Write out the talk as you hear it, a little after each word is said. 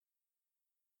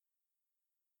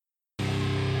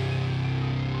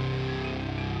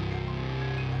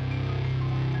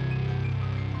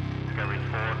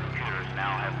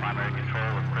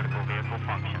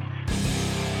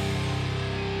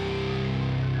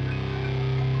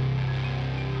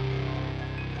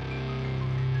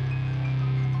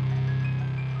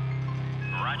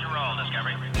roll,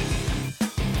 Discovery.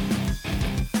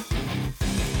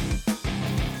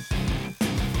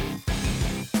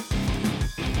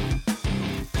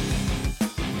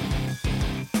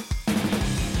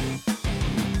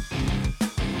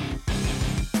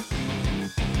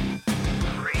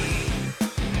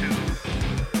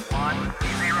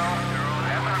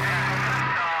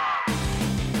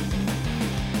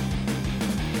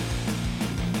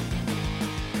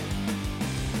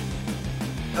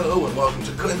 Hello and welcome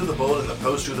to Cutting to the Ball in the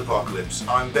Post-Truth Apocalypse.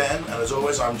 I'm Ben, and as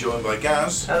always I'm joined by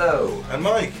Gaz. Hello. And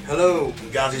Mike. Hello.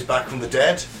 And Gaz is back from the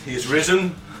dead. He is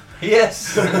risen.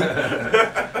 Yes.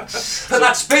 Put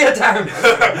that spear down.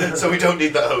 So we don't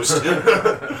need that host.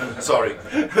 Sorry.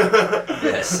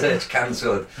 Yes, search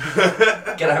cancelled.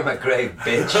 Get out of my grave,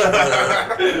 bitch.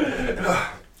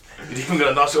 You'd even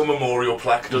got a nice little memorial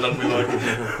plaque done, hadn't we, Mike?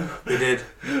 We did.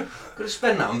 Could have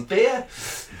spent that on beer.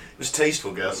 It was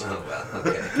tasteful, Gaz. Oh well,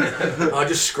 okay. I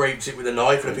just scraped it with a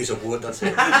knife and a piece of wood, that's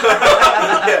it.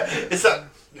 Yeah, it's that.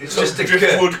 It's just a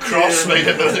driftwood cross made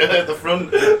at the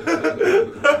front.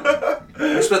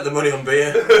 I spent the money on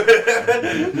beer.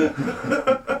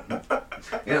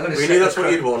 We knew that's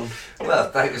what you'd want.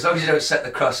 Well, as long as you don't set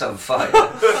the cross on fire.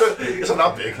 It's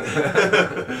not that big.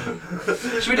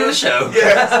 Should we do the show?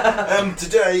 Yes.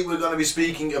 Today we're going to be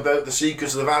speaking about the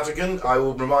secrets of the Vatican. I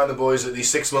will remind the boys that the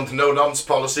 6-month no-nonce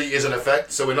policy is in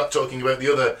effect, so we're not talking about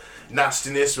the other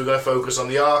nastiness. We're going to focus on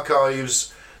the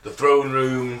archives, the throne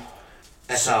room,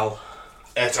 Et al.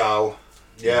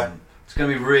 Yeah. It's going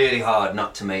to be really hard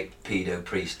not to make pedo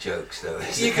priest jokes, though.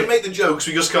 You can make the jokes,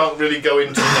 we just can't really go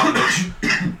into that much.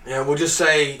 Yeah, we'll just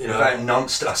say, you know, About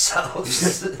nonced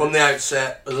ourselves. from the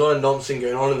outset, there's a lot of nonsense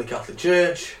going on in the Catholic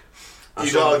Church.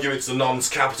 You'd argue it's the nonce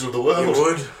capital of the You world.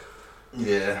 would.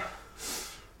 Yeah.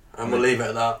 And we'll leave it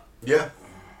at that. Yeah.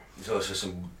 There's also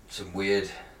some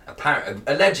weird,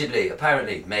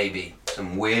 apparently, maybe,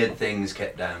 some weird things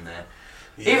kept down there.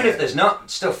 Yeah. Even if there's not,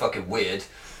 it's still fucking weird.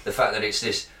 The fact that it's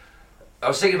this. I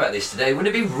was thinking about this today.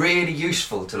 Wouldn't it be really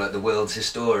useful to like the world's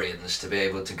historians to be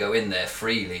able to go in there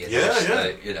freely and just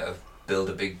like, you know,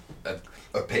 build a big a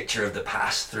picture of the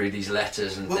past through these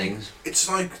letters and things? It's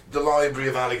like the Library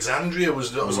of Alexandria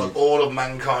was like all of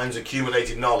mankind's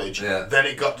accumulated knowledge. Yeah. Then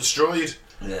it got destroyed.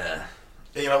 Yeah.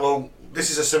 You know, well,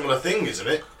 this is a similar thing, isn't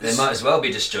it? They might as well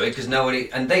be destroyed because nobody.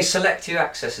 And they select who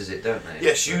accesses it, don't they?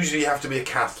 Yes, usually you have to be a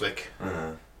Catholic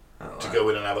to go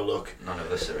in and have a look. None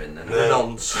of us are in there. The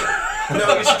nonce. No,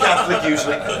 it's a Catholic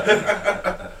usually.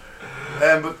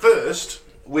 But first,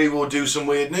 we will do some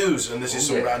weird news, and this is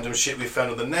some random shit we found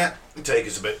on the net. It'll take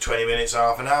us about 20 minutes,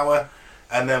 half an hour,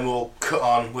 and then we'll cut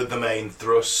on with the main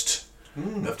thrust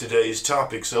of today's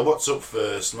topic. So what's up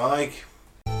first, Mike?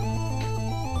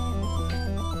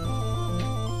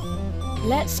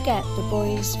 Let's get the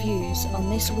boys' views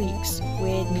on this week's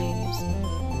weird news.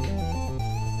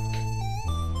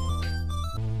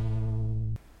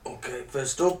 Okay,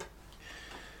 first up.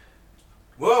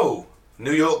 Whoa!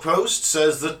 New York Post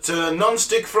says that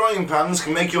non-stick frying pans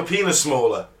can make your penis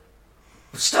smaller.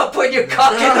 Stop putting your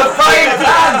cock in the frying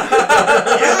pan!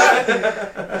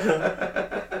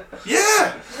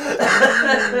 Yeah!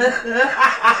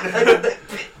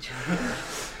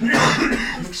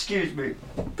 Excuse me.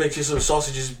 Pictures of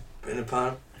sausages in a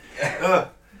pan.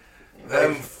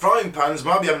 Frying pans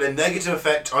might be having a negative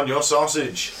effect on your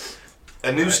sausage.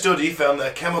 A new study found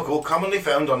that a chemical commonly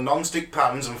found on non-stick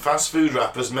pans and fast food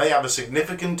wrappers may have a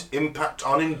significant impact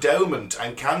on endowment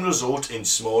and can result in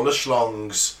smaller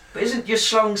schlongs. But isn't your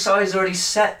schlong size already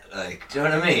set? Like, do you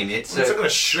know what I mean? It's It's not going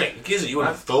to shrink, is it? You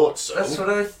wouldn't have thought so. That's what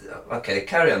I. Okay,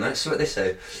 carry on. Let's see what they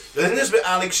say. Isn't this bit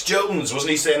Alex Jones?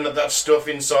 Wasn't he saying that stuff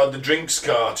inside the drinks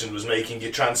carton was making you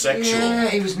transsexual? Yeah,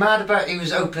 he was mad about. He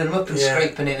was opening them up and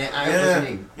scraping in it out, wasn't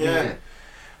he? Yeah.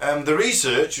 The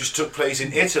research, which took place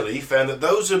in Italy, found that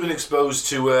those who have been exposed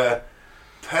to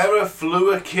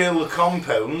perfluoroalkyl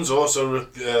compounds, also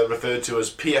referred to as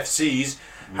PFCs,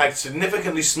 had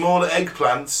significantly smaller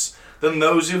eggplants than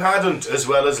those who hadn't, as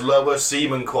well as lower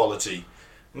semen quality.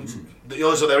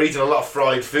 Also, they're eating a lot of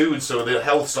fried food, so their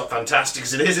health's not fantastic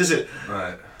as it is it?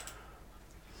 Right.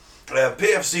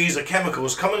 PFCs are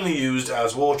chemicals commonly used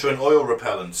as water and oil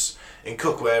repellents in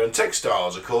cookware and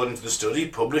textiles, according to the study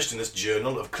published in this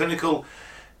Journal of Clinical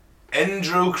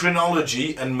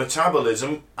Endocrinology and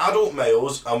Metabolism. Adult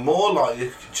males are more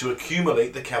likely to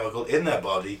accumulate the chemical in their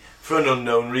body for an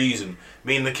unknown reason,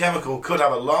 meaning the chemical could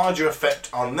have a larger effect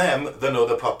on them than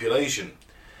other population.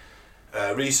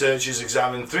 Researchers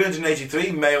examined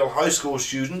 383 male high school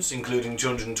students, including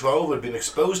 212 who had been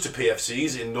exposed to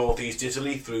PFCs in northeast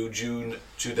Italy through June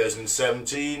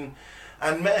 2017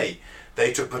 and May.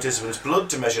 They took participants' blood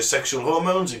to measure sexual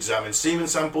hormones, examined semen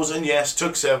samples, and yes,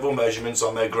 took several measurements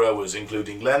on their growers,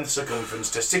 including length, circumference,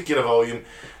 testicular volume,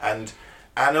 and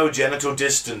anogenital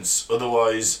distance,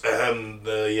 otherwise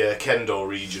the Kendall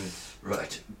region.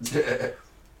 Right.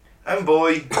 And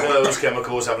boy, those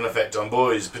chemicals have an effect on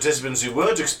boys. Participants who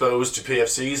weren't exposed to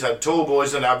PFCs had tall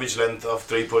boys with an average length of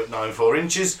 3.94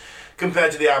 inches,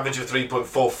 compared to the average of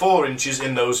 3.44 inches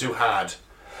in those who had.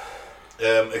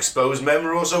 Exposed men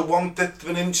were also 1/5 of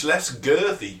an inch less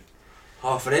girthy.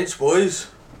 Half an inch, boys.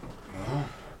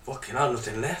 Fucking hell,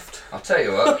 nothing left. I'll tell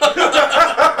you what.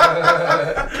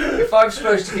 If I'm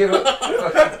supposed to give up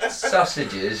fucking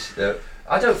sausages,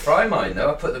 I don't fry mine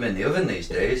though. I put them in the oven these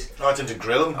days. I tend to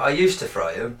grill them. I used to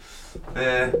fry them.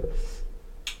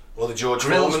 Well, the George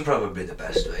Grill's Foreman. probably the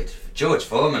best way. George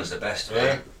Foreman's the best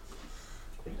way.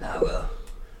 Ah well.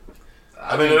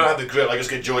 I mean, I don't have the grill. I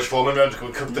just get George Foreman around to come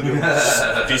and cook them.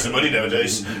 It's decent money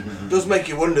nowadays. It does make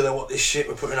you wonder though what this shit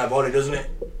we put in our body, doesn't it?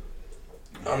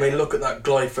 I mean, look at that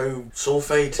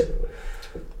glyphosate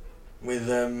with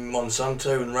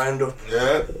Monsanto and Roundup.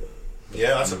 Yeah.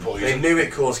 Yeah, that's a They poison. knew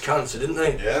it caused cancer, didn't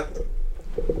they? Yeah.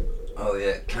 Oh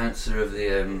yeah, cancer of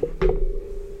the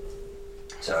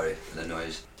Sorry for the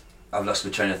noise. I've lost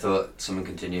my train of thought. Someone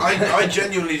continue. I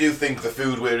genuinely do think the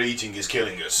food we're eating is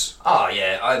killing us. Oh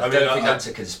yeah, I mean, don't think that's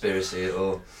a conspiracy at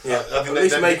all. Yeah, I think at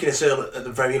least that- making us ill at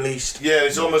the very least. Yeah,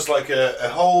 it's almost like a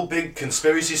whole big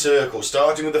conspiracy circle,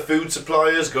 starting with the food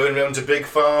suppliers, going round to Big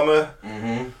Pharma.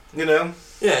 Mm-hmm. You know?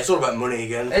 Yeah, it's all about money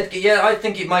again. Yeah, I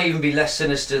think it might even be less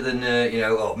sinister than,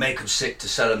 make them sick to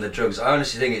sell them the drugs. I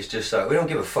honestly think it's just like, we don't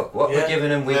give a fuck what we're giving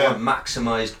them, we want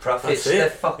maximised profits. That's it. They're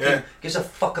fucking, gives a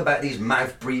fuck about these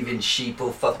mouth-breathing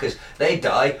sheeple fuckers. They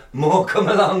die, more come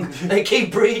along, they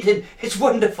keep breeding, it's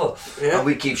wonderful. Yeah. And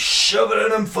we keep shoveling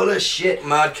them full of shit.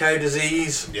 Mad cow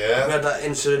disease. Yeah. We had that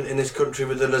incident in this country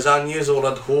with the lasagnas, all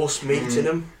had horse meat in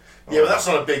them. Yeah, but that's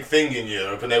not a big thing in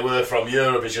Europe, and they were from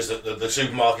Europe, it's just that the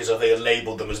supermarkets have they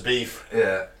labelled them as beef.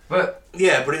 Yeah, but...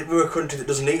 Yeah, but we're a country that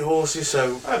doesn't eat horses,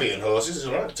 so... I've eaten horses, it's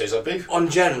alright, it tastes like beef. On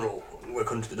general, we're a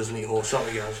country that doesn't eat horses,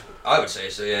 aren't we, guys? I would say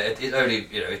so, yeah. It only,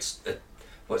 it's...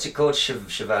 what's it called?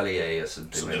 Chevalier or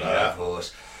something when you like have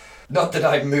horse. Not that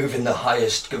I move in the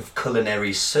highest of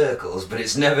culinary circles, but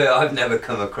I've never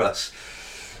come across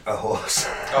a horse.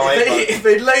 If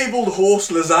they'd labelled horse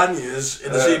lasagnas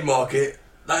in the supermarket,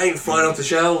 that ain't flying off the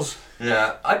shelves.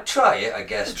 Yeah, I'd try it, I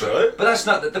guess. Try it. But that's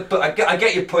not... But I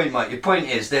get your point, Mike. Your point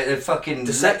is they're fucking...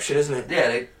 Deception, isn't it?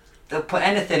 Yeah, they'll put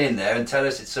anything in there and tell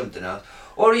us it's something else.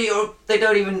 Or they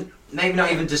don't even... Maybe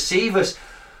not even deceive us.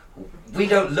 We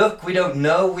don't look, we don't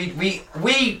know. We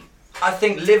I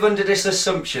think, live under this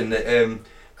assumption that...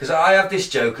 Because I have this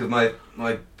joke of my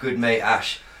good mate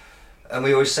Ash, and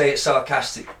we always say it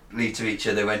sarcastically to each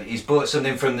other when he's bought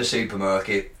something from the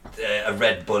supermarket, a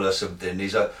Red Bull or something.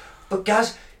 He's like, "But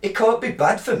Gaz, it can't be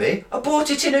bad for me. I bought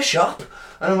it in a shop."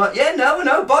 And I'm like, "Yeah,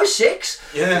 no, buy 6.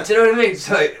 Yeah. Do you know what I mean?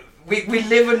 So we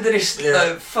live under this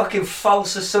fucking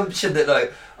false assumption that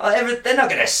they're not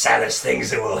going to sell us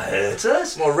things that will hurt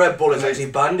us. Well, Red Bull is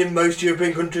actually banned in most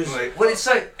European countries. Well, it's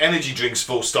like... Energy drinks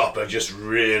full stop are just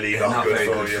really not good very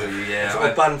for good you. for you, yeah.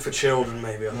 It's banned for children,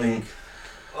 maybe, I think.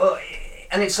 Well,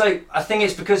 and it's like, I think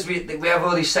it's because we have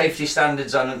all these safety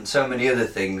standards on and so many other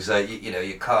things, like,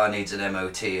 your car needs an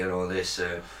MOT and all this,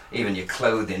 even your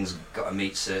clothing's got to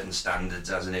meet certain standards,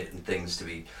 hasn't it, and things to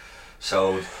be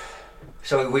sold.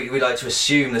 So we like to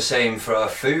assume the same for our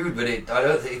food, but I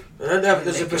don't think...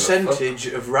 There's a percentage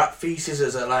of rat feces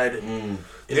that's allowed in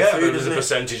Yeah, food, but there's isn't a it?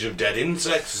 percentage of dead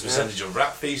insects, there's a percentage of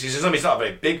rat feces. I mean, it's not a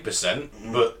very big percent,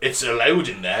 but it's allowed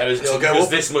in there It'll go because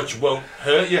up. this much won't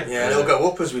hurt you. Yeah, it'll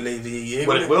go up as we leave the EU.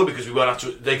 Well, it will, because we won't have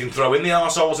to. They can throw in the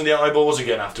arseholes and the eyeballs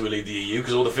again after we leave the EU,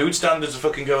 because all the food standards are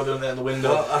fucking going there in the window.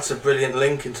 Well, that's a brilliant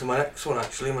link into my next one,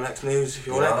 actually, my next news, if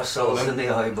you want it. Arseholes and the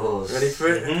eyeballs. Ready for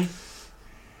it? Mm-hmm.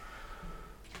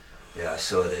 Yeah, I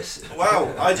saw this.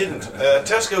 Wow, I didn't.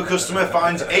 Tesco customer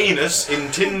finds anus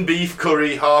in tin beef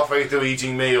curry halfway through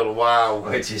eating meal. Wow.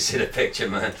 Wait till you see the picture,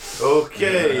 man.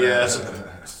 Okay, yes.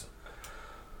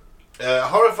 A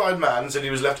horrified man said he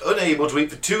was left unable to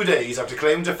eat for 2 days after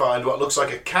claiming to find what looks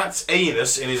like a cat's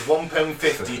anus in his £1.50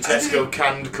 Tesco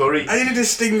canned curry. How do you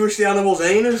distinguish the animal's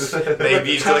anus?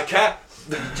 Maybe he's got a cat.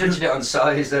 Judging it on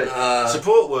size,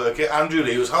 Support worker Andrew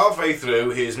Lee was halfway through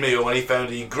his meal when he found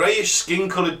a greyish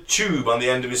skin-coloured tube on the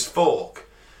end of his fork.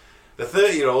 The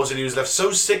 30-year-old said he was left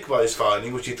so sick by his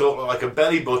finding, which he thought looked like a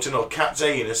belly button or cat's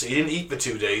anus, he didn't eat for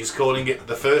 2 days, calling it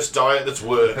the first diet that's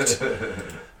worked.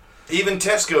 Even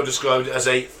Tesco described it as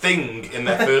a thing in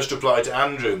their first reply to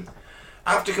Andrew.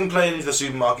 After complaining to the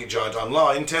supermarket giant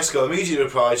online, Tesco immediately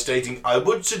replied stating, "I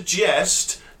would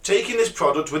suggest taking this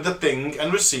product with the thing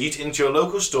and receipt into your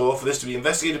local store for this to be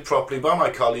investigated properly by my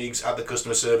colleagues at the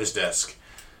customer service desk.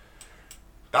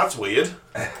 That's weird.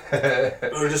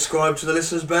 Or describe to the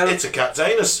listeners, Ben. It's a cat's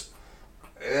anus.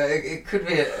 It could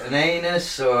be an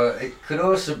anus, or it could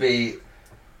also be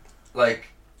like,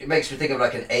 it makes me think of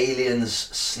like an alien's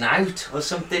snout or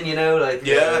something, you know, like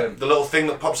the little thing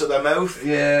that pops at their mouth.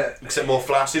 Yeah. Except more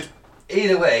flaccid.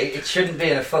 Either way, it shouldn't be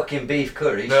in a fucking beef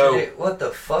curry, No. should it? What the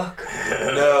fuck?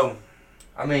 No.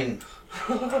 I mean,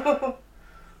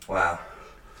 wow.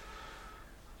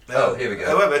 No. Oh, here we go.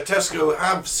 However, Tesco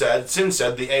have since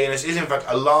said the anus is in fact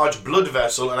a large blood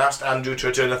vessel and asked Andrew to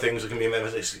return the things that can be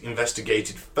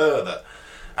investigated further.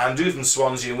 Andrew from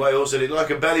Swansea in Wales said it looked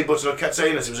like a belly button or cat's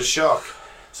anus. It was a shock.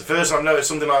 It's the first time I've noticed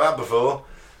something like that before.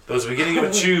 There was the beginning of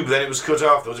a tube, then it was cut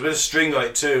off. There was a bit of string on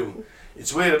it too.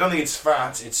 It's weird, I don't think it's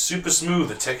fat. It's super smooth,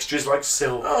 the texture is like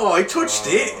silk. Oh, I touched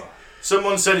it.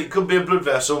 Someone said it could be a blood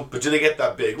vessel, but do they get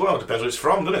that big? Well, it depends where it's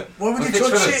from, doesn't it? Why would If you it's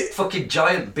touch from it? a fucking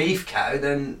giant beef cow,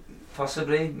 then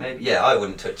possibly, maybe. Yeah, I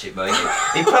wouldn't touch it, mate.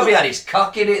 He probably had his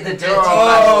cock in it, the dirty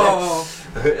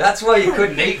bastard. That's why you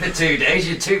couldn't eat for 2 days,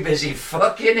 you're too busy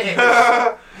fucking it.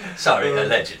 Sorry,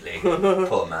 allegedly.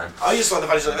 Poor man. I just like the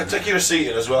fact he's like, take your receipt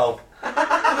in as well.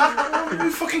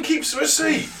 Who fucking keeps the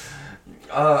receipt?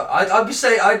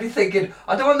 I'd be thinking,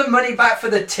 I don't want the money back for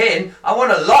the tin. I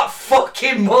want a lot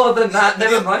fucking more than that.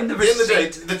 Never mind the receipt. At the end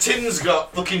of the day, the tin's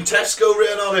got fucking Tesco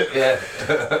written on it. Yeah.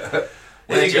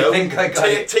 There you go. Think I got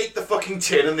it? Take the fucking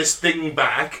tin and this thing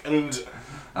back and give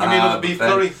me another beef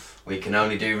curry. We can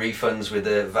only do refunds with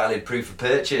a valid proof of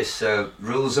purchase, so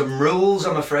rules,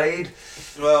 I'm afraid.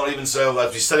 Well, even so,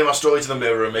 I'd be selling my story to the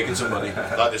Mirror and making some money,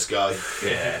 like this guy.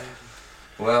 Yeah.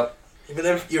 Well... But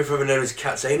then you're probably known as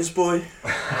cat's anus boy.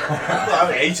 Well,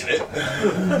 I haven't eaten it.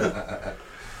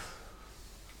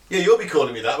 Yeah, you'll be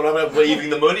calling me that when I'm waving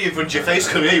the money in front of your face.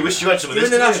 Come here, you wish you had some of You're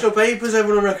this. in the national papers,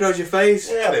 everyone will recognise your face.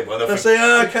 Yeah, they won't. They'll say,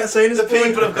 cat's anus The boy.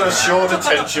 people have got a short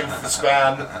attention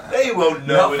span. They won't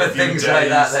know Not in a for few things days. like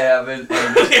that, they haven't.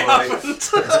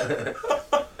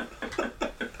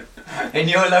 In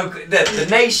your local... The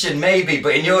nation, maybe,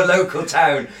 but in your local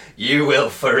town, you will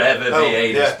forever be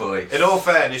anus boy. In all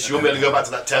fairness, you won't be able to go back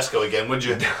to that Tesco again, would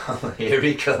you? Here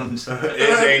he comes.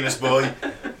 Here's anus boy.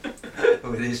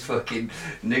 With his fucking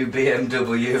new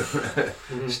BMW.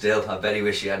 Still, I bet he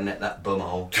wish he hadn't hit that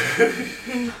bumhole.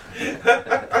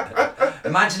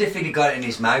 Imagine if he'd got it in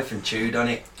his mouth and chewed on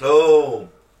it. Oh.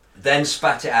 Then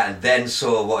spat it out and then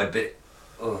saw what had been...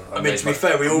 Oh, I mean, to be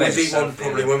fair, we always eat one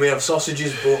probably when we have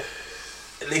sausages, but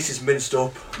at least it's minced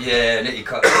up. Yeah, and you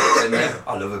cut it in there.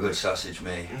 I love a good sausage,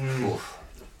 mate. Oof.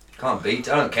 Can't beat.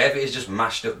 I don't care if it's just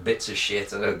mashed up bits of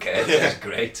shit. I don't care. It's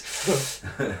great.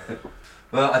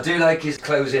 Well, I do like his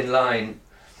closing line.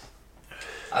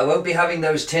 I won't be having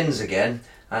those tins again,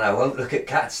 and I won't look at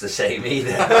cats the same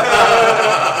either.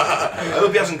 I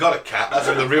hope he hasn't got a cat. That's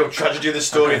the real tragedy of the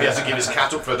story if he has to give his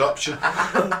cat up for adoption.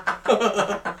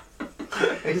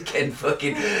 He's getting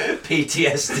fucking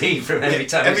PTSD from every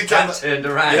time Every his time cat turned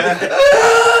around. Yeah.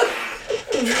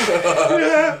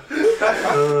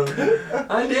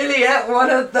 I nearly ate one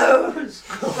of those.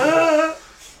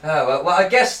 Oh, well, I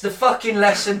guess the fucking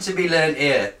lesson to be learnt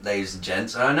here, ladies and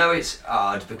gents, and I know it's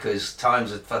hard because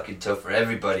times are fucking tough for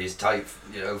everybody, it's tight,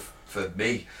 you know, for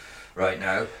me right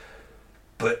now,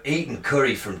 but eating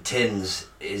curry from tins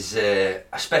is,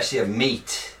 especially a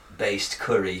meat-based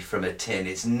curry from a tin,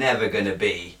 it's never going to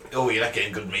be... Oh, you're not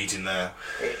getting good meat in there.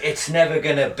 It's never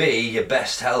going to be your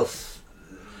best health.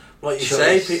 Like you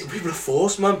choice. say, people are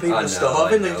forced, man. People I are know,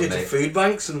 starving. I know, They go to mate. food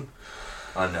banks and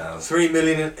I know. 3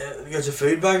 million go to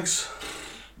food banks.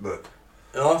 But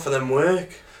Half of them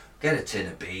work. get a tin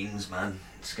of beans, man.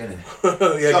 It's gonna... Yeah, You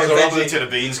can't get go wrong with a veggie. tin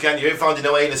of beans, can you? You ain't finding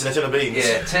no anus in a tin of beans.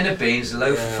 Yeah, tin of beans, a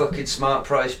loaf Yeah. of fucking smart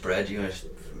price bread, you'll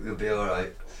be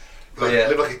alright.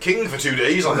 Live like a king for 2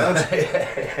 days on that.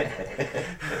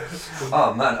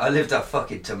 Oh man, I lived off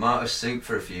fucking tomato soup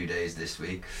for a few days this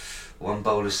week. 1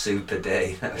 bowl of soup a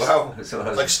day. Wow. That's what I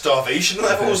was... Like starvation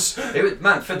levels. It was,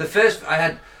 man, for the first... I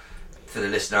had... For the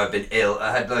listener, I've been ill.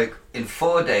 I had like, in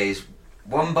 4 days,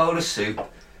 1 bowl of soup,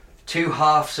 2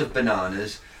 halves of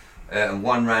bananas, and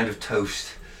 1 round of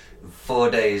toast. 4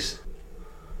 days.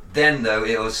 Then though,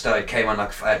 it all came on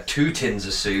like, I had 2 tins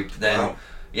of soup. Then Wow.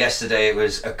 yesterday it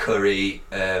was a curry,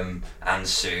 and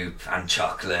soup, and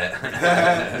chocolate.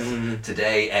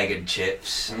 Today, egg and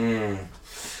chips.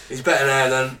 It's better now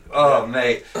than. Oh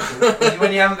mate,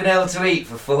 when you haven't been able to eat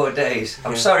for 4 days.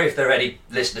 I'm sorry if there are any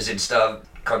listeners in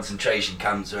concentration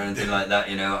camps or anything like that,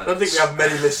 you know. I don't think we have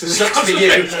many listeners. Sucks for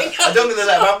you. I don't think they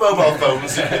let them have mobile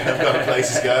phones in them kind of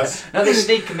places, guys. No, they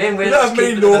sneak them in. We don't have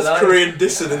many North Korean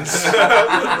dissidents.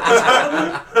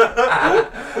 I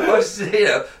was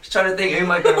trying to think, who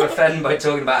am I going to offend by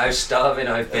talking about how starving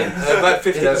I've been? About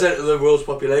 50% of the world's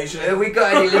population. Have we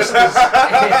got any listeners?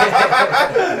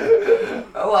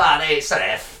 Well,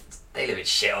 they live in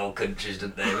shithole countries,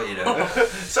 don't they? But, you know.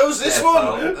 So's this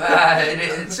one.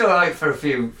 It's all right for a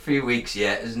few weeks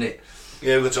yet, isn't it?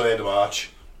 Yeah, we'll till the end of March.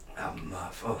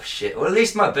 Oh shit. Well, at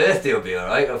least my birthday will be all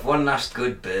right. I've one last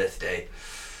good birthday.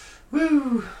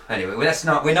 Woo. Anyway, we're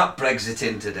not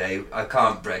Brexiting today. I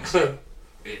can't Brexit.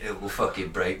 It will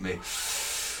fucking break me.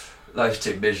 Life's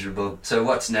too miserable. So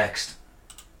what's next?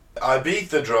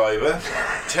 Ibiza driver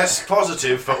tests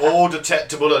positive for all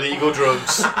detectable illegal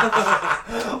drugs.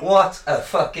 What a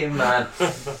fucking man.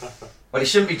 Well, he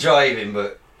shouldn't be driving,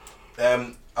 but...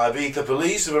 Ibiza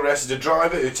police have arrested a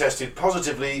driver who tested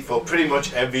positively for pretty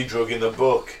much every drug in the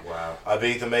book. Wow.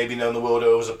 Ibiza may be known the world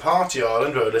over as a party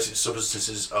island where illicit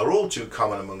substances are all too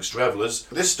common amongst revellers.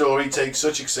 This story takes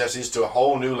such excesses to a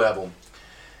whole new level.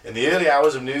 In the early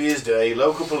hours of New Year's Day,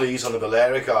 local police on the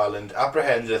Balearic Island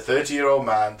apprehended a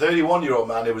 31-year-old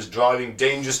man who was driving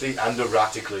dangerously and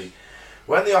erratically.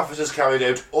 When the officers carried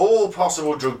out all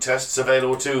possible drug tests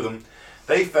available to them,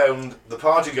 they found the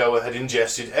partygoer had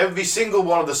ingested every single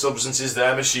one of the substances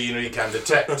their machinery can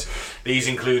detect. These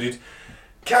included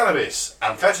cannabis,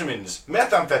 amphetamines,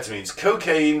 methamphetamines,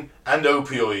 cocaine and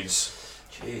opioids.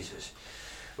 Jesus.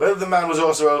 Whether the man was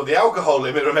also over the alcohol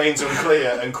limit remains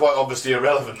unclear and quite obviously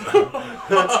irrelevant. He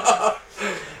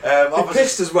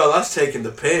pissed as well, that's taking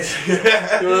the piss.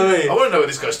 Yeah. You know what I mean? I want to know if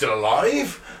this guy's still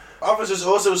alive. Officers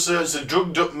also searched the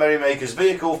drugged up merrymaker's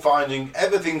vehicle, finding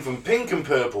everything from pink and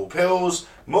purple pills,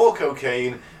 more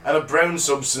cocaine, and a brown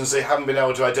substance they haven't been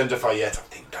able to identify yet. I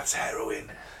think that's heroin.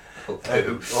 Or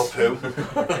poo. Or poo.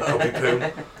 Could be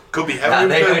poo. Could be heroin.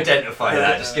 They poo. identify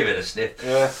that, just give it a sniff.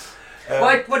 Yeah.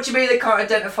 What do you mean they can't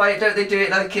identify it? Don't they do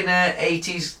it like in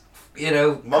 80s,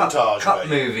 montage cop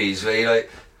movies where you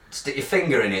like stick your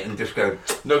finger in it and just go...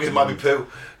 No, because it might be poo.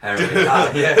 Heroin.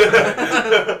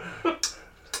 Yeah.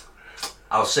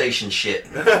 Alsatian shit.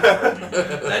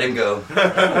 Let him go.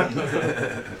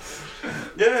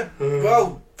 Yeah.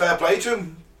 Well, fair play to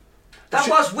him. That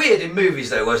was weird in movies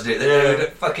though, wasn't it? That they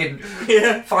would fucking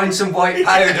find some white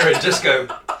powder and just go...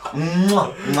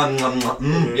 Mwah, mwah, mwah,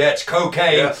 mwah, yeah, it's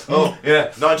cocaine. Yeah. Oh, yeah.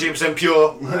 19%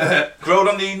 pure. Grown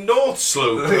on the North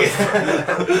Slope.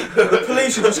 The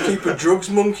police should just keep a drugs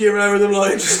monkey around with them,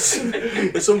 like,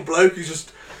 there's some bloke who's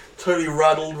just totally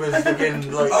raddled with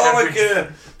fucking, like... Like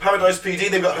Paradise PD,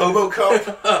 they've got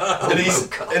Hobocop.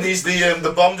 and he's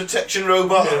the bomb detection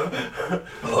robot.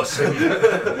 Awesome.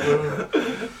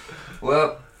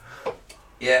 Well,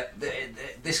 yeah,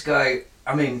 this guy...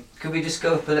 I mean, could we just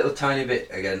go up a little tiny bit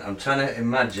again? I'm trying to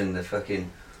imagine the fucking...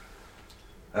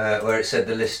 where it said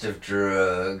the list of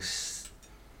drugs...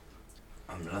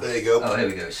 There you go. Oh, here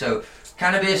we go. So,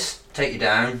 cannabis, take you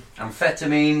down.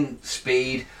 Amphetamine,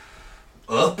 speed,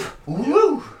 up.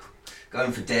 Woo!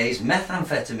 Going for days.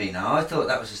 Methamphetamine. Now, I thought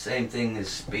that was the same thing as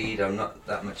speed. I'm not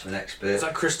that much of an expert. Is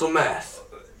that crystal meth?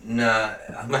 No.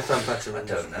 Methamphetamine. I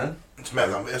don't know. It's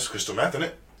meth. It's crystal meth, isn't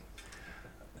it?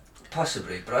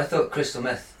 Possibly, but I thought crystal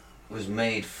meth was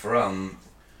made from...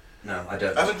 No, I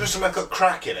don't know. Hasn't crystal meth got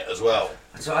crack in it as well?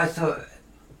 So I thought...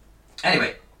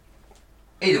 Anyway,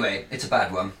 either way, it's a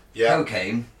bad one. Yeah.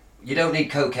 Cocaine. You don't need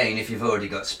cocaine if you've already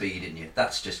got speed in you.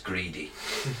 That's just greedy.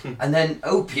 And then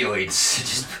opioids.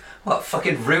 Just,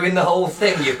 fucking ruin the whole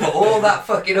thing. You put all that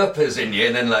fucking uppers in you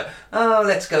and then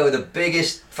let's go with the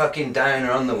biggest fucking downer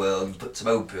on the world and put some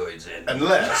opioids in.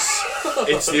 Unless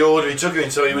it's the order he took him in.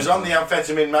 So he was on the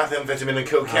amphetamine, methamphetamine and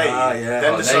cocaine.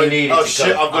 Then decided,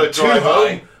 shit, I've got to drive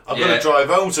home. I've got to drive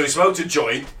home. So he smoked a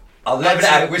joint. I'll level it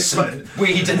out with some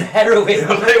weed and heroin.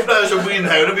 I'll level it out with some weed and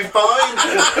heroin, it'll be fine.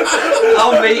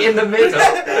 I'll meet in the middle.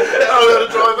 I'll got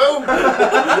to drive home.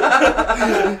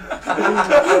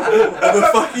 I'm a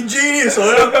fucking genius, I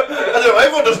am. I don't know,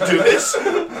 everyone doesn't do this.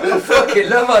 I fucking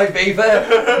love Ibiza.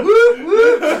 Woo,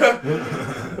 woo.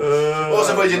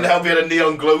 Also, if I didn't help, he had a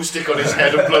neon glow stick on his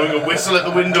head and blowing a whistle at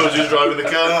the window as he was driving the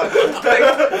car.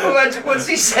 Imagine, what's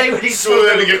he say when he's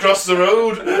swirling across the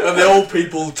road? And the old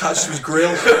people attached to his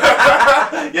grill.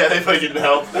 Yeah, if I didn't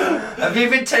help. Have you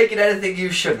been taking anything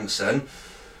you shouldn't, son?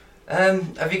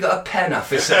 Have you got a pen,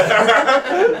 officer?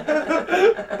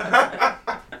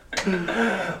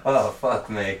 Oh, fuck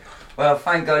me. Well,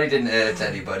 thank God he didn't hurt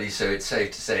anybody, so it's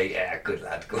safe to say, yeah, good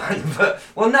lad, go on. But,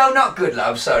 well, no, not good lad,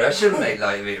 I'm sorry, I shouldn't make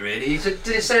light of it, really. Did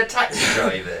it say a taxi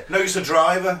driver? No, he's a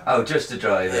driver. Oh, just a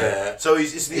driver. Yeah. So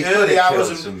it's the He early could have hours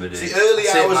killed of somebody. it's the early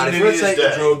hours of If New you want Year's to take Day.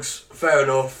 the drugs, fair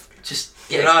enough. Just,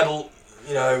 You're an adult,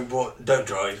 you know, but don't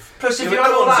drive. Plus, if Yeah, you're but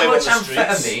on no all one's that out on much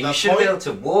the streets, amphetamine, you that should be point. able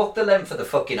to walk the length of the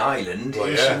fucking island. Well,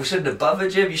 You yeah. shouldn't have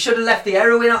bothered you. You should have left the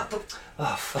heroin up.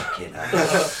 Oh, fucking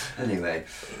hell. Anyway.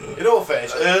 In all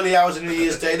fairness, early hours of New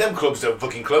Year's Day, them clubs don't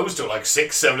fucking close till like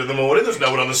 6, 7 in the morning. There's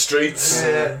no one on the streets.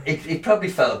 He probably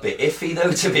felt a bit iffy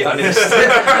though, to be honest.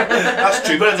 That's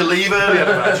true, but I had to leave early, I'd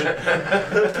imagine.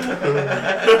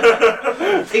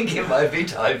 I think it might be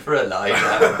time for a lie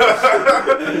now.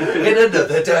 In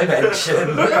another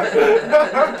dimension.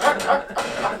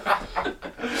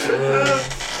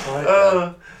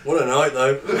 What a night,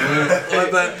 though. I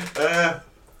bet.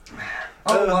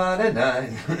 Oh, what a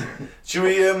night. Should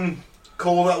we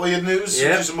call that weird news?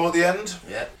 Yeah. Do some more at the end?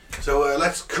 Yeah. So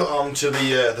let's cut on to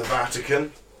the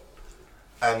Vatican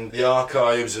and the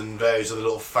archives and various other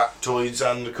little factoids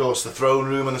and of course the throne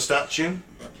room and the statue.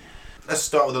 Let's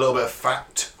start with a little bit of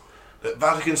fact. That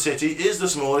Vatican City is the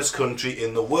smallest country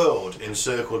in the world,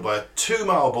 encircled by a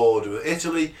 2-mile border with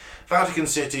Italy. Vatican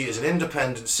City is an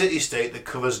independent city-state that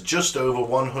covers just over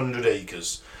 100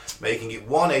 acres, making it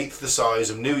 1/8 the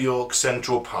size of New York's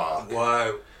Central Park.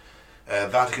 Wow.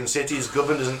 Vatican City is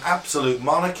governed as an absolute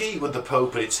monarchy with the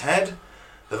Pope at its head.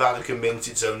 The Vatican mints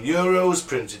its own euros,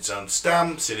 prints its own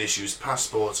stamps, it issues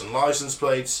passports and license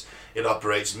plates, it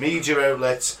operates media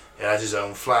outlets, it has its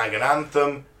own flag and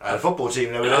anthem, and a football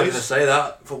team I was going to nowadays. say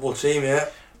that. Football team, yeah.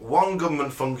 One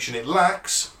government function it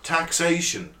lacks: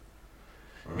 taxation.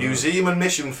 Museum and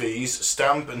mission fees,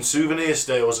 stamp and souvenir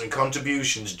sales and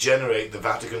contributions generate the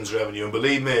Vatican's revenue, and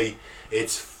believe me,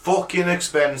 it's fucking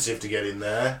expensive to get in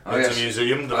there. Oh, It's yes. a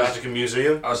museum, the I was- Vatican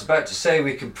Museum. I was about to say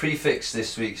we could prefix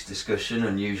this week's discussion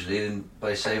unusually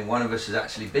by saying one of us has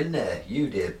actually been there. You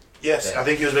did. Yes, Yeah. I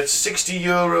think it was about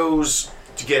 €60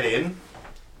 to get in,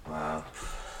 Wow.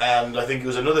 and I think it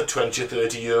was another 20 or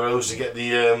 30 euros to get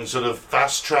the sort of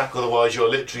fast track, otherwise you're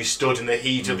literally stood in the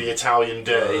heat of the Italian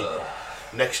day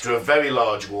next to a very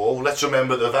large wall. Let's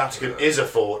remember the Vatican is a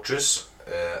fortress.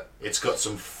 It's got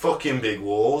some fucking big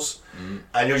walls,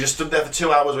 and you're just stood there for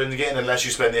 2 hours waiting to get in unless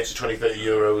you spend the extra 20, 30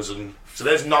 euros, and so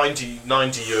there's 90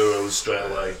 euros straight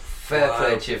away. Fair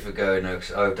play to you for going though,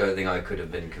 'cause I don't think I could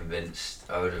have been convinced.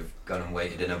 I would have gone and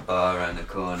waited in a bar around the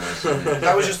corner or something.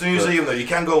 That was just the museum though, you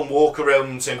can go and walk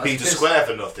around St. I Peter's just- Square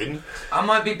for nothing. I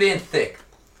might be being thick.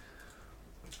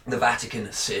 The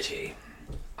Vatican City.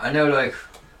 I know, like,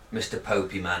 Mr.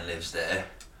 Popey man lives there,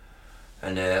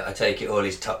 and I take it all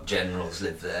his top generals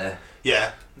live there.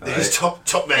 Yeah, Right. these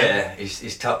top men. Yeah,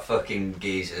 his top fucking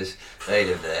geezers, they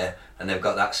live there, and they've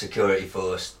got that security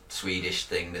force Swedish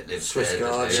thing that lives Swiss there.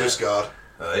 Guard, doesn't it? Swiss Guard.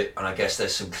 Right, and I guess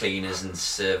there's some cleaners and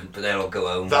servants, but they'll all go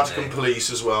home. Vatican won't Police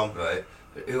as well. they? Right.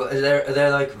 Are there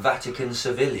like Vatican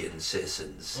civilian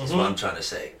citizens? Is what I'm trying to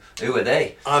say. Who are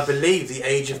they? I believe the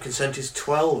age of consent is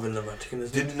 12 in the Vatican,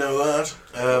 isn't it? Didn't know that.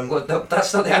 Well, no,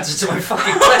 that's not the answer to my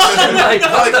fucking question. Like,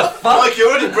 what the fuck? Mike, you're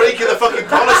already breaking the fucking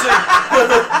policy.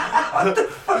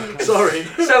 Sorry.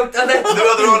 So, are they...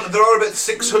 there are about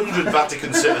 600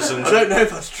 Vatican citizens. I don't know if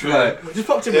that's true. Right. It just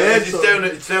popped in my Yeah, head. it's sorry.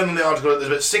 down in the article. There's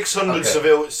about 600 Okay.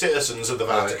 civil citizens of the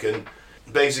Vatican.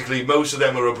 Basically, most of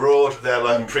them are abroad. They're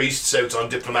like priests out on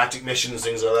diplomatic missions,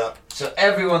 things like that. So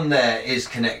everyone there is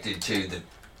connected to the...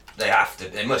 They have to.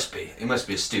 They must be. It must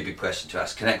be a stupid question to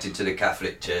ask. Connected to the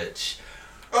Catholic Church.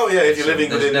 Oh yeah, if you're So living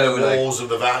there's within no, the like- walls of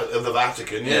the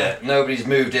Vatican, yeah. Nobody's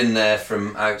moved in there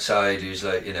from outside who's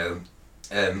like, you know,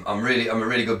 I'm a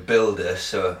really good builder,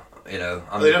 so, you know,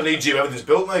 They don't need you. Everything's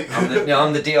built, mate.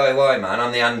 I'm the DIY man.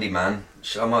 I'm the Andy man.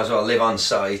 So I might as well live on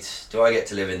site. Do I get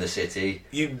to live in the city?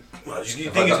 You I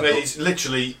think got it's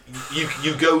literally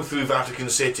you go through Vatican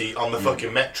City on the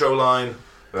fucking metro line,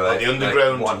 on the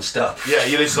underground. Like one stop. Yeah,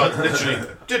 you just like literally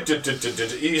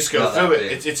you just go Not through that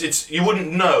it. big. It's you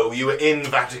wouldn't know you were in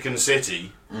Vatican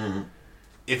City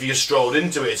if you strolled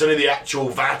into it. It's only the actual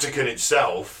Vatican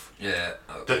itself Yeah.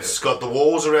 Okay. that's got the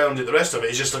walls around it. The rest of it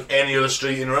is just like any other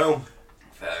street in Rome.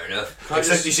 Fair enough.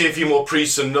 Except you see a few more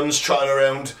priests and nuns trotting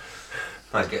around.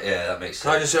 Yeah, that makes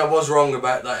Can I sense. just say I was wrong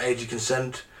about that age of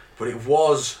consent, but it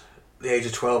was the age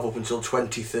of 12 up until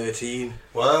 2013.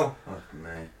 Wow. Fuck me.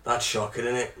 That's shocking,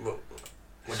 isn't it? But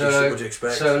what do you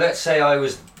expect? So let's say I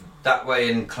was that way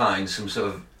inclined, some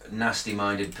sort of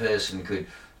nasty-minded person could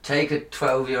take a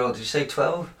 12-year-old, did you say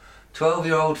 12?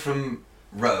 12-year-old from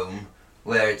Rome,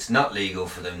 where it's not legal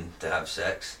for them to have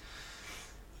sex,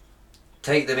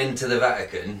 take them into the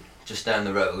Vatican, just down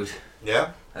the road,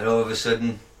 Yeah. and all of a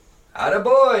sudden,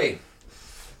 Attaboy!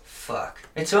 Fuck.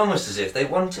 It's almost as if they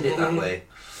wanted it that way.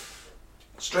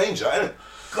 Strange, that, isn't it?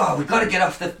 God, we've got to get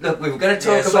off the... Look, we were going to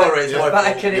talk about sorry, it's the my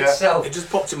Vatican fault. itself. It just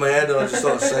popped in my head and I just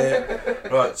started saying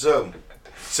it. Right, so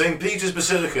St. Peter's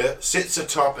Basilica sits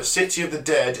atop a city of the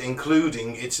dead,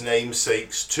 including its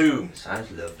namesake's tomb.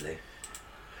 Sounds lovely.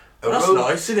 That's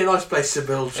nice, isn't it? Nice place to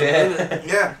build something, isn't it?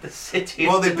 Yeah. The city.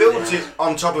 Well, they built it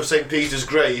on top of St. Peter's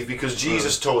grave because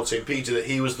Jesus told St. Peter that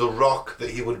he was the rock that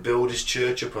he would build his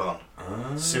church upon.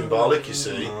 Symbolic, you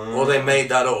see. Or they made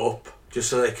that up just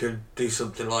so they could do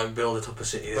something like build atop a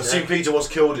city. But St. Peter was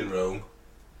killed in Rome.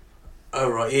 Oh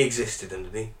right, he existed,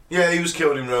 didn't he? Yeah, he was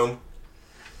killed in Rome.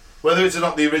 Whether it's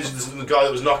not the original the guy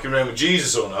that was knocking around with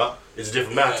Jesus or not is a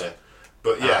different matter.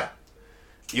 But yeah,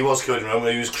 he was killed in Rome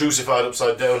and he was crucified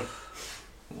upside down.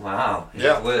 Wow.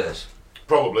 Yeah. Worse.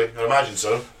 Probably, I imagine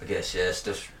so. I guess, yeah,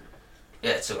 stuff.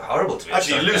 Yeah, it's so horrible to be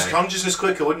Actually, you upside lose down. consciousness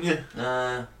quicker, wouldn't you?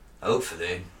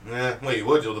 Hopefully. Yeah, well, you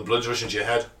would, or the blood's rushing to your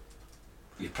head.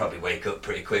 You'd probably wake up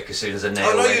pretty quick as soon as a nail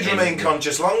Oh no, went you'd in. remain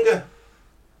conscious longer.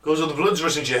 Because all the blood's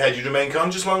rushing to your head, you'd remain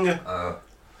conscious longer. Oh.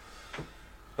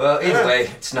 Well, either way,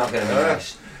 it's not going to be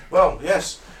nice. Well,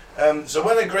 yes. So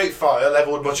when a great fire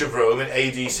levelled much of Rome in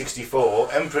AD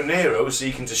 64, Emperor Nero,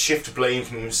 seeking to shift blame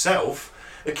from himself,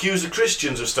 accused the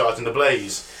Christians of starting the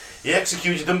blaze. He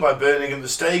executed them by burning them at the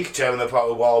stake, tearing them apart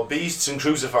with wild beasts and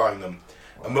crucifying them.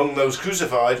 Among those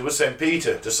crucified was St.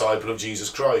 Peter, disciple of Jesus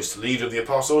Christ, leader of the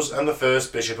Apostles and the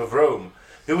first Bishop of Rome,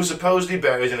 who was supposedly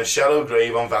buried in a shallow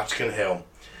grave on Vatican Hill.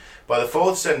 By the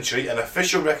 4th century, an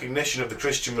official recognition of the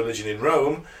Christian religion in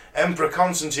Rome, Emperor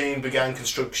Constantine began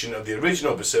construction of the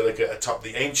original basilica atop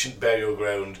the ancient burial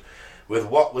ground, with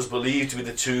what was believed to be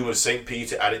the tomb of St.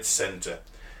 Peter at its centre.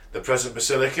 The present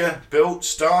basilica,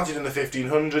 started in the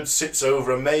 1500s, sits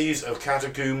over a maze of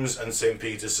catacombs and St.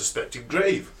 Peter's suspected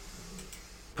grave.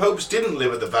 Popes didn't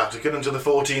live at the Vatican until the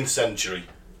 14th century.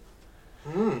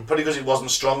 Probably because it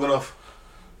wasn't strong enough.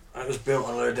 It was built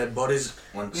on a load of dead bodies.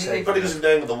 Probably because it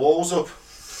didn't have the walls up.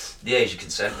 The age of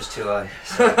consent was too high.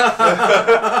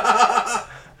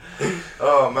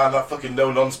 Oh man, that fucking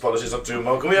no-nonce policy is not doing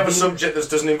well. Can we have a subject that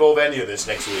doesn't involve any of this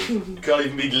next week? Can't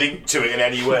even be linked to it in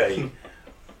any way.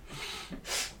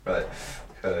 Right.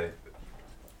 Okay.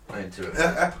 Into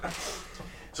it.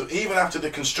 So even after the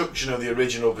construction of the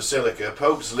original basilica,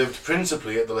 popes lived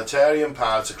principally at the Lateran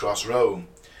paths across Rome.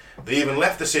 They even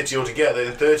left the city altogether in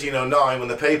 1309 when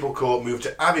the papal court moved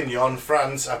to Avignon,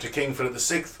 France, after King Philip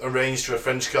VI arranged for a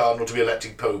French cardinal to be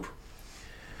elected pope.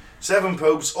 7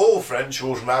 popes, all French,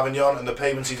 ruled from Avignon, and the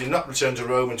papacy did not return to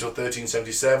Rome until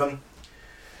 1377,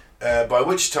 by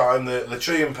which time the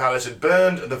Lateran palace had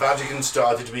burned and the Vatican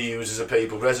started to be used as a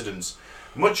papal residence.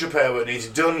 Much repair work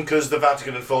needed done because the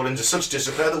Vatican had fallen into such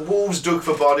disrepair that wolves dug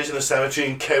for bodies in the cemetery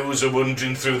and cows are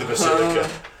wandering through the basilica.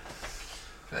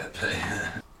 Fair play.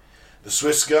 The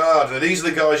Swiss Guard. Now these are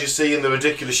the guys you see in the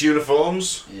ridiculous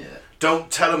uniforms. Yeah.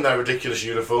 Don't tell them they're ridiculous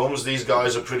uniforms. These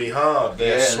guys are pretty hard.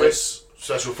 They're Swiss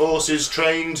Special Forces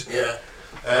trained. Yeah.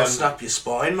 They'll snap your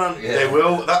spine, man. Yeah. They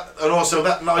will. That and also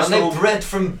that nice And little. they bred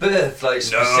from birth, like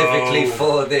specifically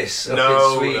for this up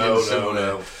in Sweden somewhere.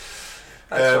 No.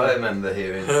 That's what I remember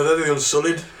hearing. They're the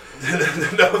Unsullied.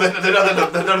 No,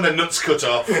 they're not their nuts cut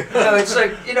off. No, it's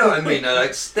like, you know what I mean,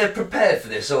 like, they're prepared for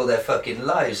this all their fucking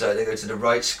lives, like, they go to the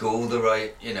right school, the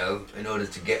right, you know, in order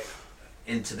to get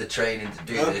into the training to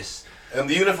do this. And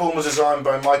the uniform was designed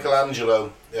by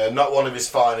Michelangelo, not one of his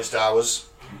finest hours.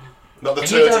 Not the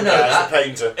turtle guy, the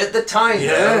painter. At the time,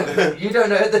 though, you don't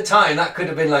know, at the time, that could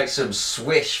have been like some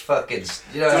swish fucking,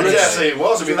 you know what I mean? Yeah, it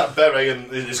was. I mean, that beret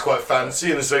is quite fancy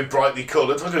and it's very brightly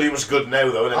coloured. I don't know much good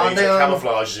now, though, and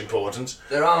camouflage is important.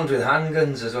 They're armed with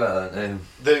handguns as well, aren't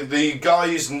they? The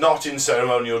guys not in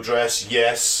ceremonial dress,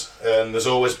 yes, and there's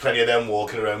always plenty of them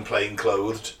walking around plain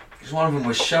clothed. Because one of them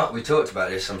was shot, we talked about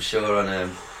this, I'm sure, on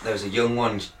there was a young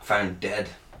one found dead.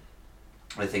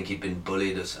 I think he'd been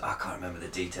bullied or I can't remember the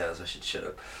details, I should shut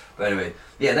up. But anyway,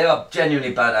 yeah, they are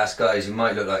genuinely badass guys who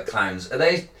might look like clowns. Are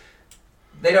they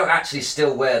don't actually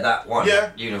still wear that one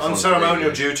uniform? On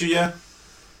ceremonial duty, yeah.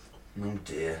 Oh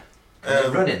dear. Are they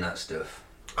running that stuff?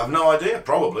 I've no idea,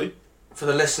 probably. For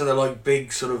the listener, they're like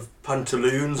big sort of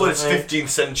pantaloons. Well, it's 15th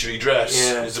century dress.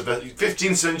 Yeah. It's a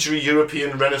 15th century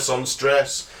European Renaissance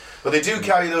dress. But they do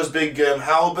carry those big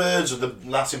halberds with the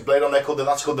massive blade on there.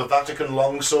 That's called the Vatican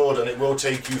longsword, and it will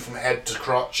take you from head to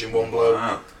crotch in one blow.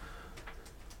 Wow.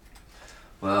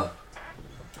 Well,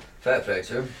 fair play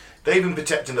to him. They've been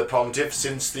protecting the pontiff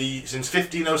since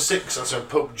 1506. That's when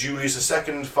Pope Julius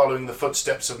II, following the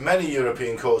footsteps of many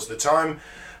European courts at the time,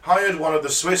 hired one of the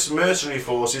Swiss mercenary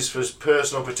forces for his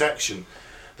personal protection.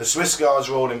 The Swiss Guards'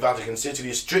 role in Vatican City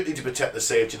is strictly to protect the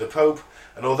safety of the Pope,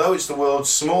 and although it's the world's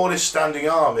smallest standing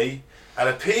army and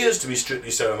appears to be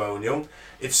strictly ceremonial,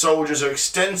 its soldiers are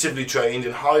extensively trained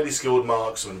and highly skilled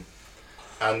marksmen,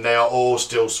 and they are all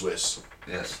still Swiss.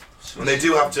 Yes. Swiss. And they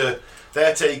do have to.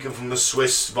 They're taken from the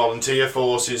Swiss volunteer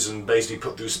forces and basically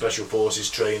put through special forces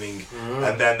training,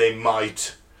 and then they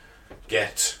might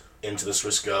get into the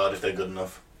Swiss Guard if they're good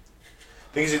enough.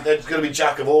 The thing is, they're going to be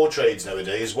jack of all trades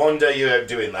nowadays. One day you're out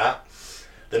doing that,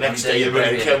 the next day you're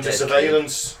running counter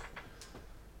surveillance.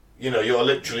 You know, you're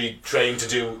literally trained to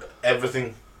do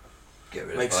everything. Get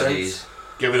rid of Makes bodies. sense.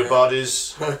 Get rid of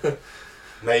bodies.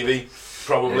 Maybe.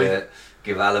 Probably. Yeah,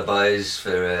 give alibis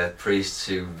for priests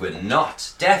who were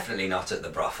definitely not at the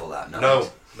brothel that night.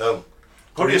 No.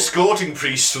 Probably escorting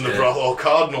priests from the brothel, or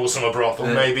cardinals from a brothel,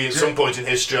 maybe at some point in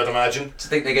history, I'd imagine. Do you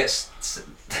think they get...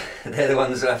 They're the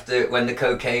ones who have to... When the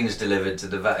cocaine's delivered to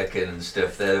the Vatican and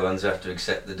stuff, they're the ones who have to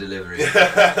accept the delivery.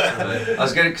 I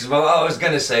was going to... Because what I was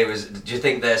going to say was, do you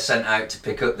think they're sent out to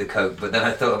pick up the coke? But then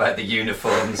I thought about the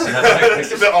uniforms. And I was like,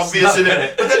 It's a bit obvious, isn't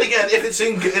it? But then again, if it's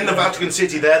in the Vatican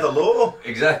City, they're the law.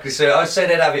 Exactly. So I'd say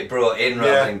they'd have it brought in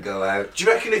rather than go out. Do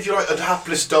you reckon if you're like a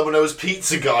hapless Domino's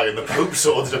pizza guy and the Pope's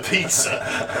ordered a pizza...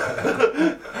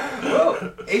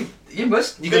 Well, you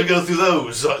must... You're going to go through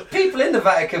those? People in the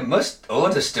Vatican must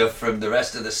order stuff from the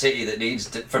rest of the city that needs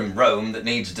from Rome that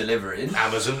needs delivering.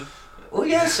 Amazon. Well,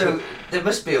 yeah. So there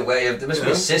must be a way of. There must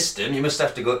be a system. You must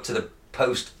have to go up to the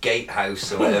post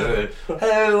gatehouse or whatever.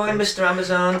 Hello, I'm Mr.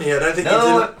 Amazon. Yeah, I don't think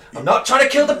No, I'm not trying to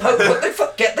kill the Pope. What the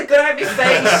fuck? Get the gun out of your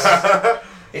face.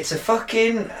 It's a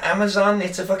fucking Amazon.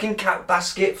 It's a fucking cat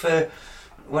basket for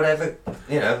whatever.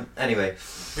 You know. Anyway.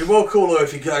 It'd be more cool though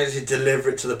if you guys deliver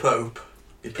it to the Pope.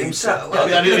 Himself.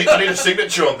 I need a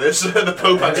signature on this. The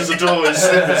Pope answers the door with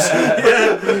slippers.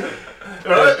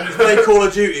 Right. Play Call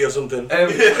of Duty or something.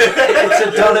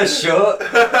 It's $1 short.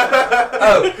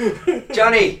 Oh,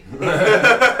 Johnny.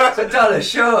 It's $1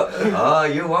 short. Oh,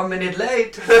 you're 1 minute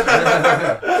late.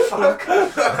 Fuck.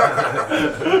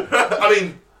 I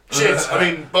mean, shit. I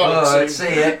mean, bollocks. Oh, let's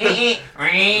see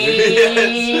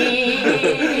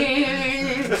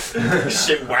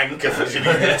Shit wanker for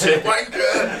tip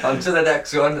wanker. On to the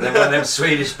next one, and then one of them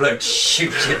Swedish blokes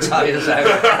shoots your tyres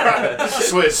out.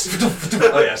 Swiss.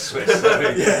 Oh yeah, Swiss.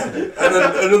 Yeah, and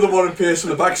then another one appears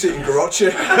from the back seat and garrote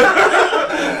you.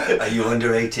 Are you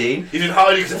under 18? You didn't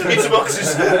hide because of the pizza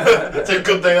boxes. That's how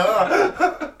good they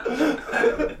are.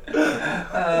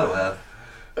 Oh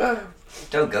well.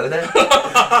 Don't go there.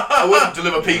 I wouldn't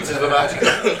deliver pizza to the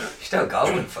Vatican. Just don't go, I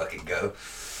wouldn't fucking go.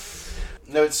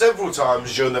 Now, several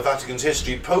times during the Vatican's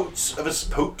history, popes have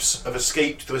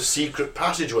escaped through a secret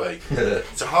passageway.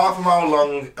 It's a half-a-mile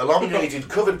long, elongated,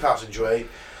 covered passageway,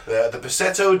 the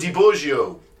Passetto di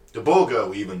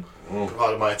Borgo even,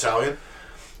 pardon my Italian.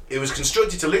 It was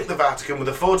constructed to link the Vatican with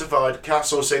the fortified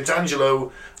Castle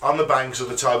Sant'Angelo on the banks of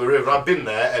the Tiber River. I've been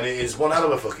there, and it is one hell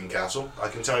of a fucking castle, I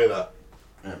can tell you that.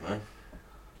 Yeah, man.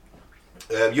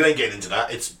 You ain't getting into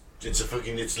that. It's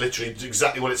literally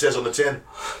exactly what it says on the tin.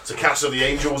 It's a castle of the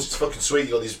angels. It's fucking sweet.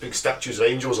 You got these big statues of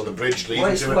angels on the bridge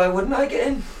leading to it. Why wouldn't I get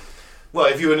in? Well,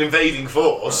 if you're an invading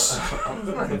force. I'm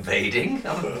not invading.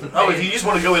 If you just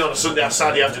want to go in on a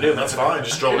Saturday afternoon, that's fine.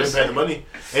 Just stroll in, pay the money.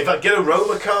 In fact, get a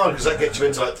Roma card because that gets you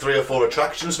into like 3 or 4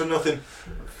 attractions for nothing.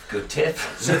 Good tip.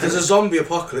 So if there's a zombie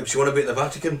apocalypse, you want to be at the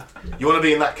Vatican? You want to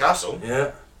be in that castle?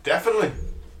 Yeah. Definitely.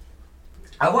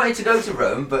 I wanted to go to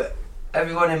Rome, but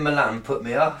everyone in Milan put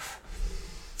me off,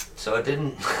 so I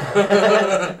didn't.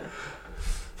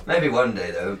 Maybe one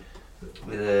day though,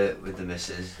 with the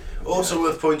missus. Also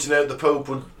worth pointing out, the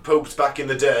popes back in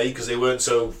the day, because they weren't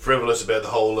so frivolous about the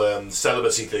whole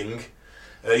celibacy thing,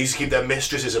 used to keep their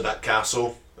mistresses at that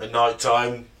castle at night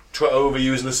time, trot over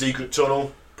using the secret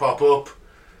tunnel, pop up,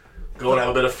 go and have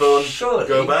a bit of fun, Surely.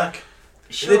 go back.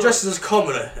 They dress as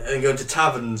commoner and go to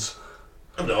taverns.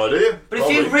 I've no idea. But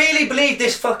Probably. if you really believe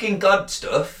this fucking God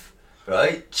stuff,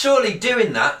 right, surely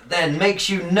doing that then makes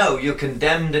you know you're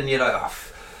condemned and you're like,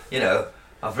 oh,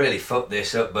 I've really fucked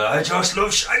this up, but I just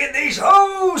love shagging these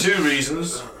hoes! 2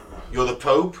 reasons. You're the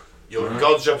Pope, you're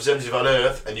God's representative on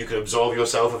earth, and you can absolve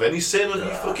yourself of any sin that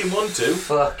you fucking want to.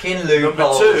 Fucking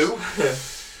loopholes.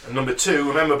 Number two,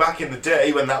 remember back in the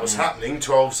day when that was happening,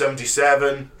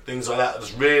 1277, things like that, it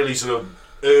was really sort of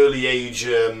early age,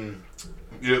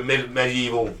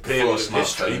 medieval period of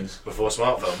history, before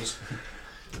smartphones.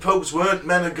 The popes weren't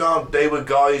men of God, they were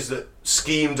guys that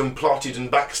schemed and plotted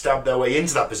and backstabbed their way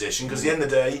into that position, because at the end of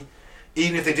the day,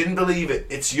 even if they didn't believe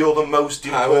it, you're the most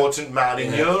important man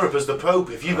in Europe as the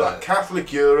Pope. If you've got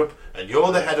Catholic Europe and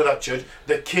you're the head of that church,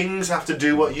 the kings have to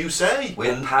do what you say.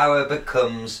 When power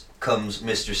becomes comes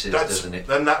mistresses, doesn't it?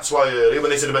 And that's why earlier when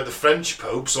they said about the French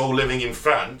popes all living in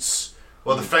France,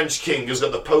 well, the French king has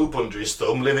got the Pope under his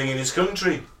thumb living in his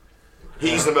country.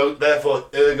 He's the most, therefore,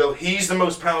 ergo, he's the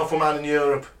most powerful man in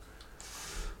Europe.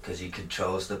 Because he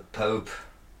controls the Pope.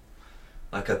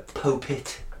 Like a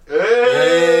popit.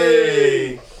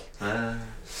 Hey!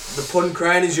 The pun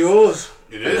crown is yours.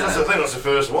 It is, that's the thing, that's the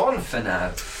first one. For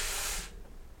now.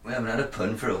 We haven't had a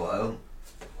pun for a while.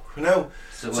 No.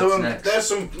 So what's next? There's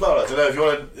some, well, I don't know, if you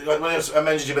want to, like when I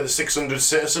mentioned you about the 600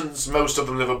 citizens, most of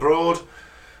them live abroad.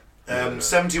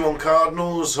 71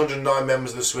 cardinals, 109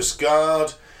 members of the Swiss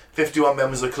Guard, 51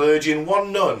 members of the clergy, and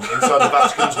 1 nun inside the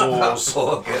Vatican's walls.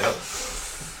 Poor girl.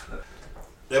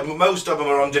 Most of them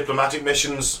are on diplomatic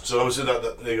missions, so obviously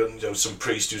that they got some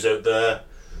priest who's out there,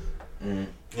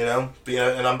 being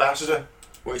an ambassador.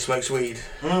 What, he smokes weed?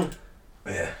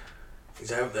 Yeah.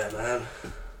 He's out there, man.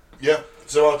 Yeah.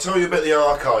 So I'll tell you about the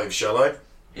archives, shall I?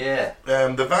 Yeah.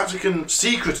 The Vatican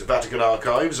secret Vatican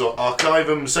archives, or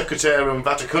Archivum Secretarum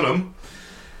Vaticanum,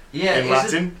 in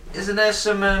Latin. Isn't there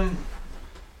some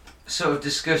sort of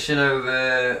discussion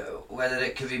over whether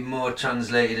it could be more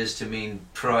translated as to mean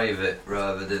private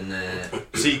rather than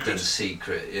secret? Than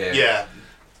secret, yeah. Yeah.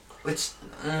 Which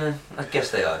I guess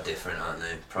they are different, aren't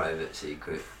they? Private,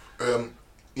 secret.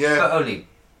 Yeah. But only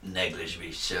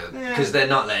negligibly so, because they're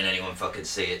not letting anyone fucking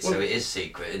see it, so it is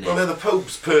secret, isn't it? Well, they're the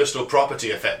Pope's personal property,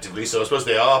 effectively, so I suppose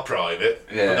they are private,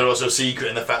 but they're also secret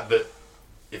in the fact that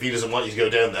if he doesn't want you to go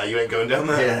down there, you ain't going down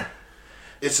there. Yeah.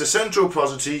 It's a central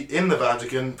repository in the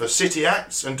Vatican for city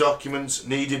acts and documents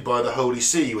needed by the Holy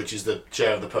See, which is the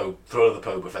chair of the Pope, throne of the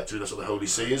Pope, effectively, that's what the Holy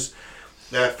See is.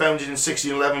 Founded in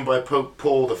 1611 by Pope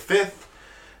Paul V,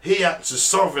 he acts as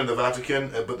sovereign of the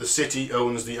Vatican, but the city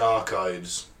owns the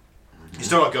archives. He's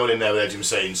still not going in there without him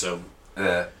saying so.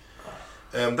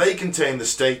 They contain the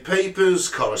state papers,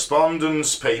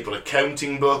 correspondence, papal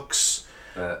accounting books,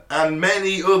 and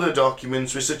many other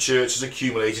documents which the church has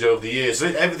accumulated over the years. So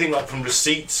everything like from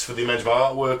receipts for the amount of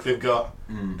artwork they've got.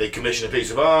 They commission a piece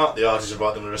of art, the artist will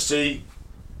write them a receipt,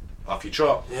 off you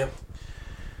trot. Yep.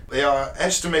 They are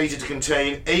estimated to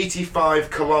contain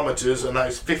 85 kilometres, and that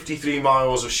is 53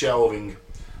 miles of shelving.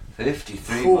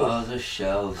 53 miles of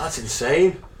shelves. That's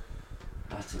insane.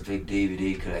 That's a big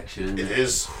DVD collection, isn't it? It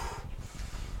is.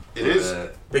 It is.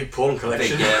 Big porn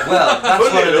collection. Well,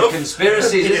 that's one of the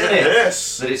conspiracies, isn't it?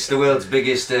 Yes. That it's the world's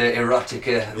biggest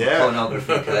erotica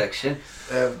pornography collection.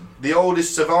 The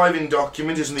oldest surviving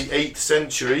document is in the 8th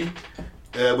century,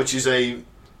 which is a...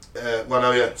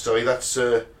 that's...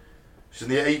 it's in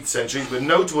the 8th century, but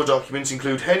notable documents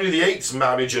include Henry VIII's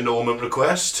marriage annulment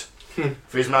request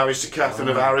for his marriage to Catherine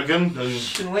of Aragon. And,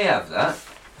 shouldn't we have that?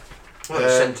 Well, it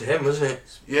was sent to him, wasn't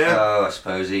it? Yeah. Oh, I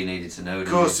suppose he needed to know, didn't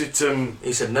Of course, he?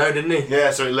 he said no, didn't he?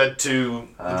 Yeah, so it led to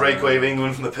the breakaway of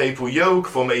England from the papal yoke,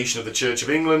 formation of the Church of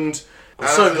England. I'm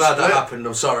so glad that happened,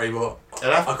 I'm sorry, but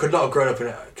I could not have grown up in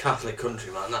a Catholic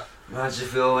country, man. Imagine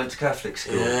if we all went to Catholic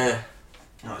school. Yeah.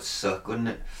 That would suck, wouldn't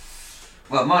it?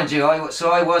 Well, mind you, I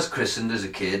was christened as a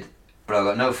kid, but I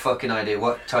got no fucking idea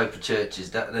what type of church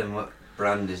is that then, what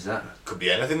brand is that? Could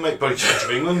be anything, mate. Probably Church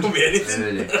of England. Could be anything.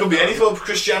 Really? Could be anything of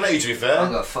Christianity, to be fair.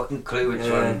 I've got a fucking clue which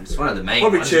one. It's one of the main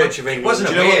Probably ones. Church of England. It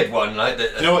wasn't a weird one like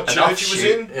that. Do you know what church it was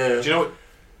in? Yeah. Do you know what?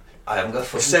 I haven't got a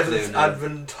fucking Seventh clue. No.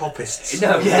 Advent Hoppists.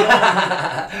 No,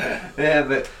 yeah,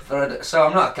 but so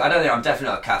I'm not. I don't think I'm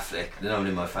definitely not Catholic. Nobody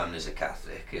in my family's a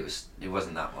Catholic. It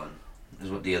wasn't that one. It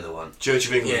was the other one. Church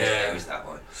of England. Yeah, it was that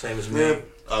one. Same as me. Yeah.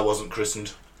 I wasn't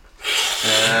christened.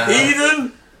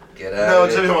 Heathen! Get out. No,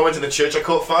 every time I went to the church, I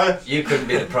caught fire. You couldn't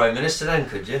be the Prime Minister then,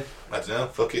 could you? I don't know.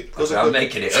 Fuck it. I'm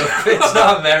making it up. It's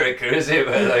not America, is it?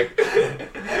 But like,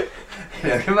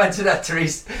 imagine that,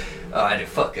 Therese. Oh,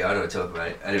 fuck it. I don't want to talk about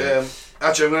it. Anyway.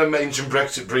 Actually, I'm going to mention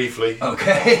Brexit briefly.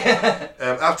 Okay.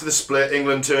 After the split,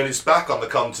 England turned its back on the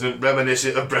continent,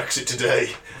 reminiscent of Brexit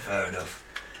today. Fair enough.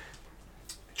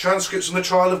 Transcripts from the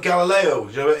trial of Galileo.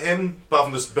 Do you know about him? Apart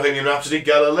from the Bohemian Rhapsody,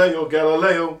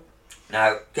 Galileo.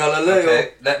 Now, Galileo.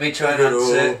 Okay, let me try and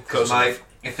answer, because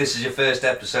if this is your first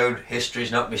episode,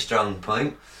 history's not my strong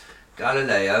point.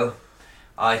 Galileo,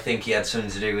 I think he had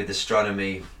something to do with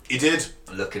astronomy. He did.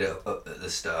 Look it up at the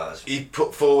stars. He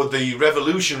put forward the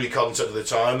revolutionary concept at the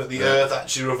time that the Earth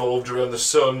actually revolved around the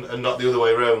sun and not the other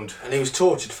way around. And he was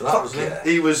tortured for that, wasn't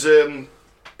he? He was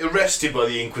arrested by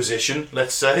the Inquisition,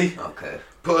 let's say. Okay.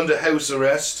 Put under house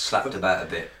arrest. Slapped about a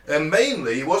bit. And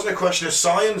mainly, it wasn't a question of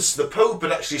science. The Pope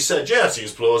had actually said, yeah, it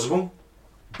seems plausible.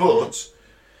 But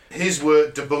his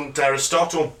work debunked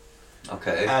Aristotle.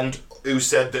 Okay. And who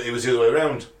said that it was the other way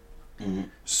around.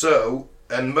 So,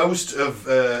 and most of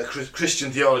Christian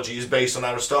theology is based on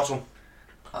Aristotle.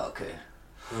 Okay.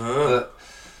 But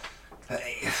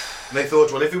And they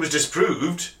thought, well, if it was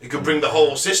disproved, it could bring the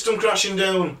whole system crashing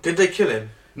down. Did they kill him?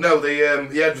 No, he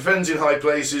had friends in high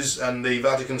places, and the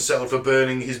Vatican settled for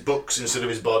burning his books instead of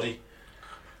his body.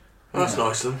 Well, that's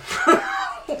nice of them.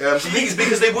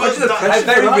 Because they weren't that... How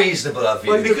very reasonable of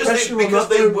you. Because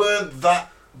they weren't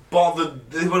that bothered.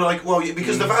 They were like, well,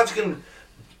 because the Vatican,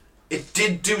 it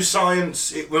did do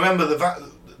science. Remember,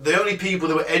 the only people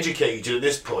that were educated at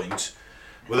this point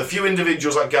were the few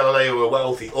individuals like Galileo who were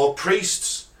wealthy, or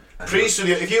priests. Priests,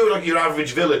 if you were like your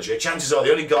average villager, chances are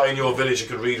the only guy in your village who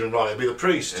could read and write would be the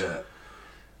priest. Yeah.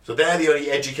 So they're the only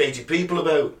educated people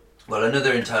about. Well,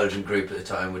 another intelligent group at the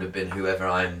time would have been whoever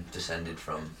I'm descended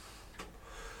from.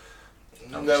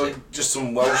 Obviously. No, just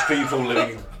some Welsh people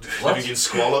living in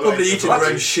squalor. Probably eating their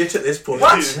own shit at this point.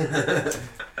 What?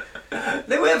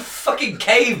 They were fucking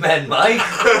cavemen, Mike.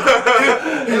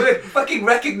 They were fucking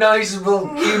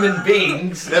recognisable human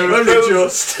beings. They were They're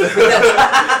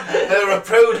a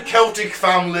proud Celtic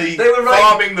family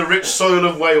farming the rich soil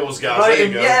of Wales, guys.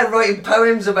 Writing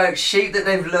poems about sheep that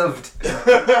they've loved.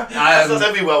 That's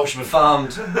every Welshman.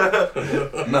 Farmed.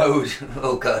 Mowed.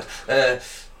 Oh God.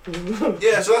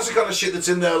 Yeah, so that's the kind of shit that's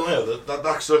in there now,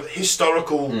 that sort of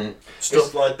historical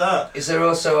stuff like that. Is there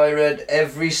also, I read,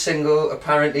 every single,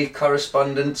 apparently,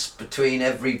 correspondence between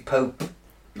every pope,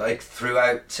 like,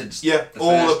 throughout since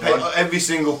every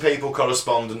single papal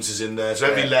correspondence is in there, so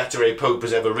every letter a pope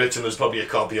has ever written, there's probably a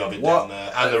copy of it down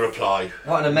there, and the reply.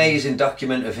 What an amazing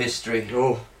document of history.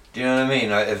 Oh. Do you know what I mean?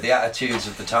 Like, of the attitudes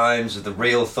of the times, of the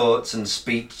real thoughts and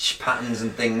speech patterns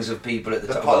and things of people at the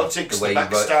time. The politics, the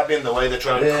backstabbing, the way they're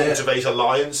trying to cultivate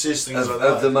alliances, things like that.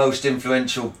 Of the most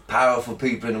influential, powerful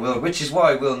people in the world, which is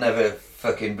why we'll never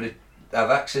fucking have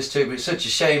access to it. But it's such a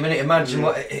shame, innit? Imagine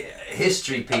what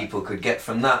history people could get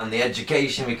from that, and the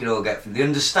education we could all get from the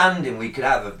understanding we could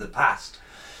have of the past.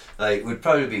 Like, would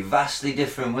probably be vastly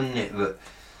different, wouldn't it? But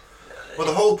well,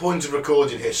 the whole point of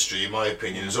recording history, in my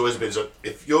opinion, has always been so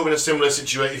if you're in a similar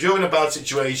situation, if you're in a bad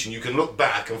situation, you can look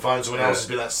back and find someone else has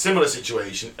been in that similar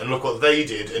situation and look what they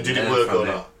did and did it work or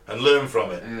not, and learn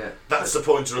from it. Yeah. That's the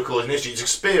point of recording history. It's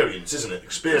experience, isn't it?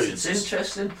 Experience. It's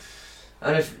interesting.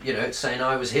 And if, it's saying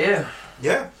I was here.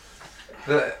 Yeah.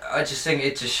 But I just think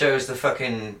it just shows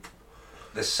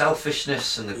the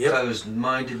selfishness and the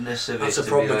closed-mindedness of it. That's a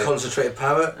problem of concentrated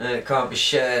power. And it can't be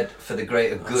shared for the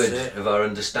greater good of our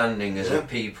understanding as a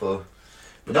people.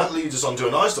 But that leads us on to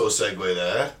a nice little segue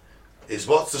there, is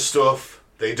what's the stuff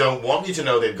they don't want you to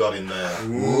know they've got in there.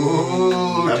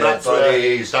 Ooh, and that's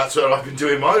where I've been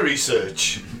doing my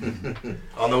research.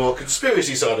 On the more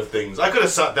conspiracy side of things. I could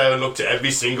have sat there and looked at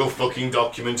every single fucking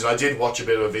document, and I did watch a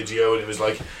bit of a video, and it was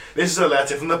like, this is a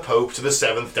letter from the Pope to the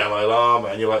 7th Dalai Lama,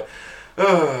 and you're like,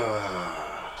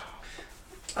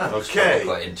 okay.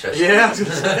 Quite interesting. Yeah.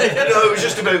 It was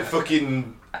just about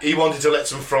fucking. He wanted to let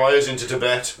some friars into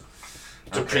Tibet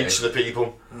to preach to the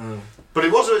people. But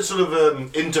it was a sort of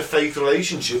interfaith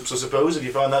relationships, I suppose, if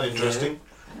you find that interesting.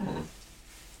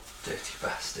 Dirty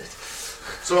bastard.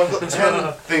 So I've got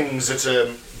 10 things that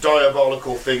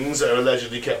diabolical things that are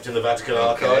allegedly kept in the Vatican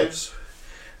archives.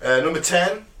 Number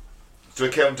 10, to a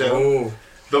countdown. Ooh.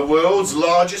 The world's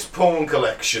largest porn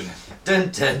collection. Dun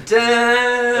dun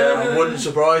dun! Wouldn't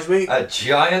surprise me. A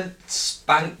giant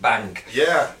spank bank.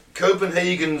 Yeah.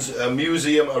 Copenhagen's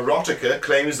Museum Erotica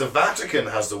claims the Vatican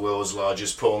has the world's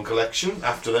largest porn collection,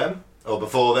 after them, or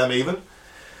before them even.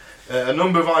 A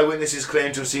number of eyewitnesses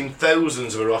claim to have seen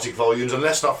thousands of erotic volumes, and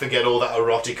let's not forget all that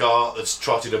erotic art that's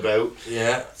trotted about.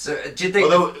 Yeah. So, do you think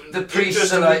the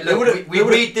priests are like, look, we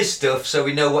read this stuff so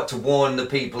we know what to warn the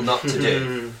people not to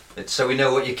do, so we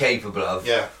know what you're capable of?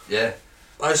 Yeah. Yeah.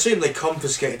 I assume they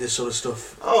confiscated this sort of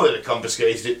stuff. Oh, they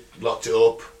confiscated it, locked it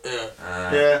up. Yeah.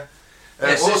 Yeah.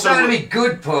 So it's not going to be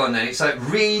good porn then, it's like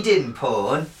reading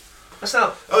porn. That's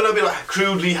not... Oh no, it'd be like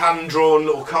crudely hand-drawn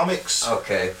little comics.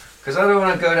 Okay. Because I don't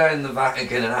want to go down in the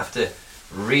Vatican and have to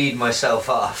read myself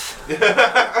off.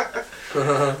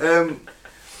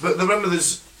 But remember,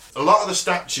 there's a lot of the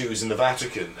statues in the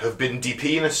Vatican have been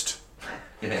depenised.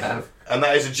 Yeah. And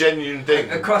that is a genuine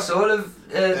thing. Across all of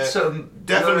sort of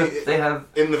definitely Europe, they have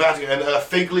in the Vatican, and a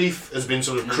fig leaf has been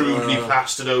sort of crudely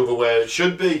plastered over where it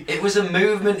should be. It was a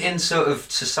movement in sort of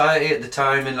society at the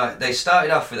time, and like they started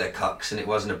off with their cocks, and it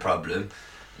wasn't a problem.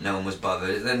 No one was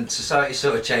bothered. Then society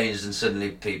sort of changed, and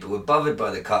suddenly people were bothered by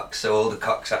the cocks, so all the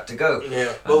cocks had to go.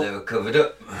 Yeah. And they were covered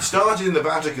up. It started in the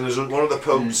Vatican as one of the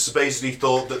popes basically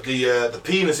thought that the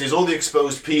penises, all the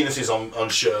exposed penises on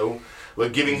show, were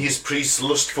giving his priests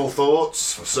lustful thoughts.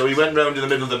 So he went round in the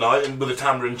middle of the night and with a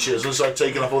hammer and chisel and started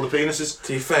taking off all the penises.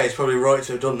 To be fair, he's probably right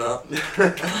to have done that.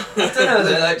 I don't know,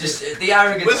 though, like, just the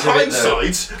arrogance With of it, though.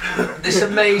 hindsight, This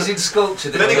amazing sculpture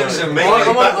that Then he took got- some maybe-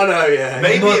 I know, yeah.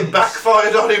 maybe it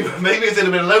backfired on him. Maybe if they'd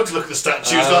have been allowed to look at the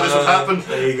statues, like this would happen.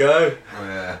 There you go. Oh,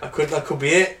 yeah. That could be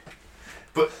it.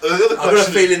 But the other I've got a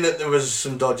question, feeling that there was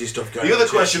some dodgy stuff going the on other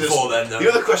question, before then, though. the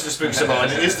other question that springs to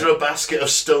mind is there a basket of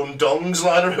stone dongs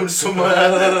lying around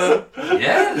somewhere?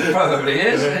 Yeah, there probably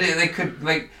is. They could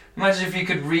make. Imagine if you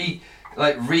could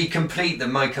recomplete the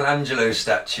Michelangelo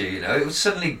statue. You know, it would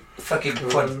suddenly fucking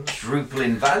quadruple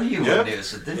in value, wouldn't it, or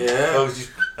something? Yeah. Oh, that's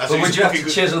But what would he's you have to looking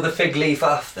good. chisel the fig leaf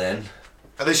off then?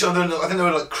 Are they showing them? I think they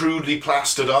were like crudely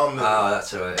plastered on. Oh,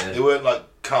 that's alright. They Yeah. weren't like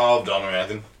carved on or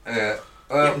anything. Yeah.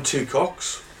 Getting 2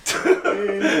 cocks.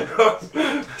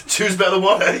 Two's better than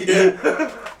one, eh? Yeah.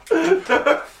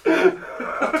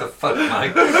 What the fuck,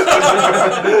 Mike?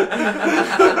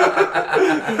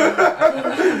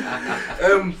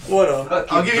 What on?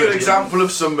 I'll give you an example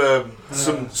of some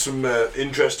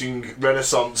interesting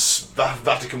Renaissance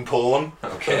Vatican porn.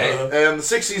 Okay. The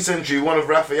 16th century, one of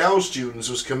Raphael's students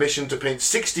was commissioned to paint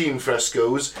 16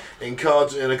 frescoes in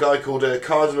a guy called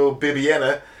Cardinal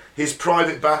Bibbiena, his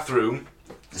private bathroom.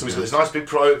 So he's got this nice big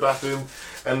private bathroom,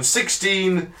 and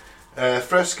 16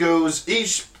 frescoes,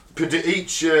 each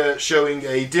showing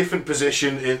a different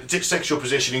sexual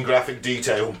position in graphic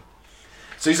detail.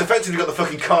 So he's effectively got the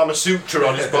fucking Kama Sutra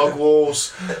on his bog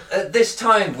walls. At this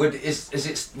time, would it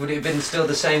have been still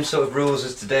the same sort of rules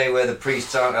as today, where the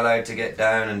priests aren't allowed to get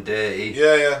down and dirty?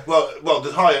 Yeah. Well,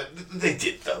 the higher they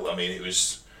did though. I mean, it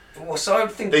was. Well, so I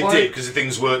would think They did because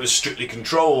things weren't as strictly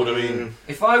controlled. I mean,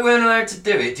 if I weren't allowed to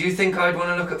do it, do you think I'd want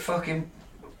to look at fucking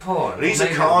porn? and he's a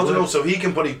Maybe I cardinal, would. so he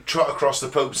can probably trot across the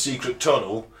Pope's secret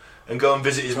tunnel and go and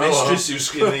visit his mistress,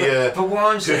 who's in the. But what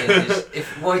I'm saying is,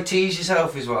 why tease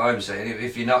yourself is what I'm saying.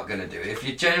 If you're not going to do it, if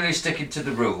you're generally sticking to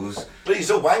the rules, But he's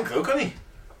a wank though, can't he?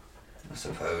 I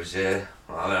suppose, yeah.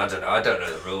 Well, I mean, I don't know. I don't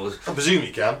know the rules. I presume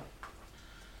he can.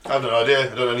 I've no idea.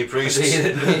 I don't know any priests.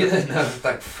 Neither, no,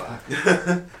 thank fuck.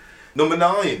 Number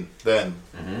 9, then.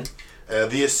 Mm-hmm.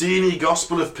 The Essene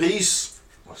Gospel of Peace.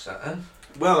 What's that then?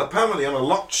 Well, apparently on a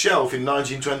locked shelf in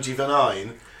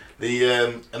 1929,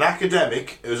 an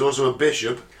academic, who was also a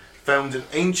bishop, found an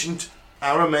ancient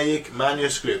Aramaic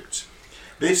manuscript.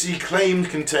 This he claimed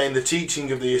contained the teaching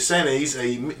of the Essenes,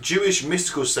 a Jewish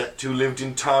mystical sect who lived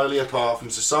entirely apart from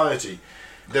society.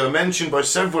 They were mentioned by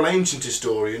several ancient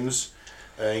historians,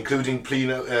 including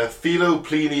Philo,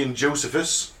 Pliny and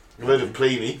Josephus. You've heard of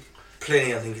Pliny.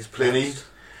 Pliny, I think, is Pliny.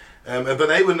 But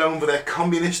they were known for their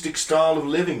communistic style of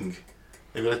living.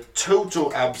 They were a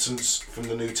total absence from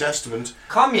the New Testament.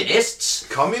 Communists?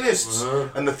 Communists!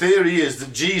 And the theory is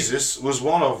that Jesus was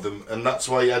one of them, and that's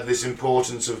why he had this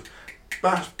importance of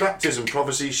baptism,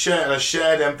 prophecy, and a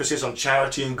shared emphasis on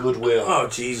charity and goodwill. Oh,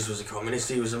 Jesus was a communist.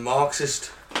 He was a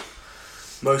Marxist.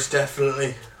 Most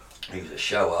definitely. He was a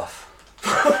show-off.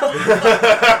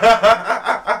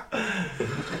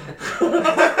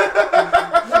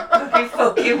 He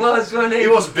fucking was, wasn't he? He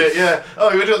was a bit, yeah.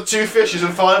 Oh, you've got 2 fishes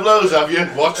and 5 loaves, have you?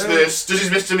 Watch this. Does his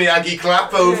Mr. Miyagi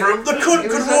clap over him? The cunt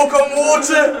could walk on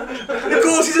water! Of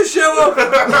course he's a show-off!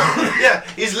 Yeah,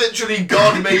 he's literally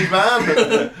God-made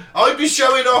man. I'd be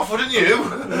showing off, wouldn't you?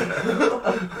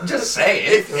 Just say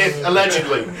it. If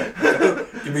allegedly.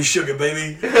 Give me sugar,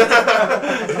 baby.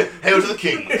 Hail to the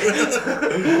king.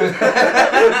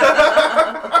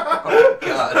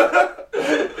 God.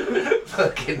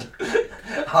 Fucking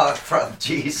heartthrob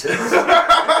Jesus.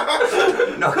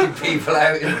 Knocking people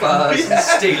out in bars and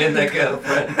stealing their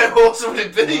girlfriend. How awesome would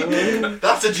it be?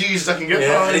 That's a Jesus I can get Yeah,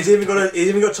 and behind. he's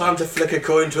even got time to flick a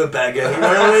coin to a beggar. You know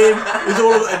what I mean? He's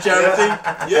all about a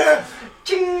charity. Yeah.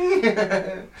 Ching!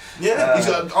 Yeah. I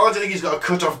don't think he's got a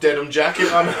cut-off denim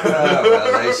jacket on. Oh,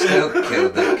 well, they still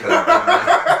killed that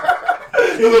cunt.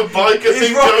 With a biker He's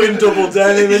thing rocking going. double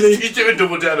denim, isn't he? He's doing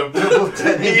double denim.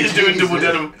 denim. He is doing double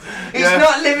denim. He's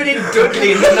not living in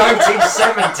Dudley in the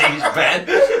 1970s, Ben.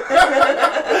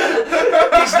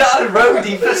 He's not a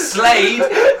roadie for Slade.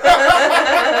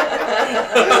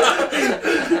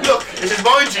 Look, this is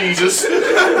my Jesus.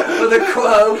 With a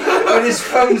quo, with his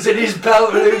thumbs in his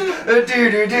belt, and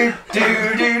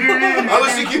I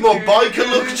was thinking more biker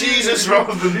look Jesus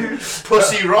rather than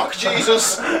pussy rock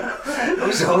Jesus. It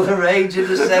was all the rage in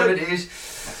the 70s.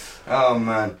 Oh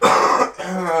man.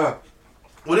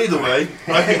 Well, either way,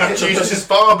 I think that Jesus is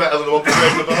far better than the one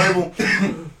portrayed in the Bible.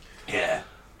 Yeah.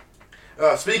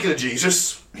 Speaking of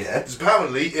Jesus, Yeah. there's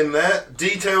apparently in there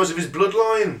details of his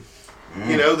bloodline.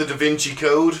 You know, the Da Vinci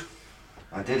Code.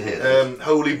 I did hear that.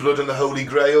 Holy Blood and the Holy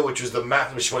Grail, which was the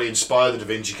map which really inspired the Da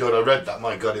Vinci Code. I read that.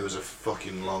 My God, it was a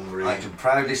fucking long read. I can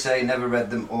proudly say never read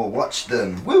them or watched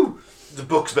them. Woo! The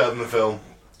book's better than the film.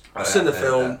 I've seen the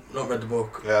film, not read the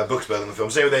book. Yeah, the book's better than the film.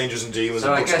 Same with Angels and Demons,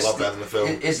 So the book's a lot better than the film.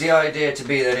 Is the idea to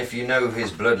be that if you know his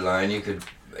bloodline, you could,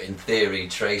 in theory,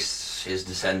 trace his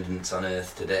descendants on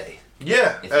Earth today?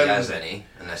 Yeah. If he has any,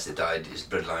 unless his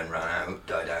bloodline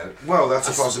died out. Well, that's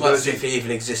a possibility. That's if he even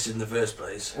existed in the first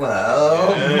place.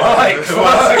 Well, Yeah. Mike,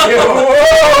 whoa,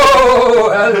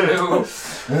 hello.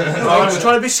 I was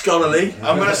trying to be scholarly.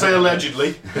 I'm going to say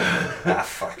allegedly.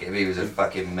 Fuck him, he was a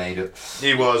fucking made up.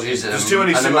 He was. He's There's too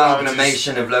many an similarities.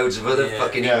 amalgamation of loads of other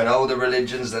fucking Yeah. even older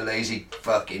religions. The lazy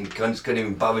fucking cunts couldn't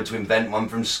even bother to invent one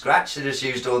from scratch. They just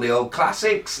used all the old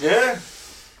classics. Yeah.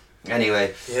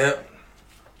 Anyway, Yeah.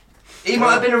 he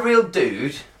might have been a real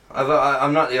dude.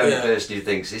 I'm not the only Yeah. person who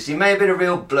thinks this. He may have been a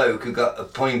real bloke who got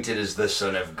appointed as the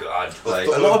son of God. Like,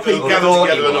 A lot of people thought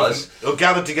he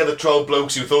gathered together 12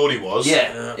 blokes who thought he was.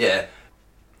 yeah.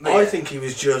 I think he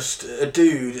was just a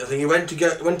dude. I think he went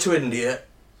to India,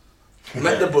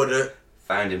 met the Buddha,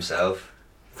 Found himself.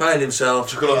 found himself,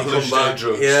 Took a lot of and he come hallucinogenic back.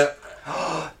 drugs. Yeah,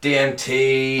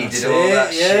 DMT, That's did all it,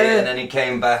 that yeah. shit, and then he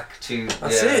came back to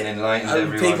that's it. and enlightened And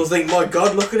everyone. people think, my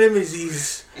God, look at him.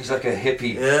 He's He's like a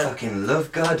hippie Yeah. fucking love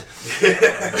god. Could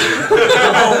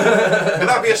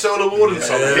that be a Solar Warden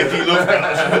song? If you love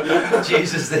that.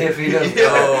 Jesus the hippie love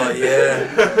god. oh yeah.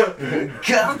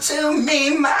 Come to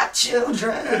me, my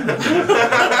children.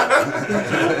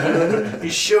 He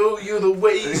show you the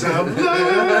ways of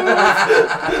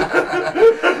love.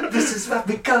 This is what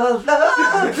we call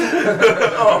love.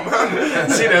 Oh man.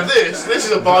 See now this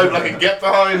is a Bible I can get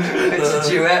behind. It's a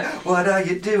duet. What are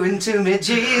you doing to me,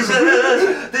 Jesus?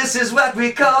 This is what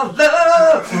we call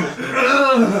love.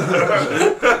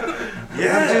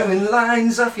 I'm doing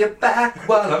lines off your back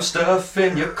while I'm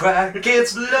stuffing your crack.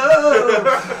 It's love.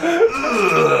 I'm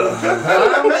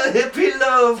a hippie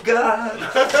love god.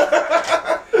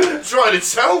 It's right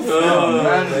itself. Oh,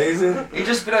 man. amazing. He'd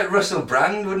just be like Russell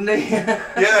Brand, wouldn't he?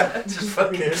 Yeah. just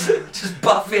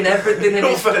buffing everything in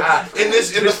his path. In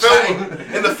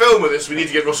the film of this, we need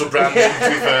to get Russell Brand. To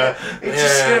be fair, He's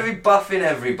just gonna be buffing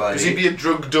everybody. because he'd be a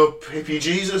drugged up hippie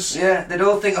Jesus. Yeah, they'd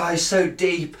all think, oh, he's so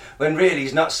deep, when really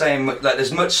he's not saying much. Like,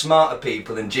 there's much smarter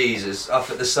people than Jesus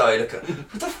off at the side. Look at,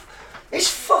 what the it's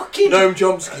fucking... Noam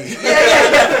Chomsky.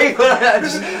 Yeah, people like that.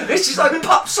 This is like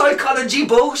pop psychology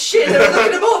bullshit. Look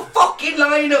at them all fucking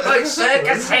line up like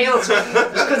circus tails.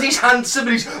 Just because he's handsome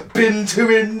and he's been to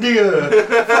India.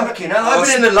 Fucking hell, I've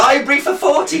been in the library for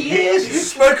 40 years.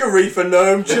 Smoke a reefer,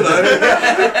 Noam, chill out.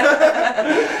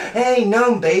 Hey,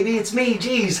 Noam, baby, it's me.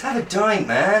 Jeez, have a joint,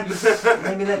 man.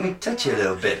 Maybe let me touch you a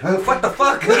little bit. What the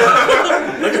fuck?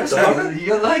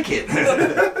 You'll like it.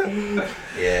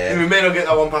 Yeah. We may not get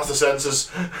that one past the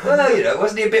censors. Well, you know,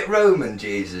 wasn't he a bit Roman,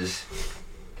 Jesus?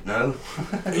 No?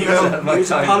 He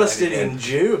was a Palestinian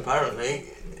Jew, apparently.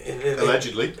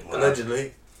 Allegedly.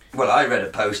 Allegedly. Well, I read a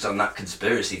post on that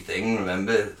conspiracy thing,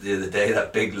 remember, the other day,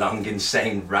 that big, long,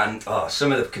 insane rant. Oh,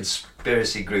 some of the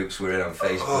conspiracy groups were in on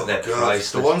Facebook, Oh they're God.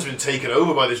 priceless. The one's been taken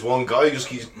over by this one guy who just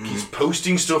keeps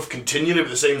posting stuff continually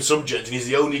with the same subject, and he's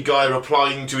the only guy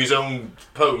replying to his own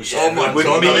post Oh my with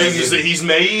God, memes that he's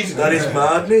made. That is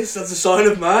madness. That's a sign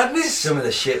of madness. Some of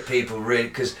the shit people really,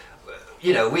 because,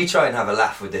 you know, we try and have a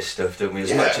laugh with this stuff, don't we,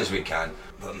 as much as we can.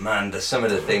 But man, some of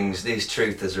the things, these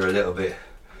truthers are a little bit...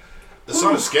 They're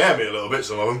starting to scare me a little bit,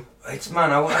 some of them. I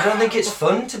don't think it's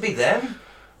fun to be them.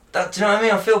 Do you know what I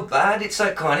mean? I feel bad. It's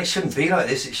like, come on, it shouldn't be like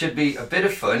this. It should be a bit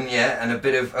of fun, yeah, and a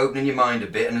bit of opening your mind a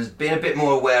bit, and being a bit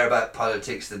more aware about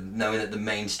politics than knowing that the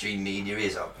mainstream media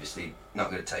is obviously not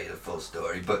going to tell you the full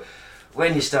story. But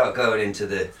when you start going into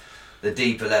the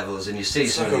deeper levels and you see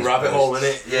It's some like of a these rabbit hole,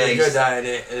 posts, isn't it? Yeah, You go down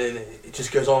it, and then it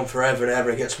just goes on forever and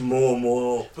ever. It gets more and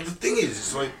more. But the thing is,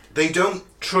 it's like, they don't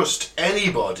trust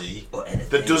anybody or anything.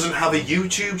 that doesn't have a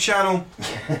YouTube channel.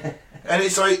 And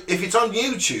it's like, if it's on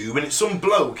YouTube and it's some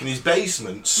bloke in his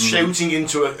basement shouting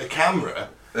into a camera,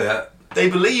 Yeah. they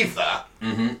believe that.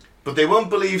 Mm-hmm. But they won't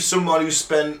believe someone who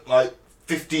spent like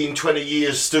 15, 20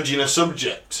 years studying a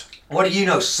subject. What do you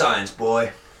know, science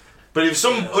boy? But if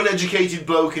some uneducated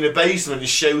bloke in a basement is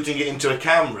shouting it into a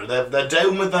camera, they're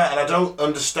down with that, and I don't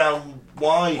understand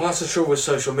why. Well, that's the trouble with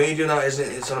social media now, isn't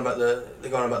it? It's on about they're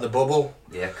going about the bubble,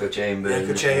 The echo chamber. the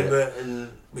echo chamber,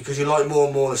 and because you like more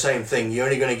and more the same thing, you're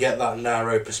only going to get that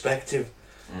narrow perspective.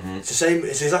 Mm-hmm. It's the same.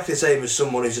 It's exactly the same as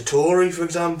someone who's a Tory, for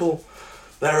example.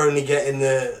 They're only getting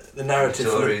the narrative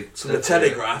Tory, from the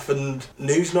Telegraph and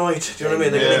Newsnight. Do you know what I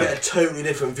mean? They're going to get a totally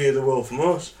different view of the world from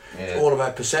us. Yeah. It's all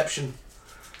about perception.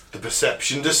 The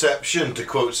perception deception, to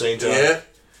quote Saint Anne. Yeah.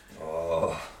 Oh,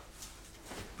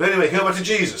 But anyway, go back to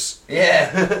Jesus.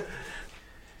 Yeah.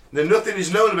 Now, nothing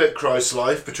is known about Christ's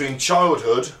life between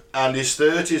childhood and his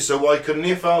 30s, so why couldn't he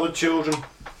have fathered children?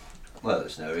 Well,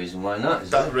 there's no reason why not,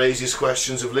 is there? That raises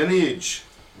questions of lineage.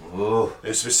 Oh.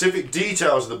 The specific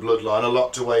details of the bloodline are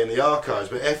locked away in the archives,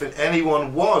 but if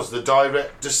anyone was the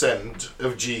direct descendant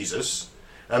of Jesus,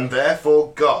 and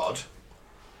therefore God,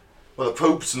 well, the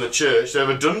popes and the church, they're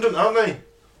redundant, aren't they?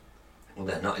 Well,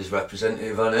 they're not his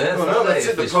representative on earth. Well, no, are they? that's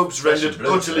it. The If popes his flesh rendered and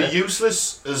blood's utterly there.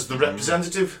 useless as the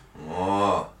representative.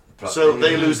 Oh. So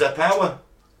they lose their power.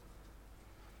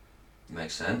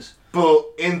 Makes sense. But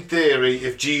in theory,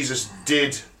 if Jesus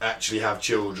did actually have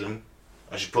children,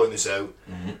 I should point this out,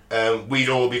 we'd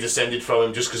all be descended from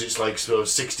him just because it's like sort of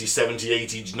 60, 70,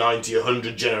 80, 90,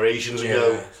 100 generations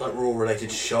ago. It's like we're all related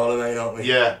to Charlemagne, aren't we?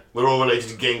 Yeah, we're all related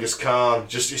to Genghis Khan.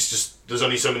 It's just there's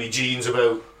only so many genes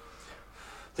about.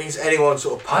 I think it's anyone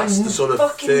sort of past the sort of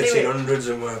fucking knew it. 1300s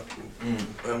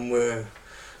and we're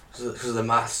because of the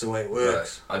maths, the way it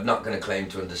works. Right. I'm not going to claim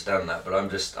to understand that, but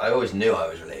I always knew I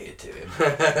was related to him.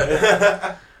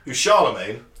 Who's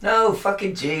Charlemagne? No,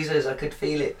 fucking Jesus, I could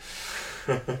feel it.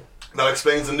 That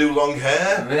explains the new long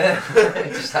hair. Yeah,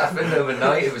 it just happened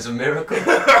overnight, it was a miracle.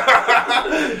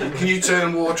 Can you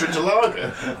turn water into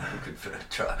lager?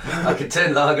 I could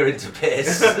turn lager into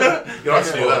piss. You have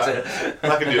to do that.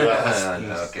 I can do that.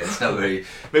 No, okay, it's not very...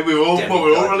 Maybe we're all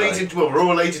demigod-like. related. Well, we're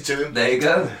all related to him. There you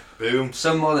go. Boom.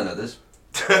 Some more than others.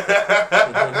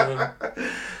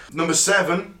 Number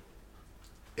 7,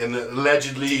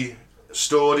 allegedly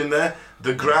stored in there,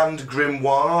 the Grand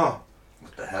Grimoire.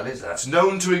 What the hell is that? It's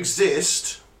known to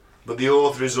exist, but the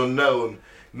author is unknown.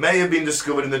 May have been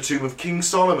discovered in the tomb of King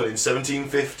Solomon in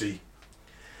 1750.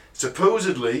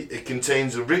 Supposedly, it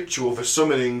contains a ritual for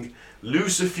summoning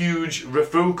Lucifuge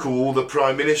Refukul, the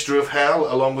Prime Minister of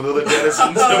Hell, along with other denizens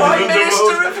of the Prime underworld.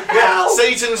 Minister of Hell! Yeah,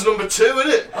 Satan's number 2, isn't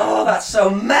it? Oh, that's so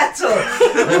metal!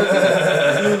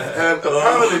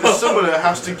 Apparently, the summoner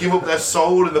has to give up their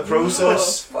soul in the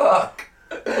process. Fuck!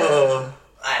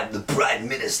 I am the Prime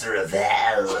Minister of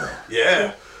Hell.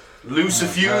 Yeah.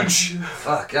 Lucifuge.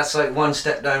 Fuck, that's like one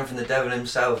step down from the devil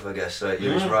himself, I guess. Like,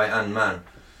 you're his right-hand man.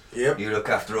 Yep. You look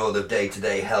after all the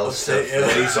day-to-day hell That's stuff. it,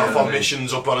 yeah. He's off on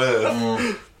missions up on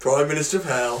Earth. Prime Minister of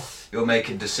Hell. You're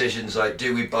making decisions like,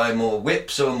 do we buy more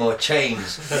whips or more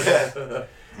chains Yeah.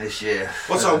 this year?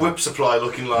 What's our whip supply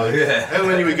looking like? Yeah. How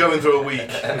many are we going through a week?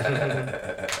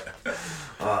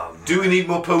 Do we need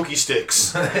more pokey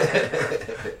sticks?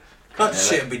 That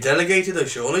shit would be delegated though,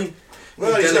 surely.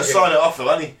 Well, he's got to sign it off though,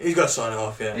 hasn't he? He's got to sign it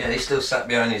off, yeah. Yeah, he's still sat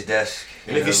behind his desk.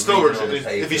 And if he's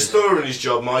thorough in his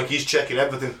job, Mike, he's checking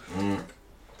everything.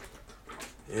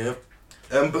 Yep.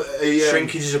 But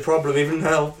Shrinkage is a problem, even in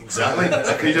hell. Exactly.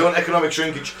 You don't want economic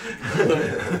shrinkage.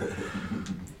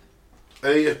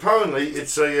 Apparently,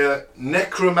 it's a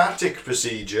necromantic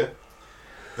procedure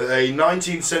that a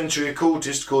 19th century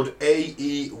occultist called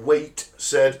A.E. Waite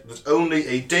said that only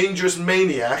a dangerous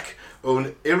maniac or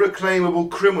an irreclaimable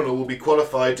criminal will be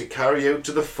qualified to carry out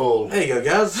to the full. There you go,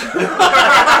 Gaz.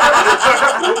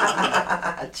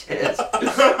 Cheers.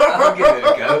 I'll give it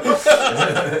a go.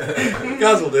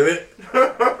 Gaz will do it.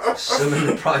 Summon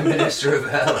the Prime Minister of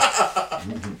Hell.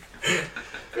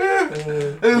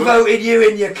 Who voted you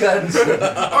in, you cunt?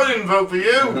 I didn't vote for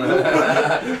you.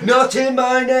 Not in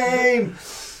my name.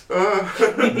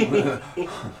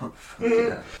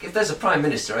 If there's a Prime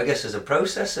Minister, I guess there's a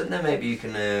process, and then maybe you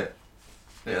can,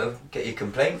 get your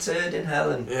complaints heard in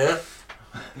hell. And Yeah.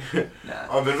 nah.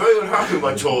 I've been very unhappy with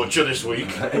my torture this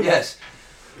week. Yes.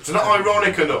 It's not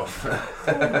ironic enough.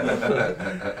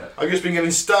 I've just been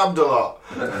getting stabbed a lot.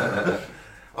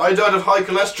 I died of high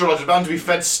cholesterol. I was bound to be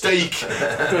fed steak.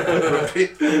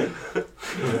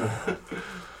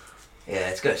 Yeah,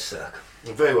 it's gonna suck.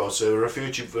 Very well, sir.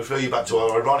 Refer you back to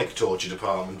our ironic torture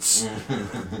departments.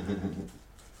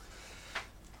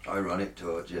 Ironic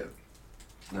torture.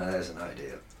 No, there's an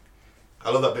idea. I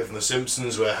love that bit from The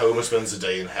Simpsons where Homer spends a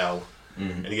day in hell.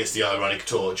 And he gets the ironic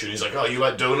torture and he's like, oh, you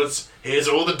like donuts? Here's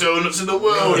all the donuts in the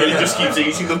world. And he just keeps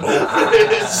eating them all.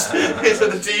 It's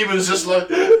like the demon's just like,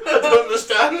 I don't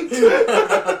understand.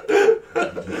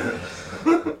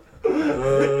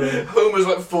 Homer's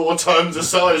like 4 times the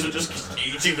size and just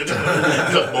keeps eating the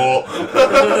donuts. Got more.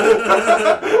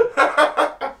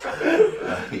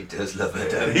 He does love a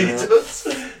donut. He does.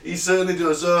 He certainly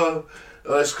does.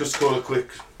 Let's just call a quick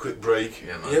break.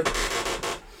 Yeah, man. Yep.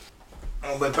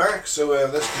 And we're back, so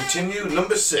let's continue.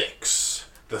 Number 6,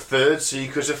 the third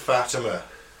secret of Fatima.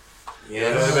 You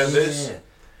know about this?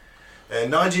 In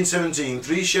 1917,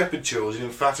 3 shepherd children in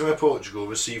Fatima, Portugal,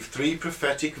 received 3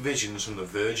 prophetic visions from the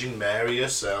Virgin Mary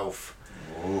herself.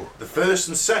 Ooh. The first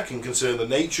and second concern the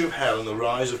nature of hell and the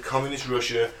rise of communist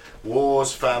Russia,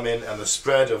 wars, famine, and the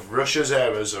spread of Russia's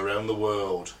errors around the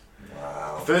world.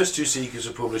 Wow. The first two secrets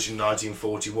were published in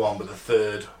 1941, but the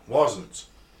third wasn't.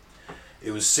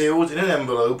 It was sealed in an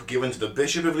envelope given to the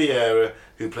Bishop of Liera,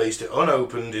 who placed it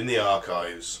unopened in the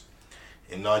archives.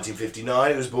 In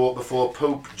 1959, it was brought before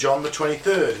Pope John the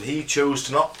 23rd, and he chose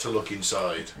not to look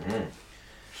inside.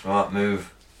 Smart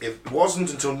move. It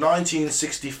wasn't until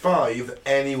 1965 that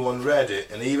anyone read it,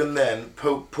 and even then,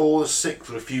 Pope Paul VI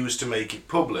refused to make it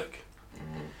public.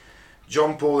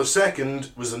 John Paul II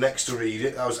was the next to read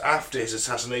it. That was after his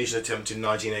assassination attempt in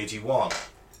 1981.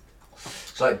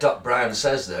 It's like Doc Brown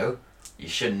says, though, you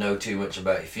shouldn't know too much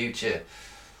about your future.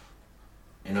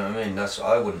 You know what I mean? That's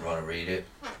I wouldn't want to read it.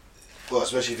 Well,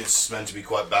 especially if it's meant to be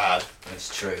quite bad.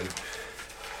 It's true.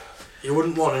 You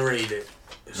wouldn't want to read it.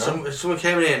 No. If someone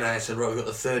came in here now and said, right, we've got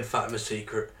the third Fatima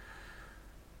secret.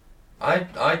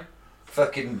 I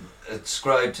fucking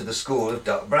ascribe to the school of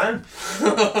Doc Brown.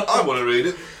 I want to read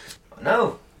it.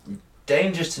 No.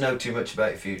 Dangerous to know too much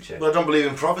about your future. Well, I don't believe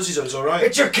in prophecy, so it's alright.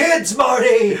 It's your kids,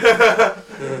 Marty!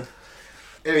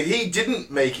 Anyway, he didn't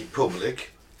make it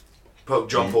public. Pope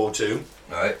John Paul II.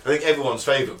 Right. I think everyone's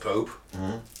favourite pope.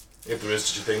 If there is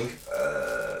such a thing.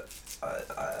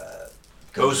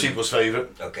 Most people's favourite.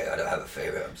 Okay, I don't have a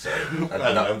favourite, I'm sorry.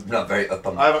 I know. I'm not very up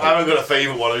on I haven't got a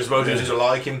favourite one. I just most people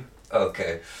like him.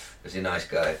 Okay. Is he a nice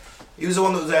guy? He was the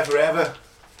one that was there forever.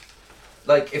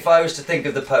 Like, if I was to think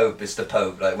of the Pope, it's the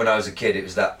Pope. Like, when I was a kid, it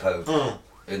was that Pope.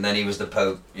 And then he was the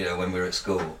Pope, you know, when we were at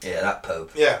school. Yeah, that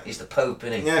Pope. Yeah. He's the Pope,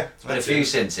 isn't he? Yeah. There's been a few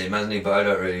since him, hasn't he? But I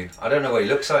don't know what he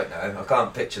looks like now. I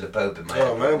can't picture the Pope in my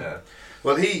head right now.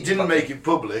 Well, he didn't make it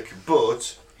public,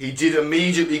 but he did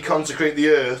immediately consecrate the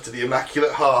earth to the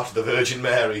Immaculate Heart of the Virgin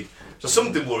Mary. So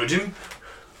something worried him.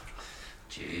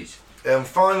 Jeez.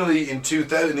 Finally, in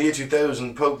the year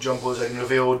 2000, Pope John Paul II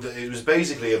revealed that it was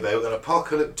basically about an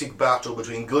apocalyptic battle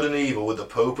between good and evil with the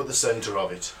Pope at the centre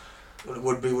of it. Well, it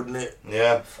would be, wouldn't it?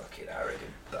 Yeah. Fucking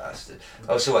arrogant bastard.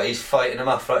 Oh, so what, he's fighting them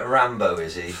off like Rambo,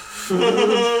 is he?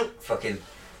 Fucking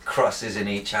crosses in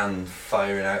each hand,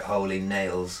 firing out holy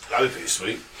nails. That would be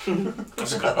sweet.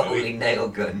 That's a good movie. Holy nail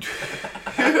gun.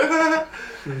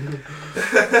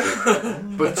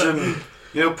 But,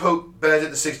 you know, Pope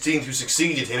Benedict XVI, who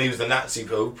succeeded him, he was the Nazi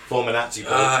Pope, former Nazi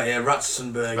Pope. Ah, yeah,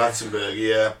 Ratzenberger. Ratzenberger,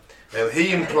 yeah.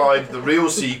 He implied the real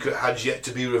secret had yet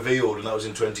to be revealed, and that was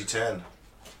in 2010.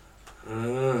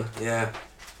 Yeah.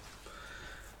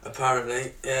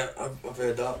 Apparently, yeah, I've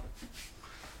heard that.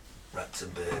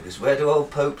 Ratzenbergers. Where do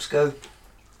old popes go?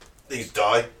 He's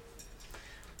died.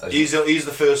 He's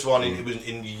the first one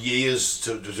in years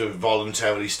to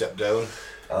voluntarily step down.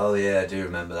 Oh yeah, I do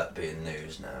remember that being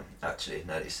news now. Actually,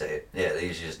 now that you say it. Yeah, they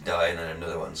usually just die and then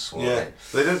another one's sworn in.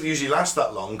 They don't usually last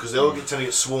that long because they all tend to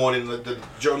get sworn in.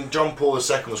 John Paul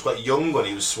II was quite young when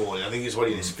he was sworn in. I think he was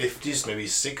in his 50s, maybe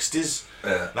his 60s.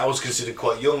 Yeah. That was considered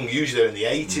quite young. Usually they're in the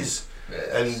 80s.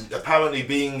 Yes. And apparently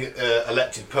being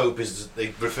elected Pope is,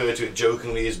 they refer to it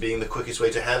jokingly as being the quickest way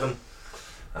to heaven.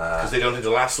 Because they don't need to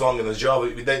last long in the job.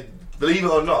 They, believe it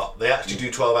or not, they actually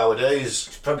do 12-hour days.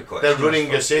 It's probably quite They're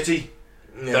running a city.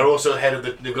 Yeah. They're also head of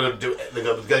the. They've got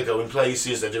to go in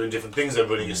places. They're doing different things. They're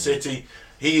running a city.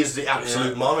 He is the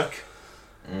absolute monarch.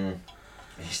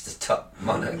 He's the top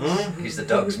monarch. He's the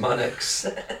dog's monarchs.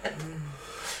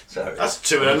 Sorry. That's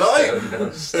two in a night.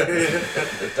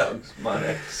 The dog's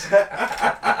monarchs.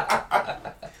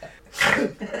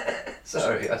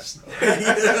 Sorry, I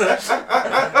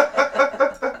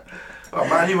Oh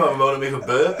man, you might have moaned at me for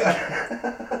burping.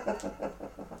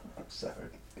 Sorry.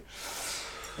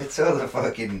 It's all the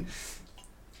fucking,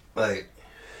 like,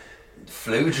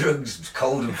 flu drugs,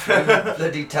 cold and flu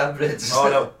bloody tablets. Oh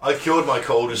no, I cured my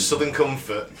cold with Southern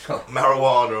Comfort,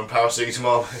 marijuana and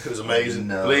paracetamol. It was amazing.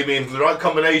 No. Believe me, in the right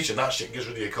combination, that shit gets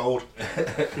rid of your cold.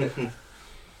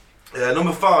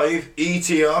 Number 5,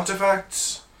 E.T.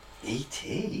 artefacts.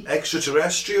 E.T.?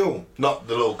 Extraterrestrial. Not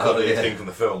the little cuddly thing from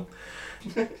the film.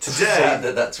 Sad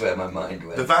Today, that's where my mind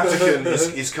went. the Vatican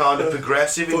is kind of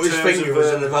progressive in Thought his terms finger of...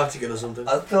 was in the Vatican or something.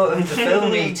 I thought of the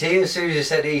film E.T. as soon as you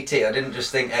said E.T. I didn't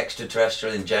just think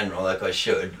extraterrestrial in general, like I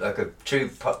should, like a true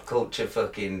pop culture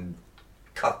fucking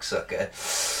cocksucker,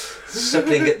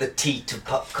 suckling at the teat of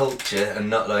pop culture and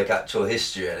not like actual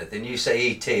history or anything. You say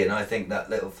E.T. and I think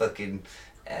that little fucking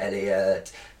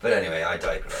Elliot. But anyway, I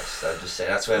digress. I just say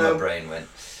that's where my brain went,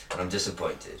 and I'm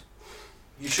disappointed.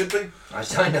 You should be.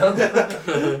 I know.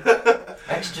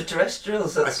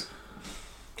 Extraterrestrials, that's...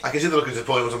 I can see the look of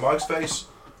disappointment on Mike's face.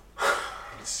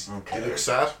 Okay. He looks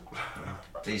sad.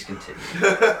 Please continue.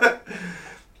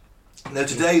 Now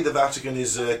today the Vatican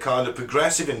is kind of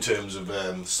progressive in terms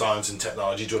of science and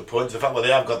technology to a point. The fact that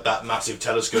they have got that massive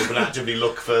telescope and actively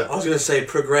look for... I was going to say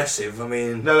progressive, I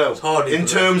mean... No. It's hardly in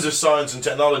terms of science and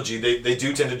technology, they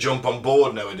do tend to jump on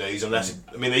board nowadays, unless...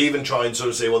 they even try and sort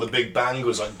of say, well, the Big Bang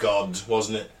was like God,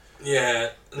 wasn't it?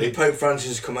 Yeah, Pope Francis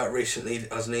has come out recently,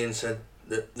 hasn't he, and said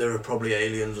that there are probably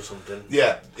aliens or something.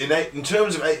 Yeah, in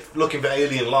terms of looking for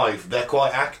alien life, they're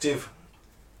quite active.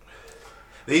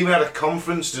 They even had a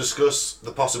conference to discuss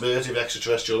the possibility of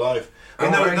extraterrestrial life. I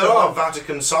mean, there are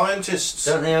Vatican scientists.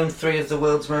 Don't they own 3 of the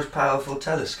world's most powerful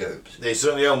telescopes? They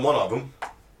certainly own one of them.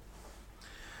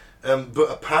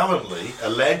 But apparently,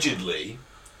 allegedly,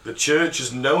 the church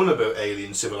has known about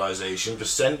alien civilization for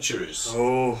centuries.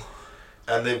 Oh.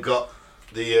 And they've got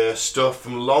the stuff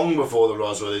from long before the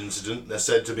Roswell incident. They're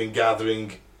said to have been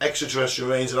gathering extraterrestrial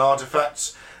remains and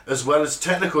artefacts, as well as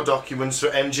technical documents for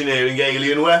engineering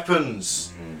alien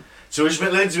weapons. So which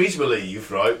leads me to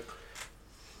believe, right,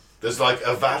 there's like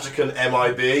a Vatican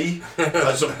MIB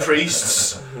and some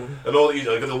priests and all, you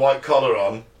know, got the white collar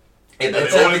on, and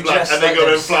they're all in black, and they go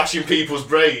around flashing people's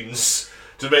brains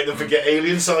to make them forget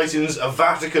alien sightings. A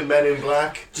Vatican Men in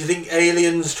Black. Do you think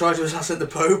aliens try to assassinate the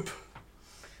Pope?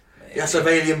 Maybe. He has to have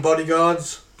alien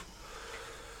bodyguards.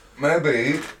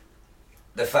 Maybe.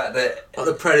 The fact that... Like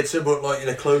the Predator, but like in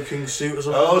a cloaking suit or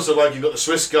something. Oh, so like you've got the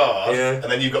Swiss Guard, yeah, and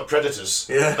then you've got Predators.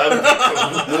 Yeah.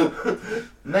 That would be cool.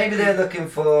 Maybe they're looking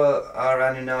for our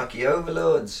Anunnaki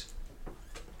overlords.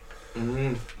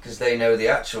 Because they know the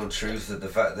actual truth of the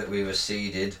fact that we were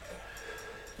seeded,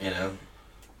 you know,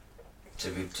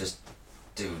 to be just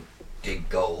dig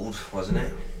gold, wasn't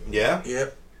it? Yeah.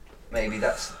 Yep. Maybe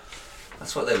that's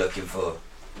what they're looking for.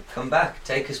 Come back,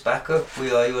 take us back up.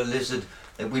 We are your lizard.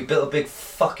 We built a big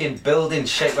fucking building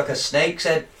shaped like a snake's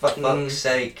head, for fuck's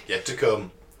sake. Yet to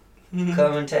come.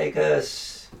 Come and take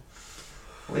us.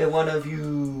 We're one of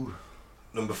you.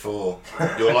 Number 4.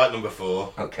 You're like number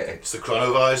 4. Okay. It's the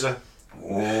chronovisor.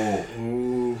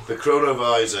 Ooh. The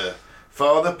chronovisor.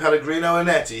 Father Pellegrino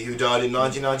Anetti, who died in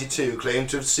 1992, claimed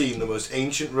to have seen the most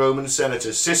ancient Roman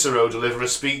senator Cicero deliver a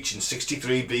speech in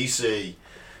 63 BC,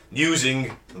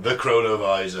 using the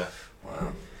chronovisor.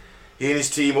 Wow. He and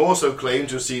his team also claimed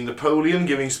to have seen Napoleon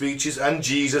giving speeches and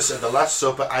Jesus at the Last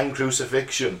Supper and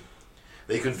Crucifixion.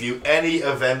 They could view any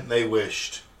event they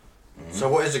wished. So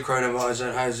what is the chronovisor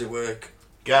and how does it work?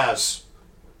 Gas.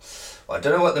 Well, I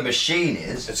don't know what the machine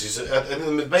is.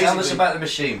 Tell us about the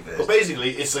machine first. Well,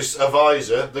 basically, it's just a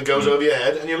visor that goes over your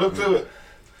head and you look through it.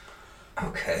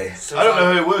 Okay. So I don't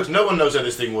know how it works. No one knows how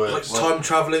this thing like works. time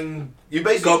travelling You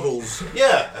basically, goggles.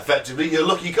 Yeah, effectively.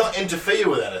 You can't interfere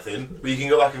with anything, but you can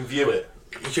go back and view it.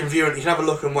 You can view it. You can have a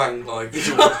look and wank like if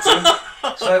you want to.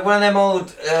 It's like one of them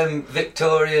old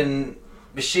Victorian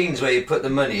machines where you put the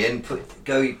money in, put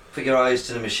your eyes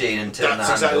to the machine and turn That's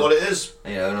the exactly handle. what it is.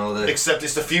 You know, and all the... Except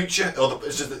it's the future, or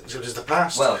it's just the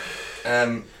past. Well,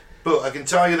 but I can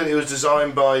tell you that it was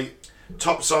designed by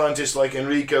top scientists like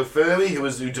Enrico Fermi, who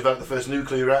developed the first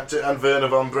nuclear reactor, and Werner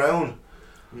von Braun.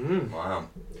 Wow.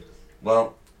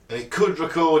 Well... And it could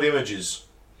record images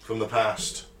from the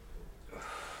past.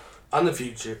 And the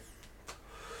future.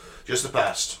 Just the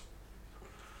past.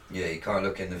 Yeah, you can't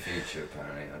look in the future,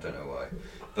 apparently. I don't know why.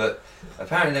 But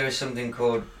apparently there is something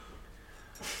called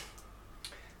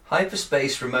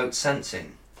hyperspace remote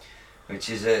sensing, which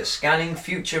is scanning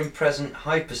future and present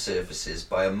hypersurfaces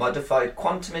by a modified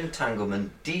quantum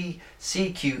entanglement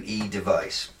DCQE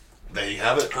device. There you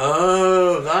have it.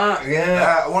 Oh, that.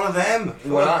 Yeah. One of them.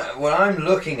 What I'm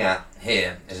looking at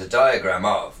here is a diagram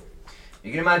of,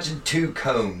 you can imagine 2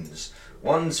 cones.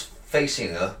 One's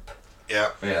facing up,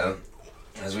 Yeah. you know,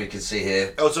 as we can see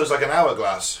here. Oh, so it's like an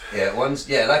hourglass. Yeah,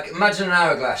 like imagine an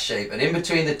hourglass shape, and in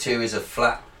between the 2 is a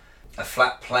flat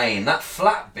plane. That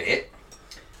flat bit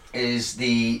is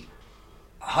the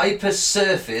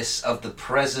hypersurface of the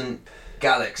present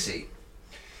galaxy.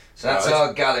 So that's Right.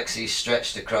 our galaxy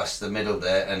stretched across the middle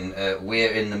there, and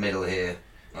we're in the middle here.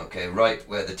 Okay, right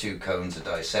where the 2 cones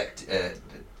are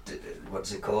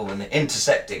what's it called when they're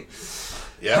intersecting?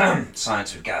 Yeah.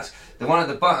 Science with gas. The one at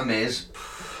the bottom is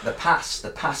the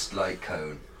past light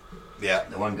cone. Yeah.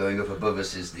 The one going up above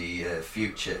us is the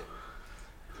future.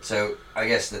 So I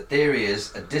guess the theory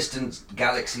is a distant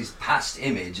galaxy's past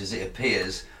image as it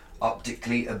appears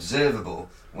optically observable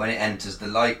when it enters the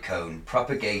light cone,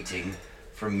 propagating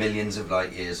from millions of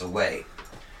light years away.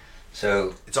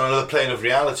 So It's on another plane of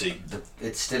reality.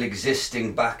 it's still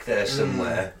existing back there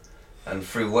somewhere, and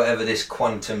through whatever this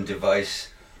quantum device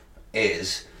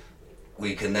is,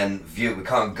 we can then view it. We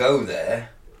can't go there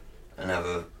and have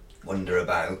a wander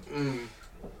about,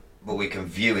 but we can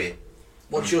view it.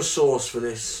 What's your source for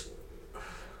this?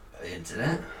 The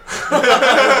internet.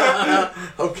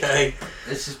 Okay.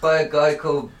 This is by a guy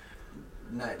called.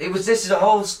 No,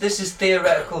 this is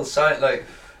theoretical science. Like,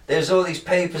 there's all these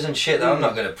papers and shit that I'm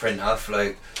not going to print off.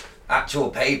 Like, actual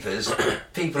papers.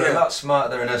 People a lot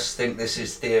smarter than us think this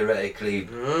is theoretically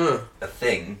a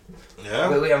thing.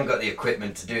 Yeah. We haven't got the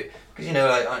equipment to do it. Because, you know,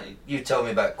 like, you told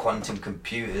me about quantum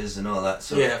computers and all that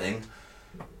sort of thing.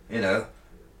 You know.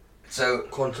 So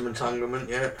quantum entanglement,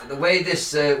 the way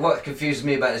this, what confuses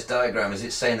me about this diagram is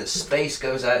it's saying that space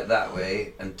goes out that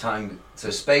way and time. So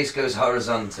space goes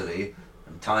horizontally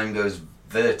and time goes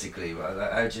vertically.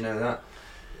 How do you know that?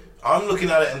 I'm looking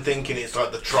at it and thinking it's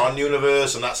like the Tron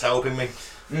universe, and that's helping me.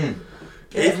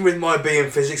 Even with my B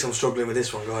in physics, I'm struggling with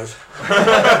this one, guys.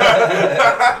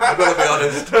 I've got to be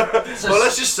honest. So well,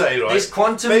 let's just say, right. This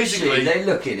quantum machine, they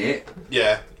look in it.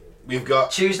 Yeah, we've got.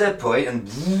 Choose their point, and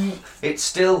it's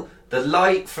still. The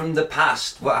light from the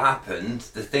past, what happened,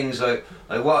 the things like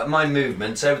what my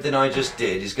movements, everything I just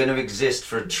did is going to exist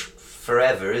for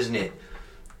forever, isn't it?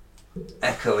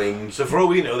 Echoing. So for all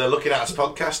we know, they're looking at us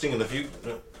podcasting in the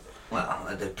future.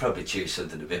 Well, they'd probably choose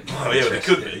something a bit more. Oh yeah, they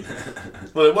could be.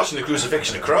 Well, they're watching the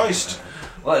crucifixion of Christ.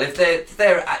 Well, if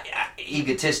they're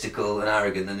egotistical and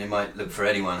arrogant, then they might look for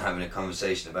anyone having a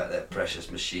conversation about their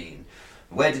precious machine.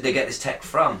 Where did they get this tech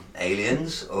from?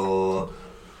 Aliens or?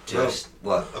 Just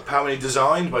what? Apparently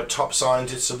designed by top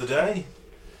scientists of the day,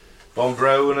 von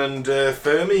Braun and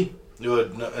Fermi,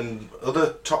 and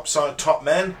other top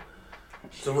men.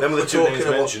 So them are the two names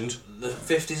mentioned. The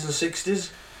 50s and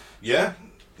 60s. Yeah,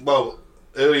 well,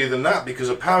 earlier than that, because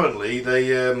apparently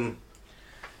they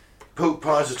Pope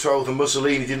Pius XII and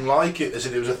Mussolini didn't like it. They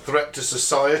said it was a threat to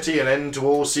society, an end to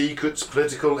all secrets,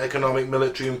 political, economic,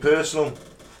 military, and personal.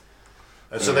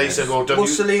 And so they said, well, don't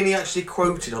Mussolini actually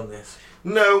quoted on this.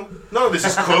 No, none of this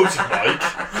is quoted, Mike.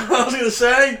 I was going to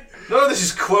say. None of this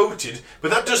is quoted,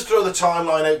 but that does throw the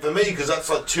timeline out for me, because that's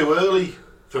like too early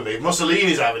for me. If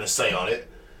Mussolini's having a say on it,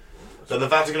 then the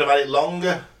Vatican have had it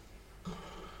longer.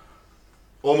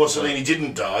 Or Mussolini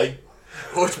didn't die.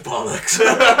 What bollocks.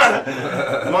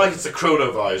 Mike, it's the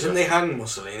chronovisor. Didn't they hang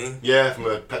Mussolini? Yeah, from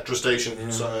a petrol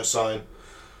station sign. I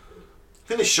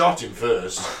think they shot him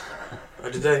first. Oh,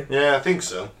 did they? Yeah, I think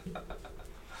so.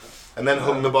 And then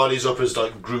hung the bodies up as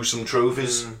like gruesome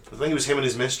trophies. I think it was him and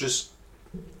his mistress.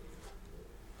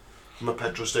 From a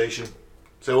petrol station.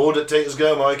 So all dictators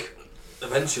go, Mike.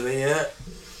 Eventually, yeah.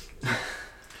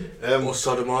 Or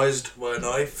sodomised by a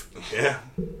knife. Yeah.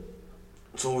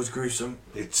 It's always gruesome.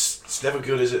 It's never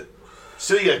good, is it?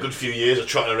 Still, you get a good few years of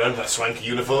trotting around with that swanky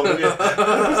uniform, don't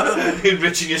you?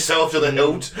 Enriching yourself to the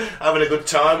hilt, having a good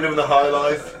time, living the high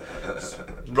life.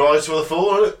 Rise to the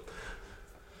fall, isn't it?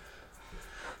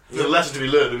 There's a lesson to be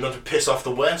learned, not to piss off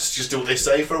the West, just do what they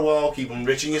say for a while, keep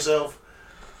enriching yourself.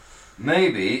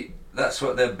 Maybe that's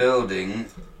what they're building,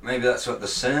 maybe that's what the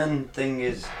CERN thing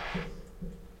is.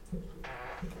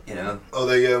 You know? Oh,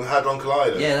 the Hadron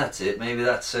Collider? Yeah, that's it. Maybe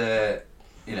that's, they're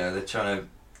trying to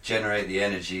generate the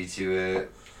energy to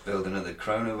build another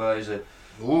chronovisor.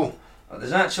 Ooh. Oh,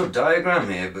 there's an actual diagram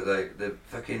here, but like, the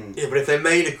fucking... Yeah, but if they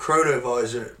made a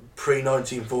chronovisor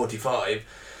pre-1945...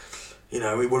 You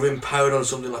know, it would have been powered on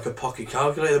something like a pocket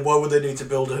calculator. Why would they need to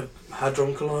build a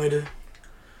Hadron Collider?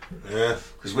 Yeah.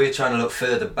 Because we're trying to look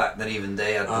further back than even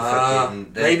they had the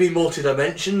fucking... Maybe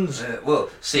multi-dimensions. Well,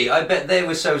 see, I bet they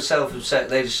were so self-obsessed,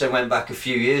 they just went back a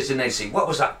few years and they see, what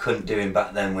was that cunt doing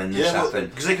back then when this happened?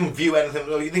 Because they can view anything.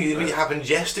 You think it happened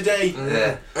yesterday?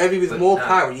 Yeah. Maybe with more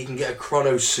power you can get a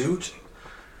chrono suit.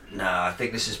 No, I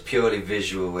think this is purely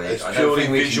visual. It's I don't purely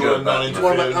think we visual can go and back.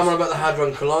 What about the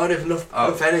Hadron Collider? If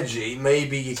enough energy,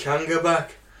 maybe you can go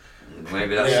back.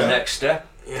 Maybe that's the next step.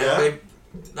 Yeah. Maybe,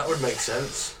 that would make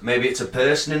sense. Maybe it's a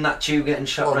person in that tube getting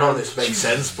shot. Well, none of this makes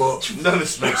sense, but... None of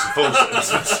this makes full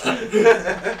sense.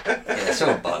 Yeah, it's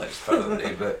all bollocks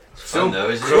probably, but it's fun though,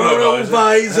 isn't it?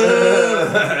 Chronovisor!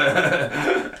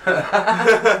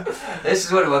 This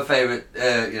is one of my favourite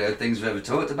things we've ever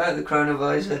talked about, the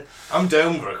chronovisor. I'm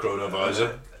down for a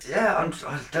chronovisor. Yeah,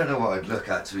 I don't know what I'd look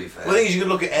at, to be fair. Well, I think you could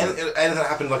look at anything that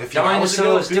happened like a few hours ago.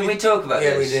 Dinosaurs, did we talk about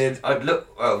this? Yeah, we did. I'd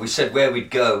look, well, we said where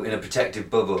we'd go in a protective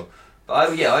bubble.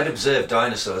 But I'd observe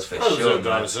dinosaurs for sure. Observe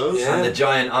dinosaurs. Yeah. And the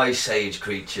giant ice age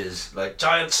creatures, like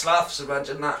giant sloths,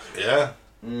 imagine that. Yeah.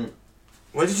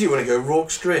 Where did you want to go?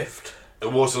 Rorke's Drift?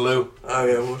 At Waterloo. Oh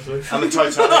yeah, Waterloo. And the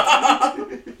Titanic.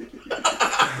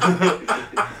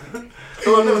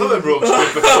 Oh, I've never thought of Rorke's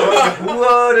Drift before.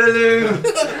 Waterloo.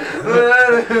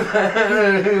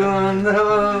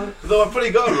 Though I've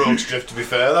pretty got a Rorke's Drift, to be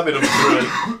fair. That'd be number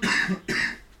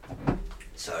 3.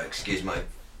 Sorry, excuse my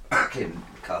fucking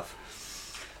cough.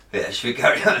 Yeah, should we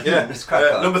carry on? Yeah. Let's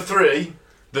crack on. Number 3,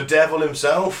 The devil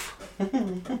himself.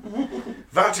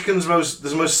 Vatican's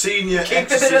the most senior Keep him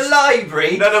exorcist. in a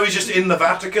library? No, he's just in the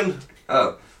Vatican.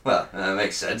 Oh, well, that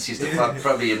makes sense. He's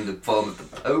probably in the form of the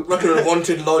Pope. Like an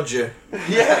unwanted lodger.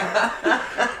 Yeah.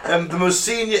 The most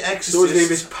senior He's always exorcist. leaving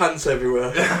his pants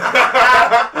everywhere.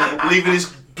 Leaving his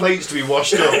plates to be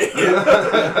washed up.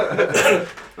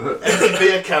 Empty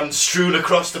beer cans strewn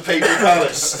across the papal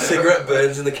palace. Cigarette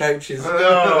burns in the couches.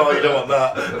 No, you don't want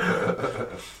that.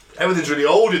 Everything's really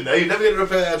old in there. You never get it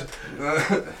repaired.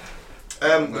 The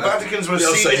Vatican's most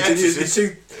senior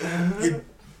exorcist.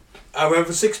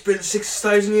 However,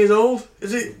 6,000 years old,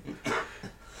 is it?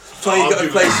 So you got a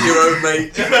place of your own,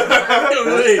 mate. You know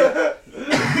what I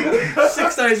mean?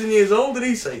 6,000 years old, did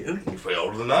he, Satan? He's way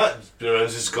older than that. He's been around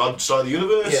since God started the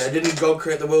universe. Yeah, didn't God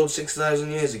create the world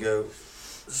 6,000 years ago?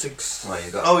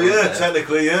 Well, you got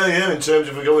Technically, yeah. In terms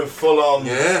of we're going full on.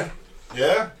 Yeah.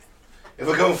 Yeah. If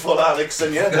we're going full Alex,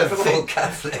 then yeah, definitely. Full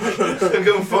Catholic. If we're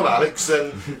going full Alex,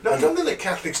 then no, I don't think that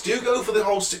Catholics do go for the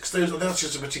whole 6,000. I think that's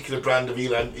just a particular brand of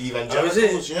evangelicals. Oh,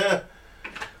 is it? Yeah.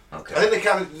 Okay. I think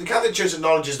the Catholic Church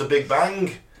acknowledges the Big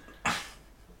Bang.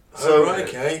 So right,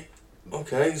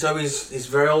 okay. So he's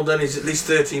very old then. He's at least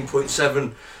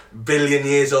 13.7 billion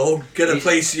years old. Get a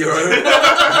place of your own.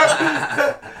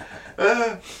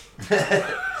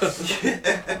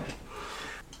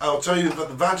 I'll tell you that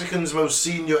the Vatican's most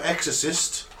senior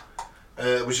exorcist,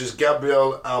 which is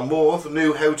Gabriel Amorth,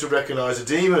 knew how to recognise a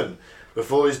demon.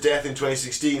 Before his death in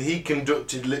 2016, he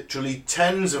conducted literally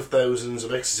tens of thousands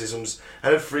of exorcisms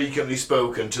and had frequently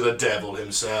spoken to the devil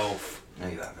himself. No,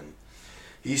 you haven't.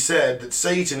 He said that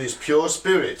Satan is pure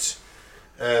spirit.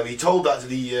 He told that to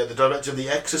the director of The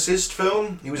Exorcist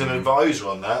film. He was an advisor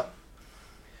on that.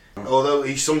 Although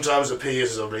he sometimes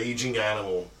appears as a raging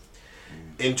animal.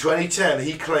 In 2010,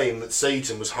 he claimed that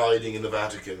Satan was hiding in the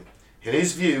Vatican. In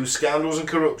his view, scandals and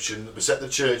corruption that beset the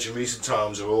church in recent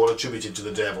times are all attributed to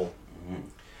the devil.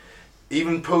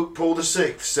 Even Pope Paul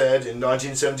VI said in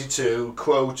 1972,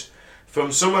 quote,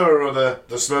 "From somewhere or other,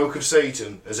 the smoke of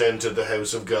Satan has entered the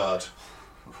house of God."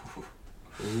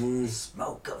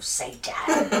 Smoke of Satan.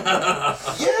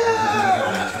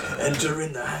 Yeah! Enter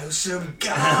in the house of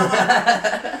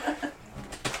God.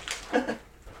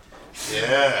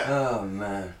 Yeah. Oh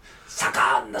man. Suck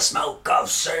on the smoke of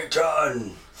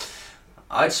Satan.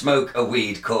 I'd smoke a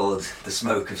weed called the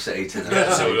smoke of Satan.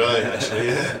 Yeah, so would I, actually,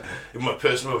 yeah. In my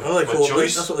personal my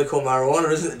choice. That's what they call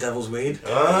marijuana, isn't it? The devil's weed.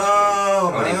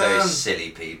 Oh, Only man. very silly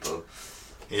people.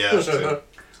 Yeah, that's true.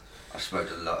 I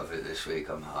smoked a lot of it this week.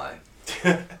 I'm high.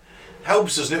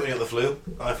 Helps, doesn't it, when you get the flu,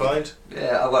 I find.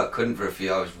 Yeah, I couldn't for a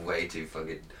few hours. Way too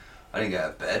fucking. I didn't get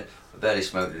out of bed. I barely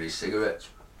smoked any cigarettes.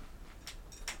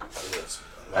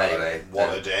 Anyway, one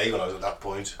a day when I was at that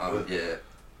point. Yeah,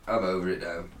 I'm over it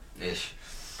now, ish.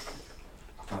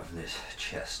 Apart from this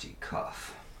chesty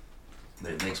cough,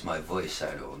 but it makes my voice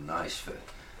sound all nice for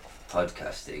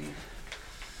podcasting.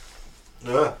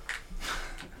 Yeah.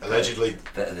 Allegedly.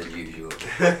 Better than usual.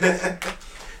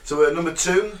 So number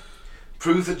 2,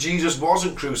 proof that Jesus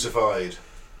wasn't crucified.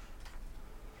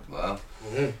 Well,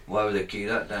 why would they keep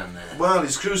that down there? Well,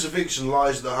 his crucifixion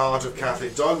lies at the heart of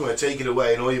Catholic dogma. Take it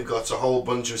away and all you've got's a whole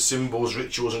bunch of symbols,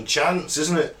 rituals and chants,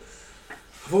 isn't it?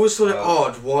 I've always thought it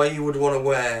odd why you would want to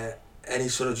wear any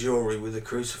sort of jewellery with a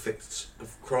crucifix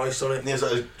of Christ on it. It's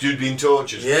like a dude being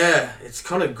tortured. Yeah, it's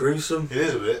kind of gruesome. It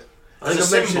is a bit. I think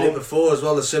I mentioned it before as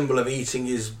well, the symbol of eating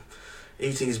his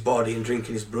body and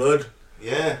drinking his blood.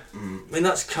 Yeah. I mean,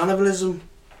 that's cannibalism.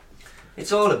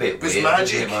 It's all a bit It's weird,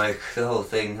 magic. isn't it, Mike? The whole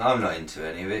thing. I'm not into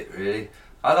any of it, really.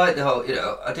 I like the whole,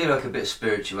 I do like a bit of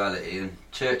spirituality, and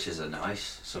churches are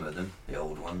nice, some of them, the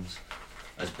old ones,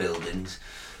 as buildings.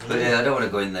 But yeah, I don't want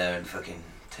to go in there and fucking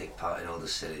take part in all the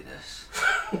silliness.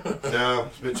 No,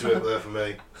 it's a bit too out there for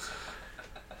me.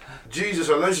 Jesus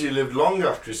allegedly lived long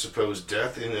after his supposed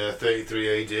death in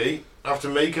 33 AD, after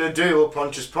making a deal with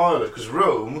Pontius Pilate, because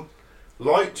Rome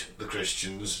liked the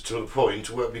Christians to the point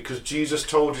where, because Jesus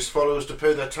told his followers to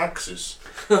pay their taxes.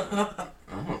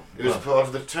 It was part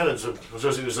of the tenets. I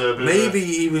suppose it was a bit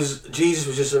Maybe Jesus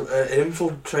was just an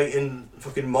infiltrating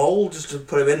fucking mole just to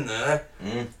put him in there,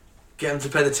 get him to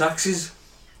pay the taxes.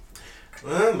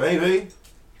 Maybe.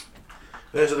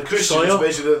 Yeah, so the Christians Psyop.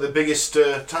 basically the biggest they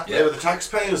were the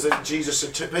taxpayers that Jesus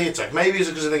said to pay your tax. Maybe it's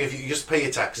because I think if you just pay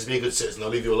your taxes, be a good citizen, I'll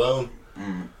leave you alone.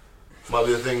 Might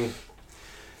be the thing.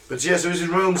 But yes, it was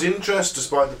in Rome's interest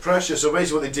despite the pressure. So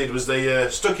basically what they did was they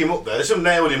stuck him up there. They sort of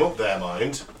nailed him up there,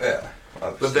 mind. Yeah.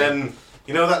 But then,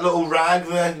 you know that little rag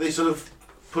there, they sort of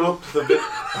put up the bit...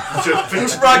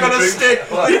 Rag on a stick!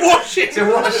 You wash it! To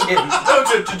wash him? No,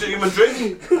 to do him a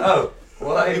drink. Oh,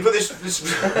 why? You put this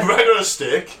rag on a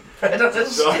stick, Bread on a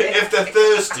So stick. if they're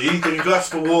thirsty, they can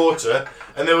ask for water,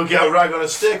 and they will get a rag on a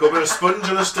stick or a bit of sponge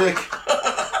on a stick.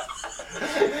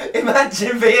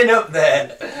 Imagine being up there,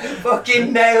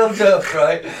 fucking nailed up,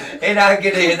 right, in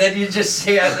agony, and then you just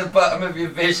see at the bottom of your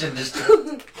vision just...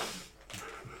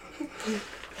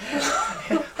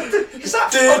 Is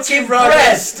that fucking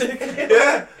bread?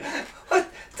 Yeah, What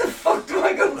the fuck do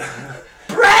I go...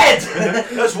 Bread!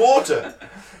 that's water.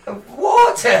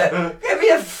 Water! Give me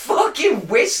a fucking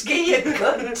whiskey, you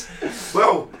cunt!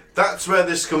 Well, that's where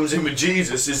this comes in with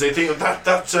Jesus, is they think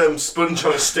that sponge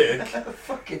on a stick,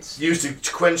 Fucking... used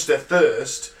to quench their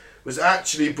thirst, was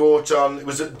actually brought on, it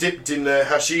was dipped in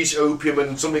hashish, opium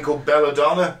and something called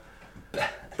belladonna.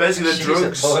 Basically the She's a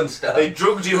drugs, porn star. they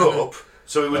drugged him up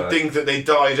so he would think that they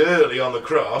died early on the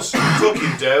cross, took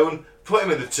him down, put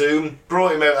him in the tomb,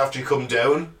 brought him out after he come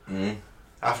down,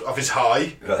 off his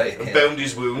high, Right, and yeah. bound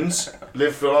his wounds,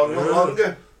 lived for a lot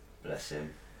longer. Bless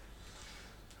him.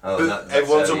 Oh, But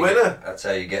everyone's how a you winner. get- that's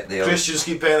how you get the old... Christians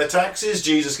keep paying the taxes,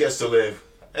 Jesus gets to live.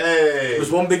 Hey! It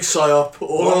was one big psyop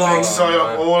all One along. big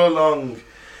psyop man. all along.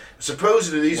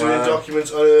 Supposedly these were in Wow.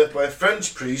 documents unearthed by a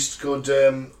French priest called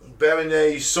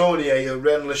Bernier Saunier of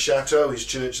Rennes-le-Chateau, his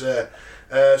church there.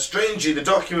 Strangely, the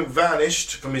document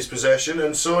vanished from his possession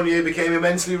and Saunier became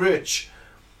immensely rich.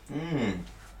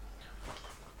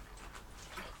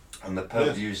 And the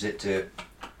Pope used it to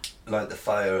light the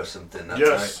fire or something, that's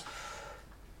Yes.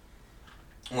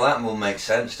 right. Well, that will make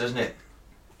sense, doesn't it?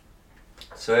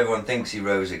 So everyone thinks he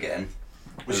rose again.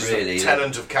 Which but is really, a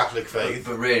tenant of Catholic faith.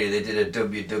 But really, they did a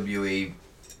WWE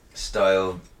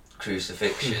style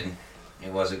crucifixion.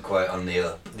 It wasn't quite on the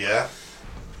up. Yeah.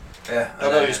 Yeah.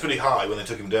 Although he was pretty high when they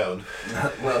took him down.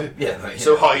 Well, yeah. But,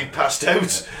 So high he passed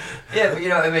out. Yeah, but you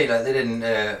know what I mean. Like they didn't.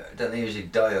 Don't they usually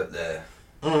die up there?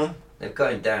 Mm. They've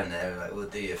got him down there. Like, well,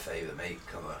 do you a favour, mate.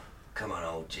 Come on,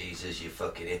 old Jesus, you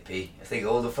fucking hippie. I think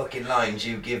all the fucking lines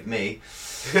you give me.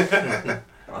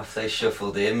 Off they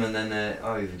shuffled him, and then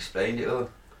you've explained it all.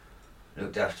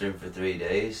 Looked after him for 3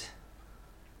 days.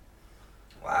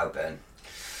 Wow, Ben.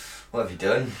 What have you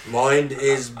done? Mind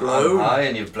is blown. I'm high,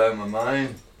 and you've blown my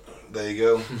mind. There you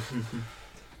go.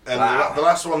 And Wow. the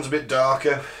last one's a bit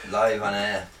darker. Live on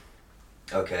air.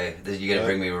 Okay, you're going to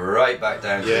bring me right back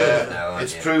down to earth now, aren't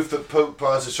It's you? proof that Pope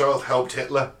Pius XII helped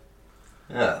Hitler.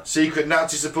 Yeah. Secret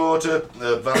Nazi supporter,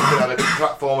 the Vatican had a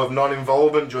platform of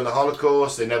non-involvement during the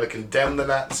Holocaust. They never condemned the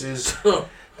Nazis.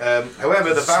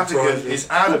 However, the Vatican Surprising. is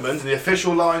adamant, and the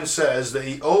official line says that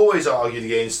he always argued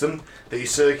against them, that he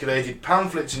circulated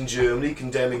pamphlets in Germany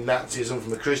condemning Nazism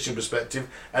from a Christian perspective,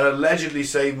 and allegedly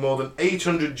saved more than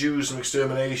 800 Jews from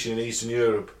extermination in Eastern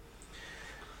Europe.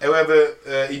 However,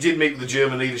 he did meet with the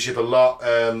German leadership a lot,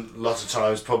 lots of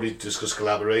times, probably to discuss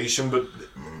collaboration, but...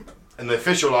 And the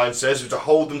official line says to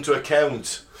hold them to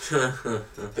account.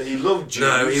 That he loved Jews.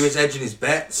 No, he was edging his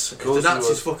bets. If the course he Nazis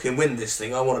was. fucking win this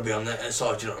thing, I want to be on their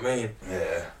side, do you know what I mean?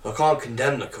 Yeah. I can't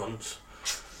condemn the cunts.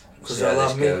 Because See how they'll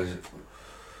this have me. goes.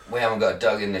 We haven't got a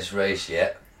dog in this race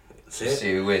yet. That's Let's it.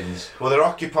 see who wins. Well, they're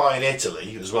occupying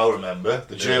Italy as well, remember?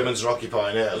 The Germans are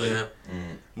occupying Italy. Yeah.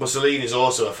 Mussolini's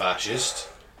also a fascist.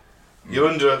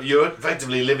 You're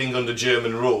effectively living under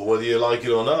German rule, whether you like it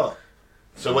or not.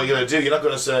 So what are you going to do? You're not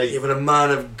going to say... Even a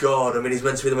man of God, I mean, he's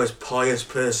meant to be the most pious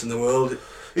person in the world.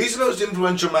 He's the most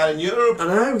influential man in Europe. I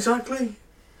know, exactly.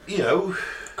 You know.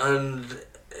 And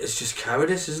it's just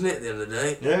cowardice, isn't it, at the end of the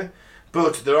day? Yeah.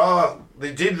 But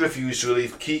they did refuse to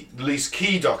release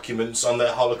key documents on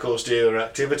their Holocaust-era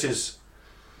activities.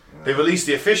 They released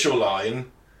the official line,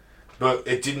 but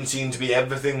it didn't seem to be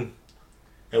everything.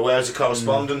 You know, where's the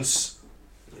correspondence?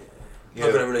 You Not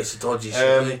know, going to release a dodgy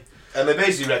shit. and they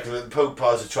basically reckon that Pope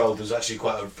Pius XII was actually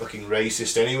quite a fucking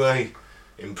racist anyway,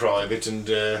 in private, and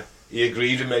he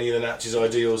agreed with many of the Nazis'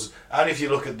 ideals. And if you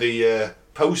look at the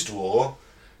post-war,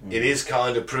 it is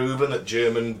kind of proven that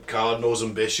German cardinals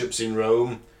and bishops in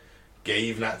Rome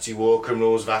gave Nazi war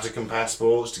criminals Vatican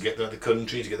passports to get them out of the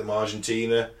country, to get them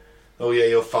Argentina. Oh yeah,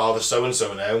 your father's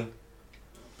so-and-so now.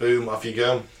 Boom, off you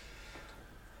go.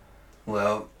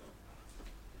 Well,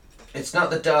 it's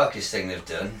not the darkest thing they've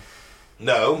done.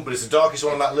 No, but it's the darkest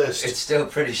one on that list. It's still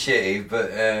pretty shitty, but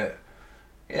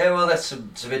yeah, well, that's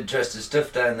some interesting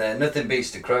stuff down there. Nothing beats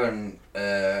the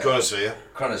Chronosphere.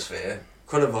 chronosphere.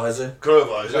 Chronovisor.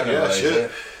 Chronovisor, yeah,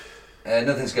 Chronovisor. shit.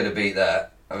 Nothing's going to beat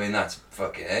that. I mean, that's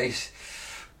fucking ace.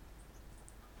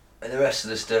 And the rest of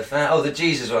the stuff, the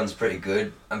Jesus one's pretty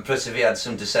good. And plus, if he had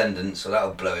some descendants, well,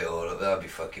 that'll blow it all up. That'd be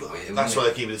fucking weird. That's why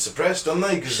they keep it suppressed, don't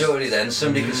they? 'Cause Surely then,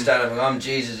 somebody can stand up and go, I'm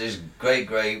Jesus' great,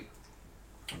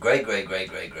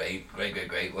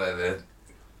 whatever,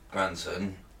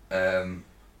 grandson.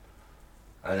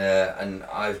 and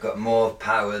I've got more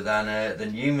power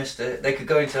than you, Mister. They could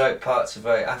go into like parts of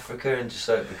like Africa and just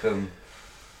like become.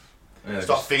 You know,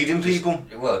 start feeding people.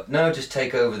 Well, no, just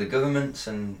take over the governments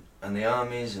and the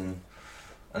armies and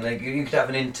you could have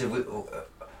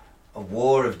a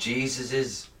war of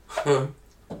Jesuses.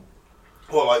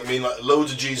 What, like you mean like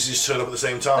loads of Jesuses turn up at the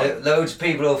same time? Loads of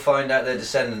people will find out they're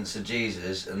descendants of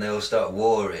Jesus and they'll start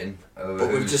warring over.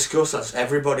 But we've discussed that's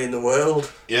everybody in the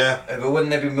world. Yeah. But wouldn't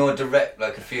there be more direct,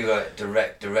 like a few like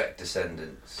direct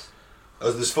descendants?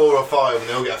 As there's 4 or 5 and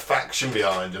they all get a faction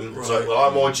behind them. It's like, well,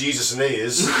 I'm more Jesus than he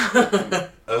is.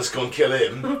 Let's go and kill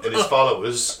him and his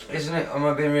followers. Isn't it? Am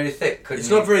I being really thick? It's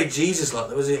not very Jesus-like,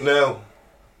 though, is it? No.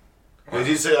 He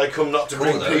did say, I come not to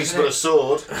bring though, peace but a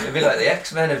sword. It'd be like the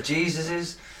X-Men of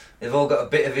Jesus's. They've all got a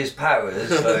bit of his powers.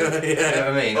 So, Yeah. You know what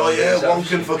I mean? Oh All yeah, these one options.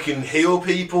 can fucking heal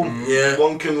people. Yeah.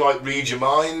 One can like read your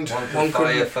mind. One can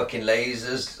fire fucking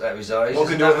lasers out of his eyes. One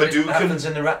can Isn't do that a what it Hadouken. happens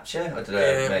in the Rapture? I don't know.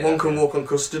 Yeah, mate, one can walk on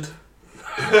custard.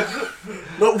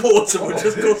 Not water, but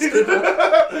just custard.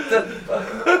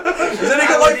 He's only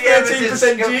got like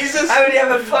 13% Jesus. How would he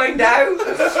ever find out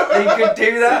that he could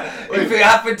do that? If he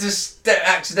happened to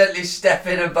accidentally step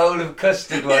in a bowl of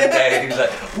custard one day and he was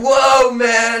like, whoa,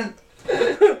 man!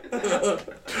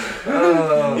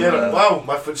 Oh, Yeah, man. wow,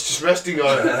 my foot's just resting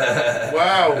on it.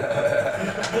 Wow.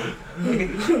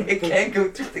 It can't go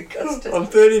through the custard. I'm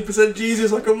 13%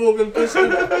 Jesus, I can walk on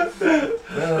custard.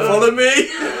 Follow me.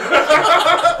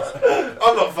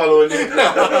 I'm not following you.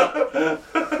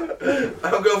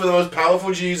 I'm going for the most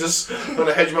powerful Jesus. I'm going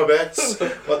to hedge my bets,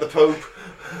 like the Pope.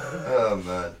 Oh,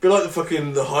 man. Be like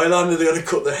the Highlander, they're going to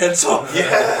cut their heads off.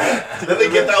 Yeah. Then they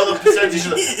get that other percentage.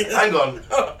 Hang on.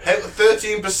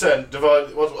 13%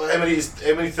 divide. How many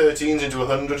 13s into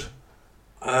 100?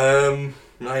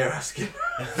 Now you're asking.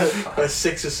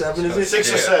 6 or 7, is it?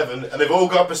 6 or 7, and they've all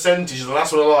got percentage, and the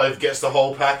last one alive gets the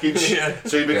whole package. Yeah.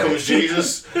 So he becomes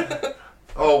Jesus.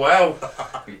 Oh wow.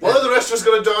 One of the rest of us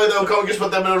going to die though, can't we just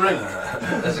put them in a ring?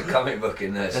 There's a comic book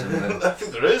in there somewhere. I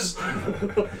think there is.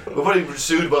 We're probably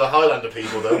sued by the Highlander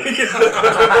people though.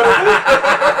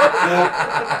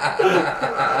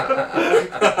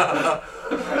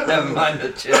 Never mind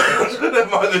the church. Never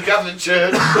mind the Catholic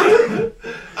Church.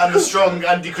 And the strong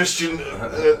anti-Christian,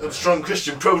 strong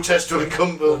Christian protest will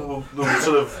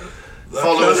sort of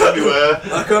follow us everywhere.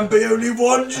 There can be only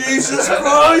one Jesus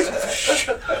Christ.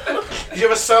 Did you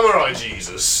have a samurai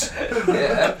Jesus?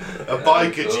 Yeah. A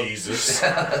biker Jesus?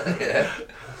 Yeah.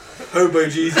 Hobo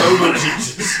Jesus. Homo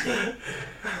Jesus?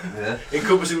 Yeah.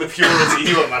 Encompassing the purity,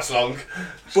 he won't last long.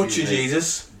 Butcher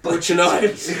Jesus. Butcher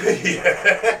knives.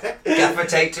 Gaffer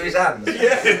tape to his hand.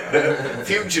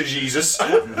 Future Jesus.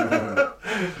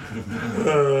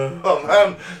 Oh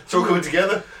man, it's all coming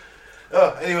together.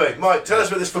 Oh, anyway, Mike, tell us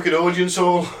about this fucking audience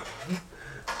hall.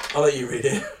 I'll let you read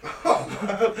it.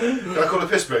 Can I call a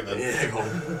piss break then? Yeah, go on.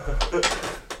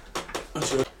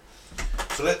 That's right.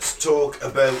 So let's talk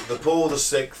about the Paul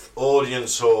VI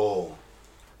Audience Hall,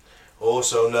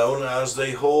 also known as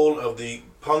the Hall of the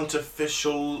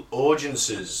Pontifical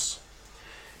Audiences.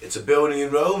 It's a building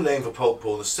in Rome named for Pope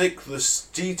Paul VI with a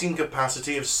seating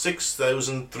capacity of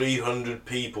 6,300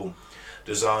 people,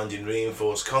 designed in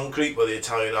reinforced concrete by the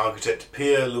Italian architect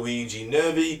Pier Luigi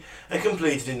Nervi and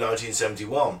completed in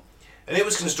 1971. And it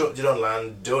was constructed on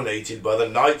land donated by the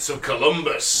Knights of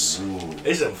Columbus. Ooh.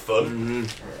 Isn't that fun? Mm-hmm.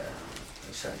 Yeah,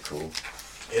 that sounds cool.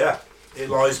 Yeah. It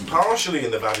lies partially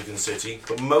in the Vatican City,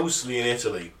 but mostly in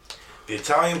Italy. The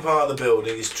Italian part of the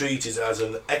building is treated as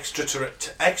an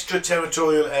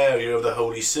extraterritorial area of the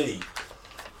Holy See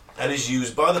and is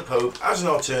used by the Pope as an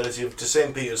alternative to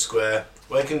St. Peter's Square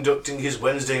when conducting his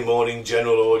Wednesday morning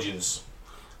general audience.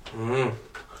 Mm.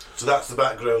 So that's the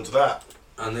background to that.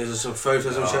 And these are some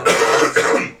photos I'm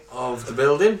showing of the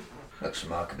building. Looks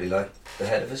remarkably like the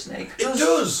head of a snake. It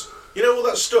does! You know all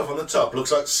that stuff on the top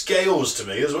looks like scales to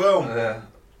me as well. Yeah.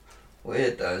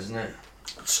 Weird though, isn't it?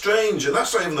 It's strange, and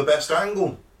that's not even the best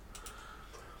angle.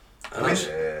 And,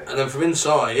 and then from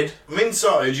inside... From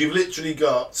inside you've literally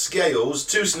got scales,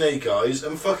 2 snake eyes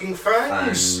and fucking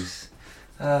fangs.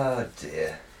 Oh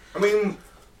dear. I mean...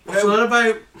 What's that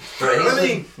about? Brazen.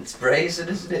 Really? It's brazen,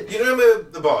 isn't it? You remember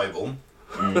the Bible?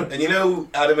 And you know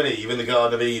Adam and Eve in the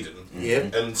Garden of Eden?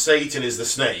 Yep. And Satan is the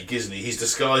snake, isn't he? He's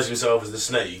disguised himself as the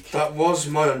snake. That was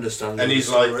my understanding. And he's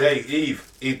of the like, story. hey,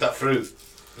 Eve, eat that fruit.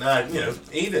 Nah, you know,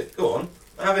 eat it. Go on,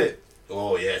 have it.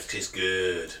 Oh, yeah, it tastes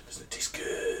good. Doesn't it taste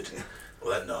good? All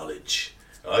that knowledge.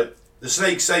 Right? The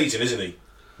snake's Satan, isn't he?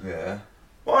 Yeah.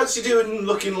 What's he doing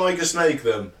looking like a snake,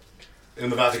 then? In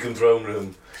the Vatican throne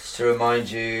room? It's to remind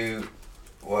you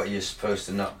what you're supposed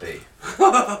to not be.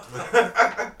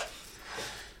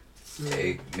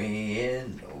 Take me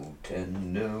in, oh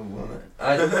tender woman.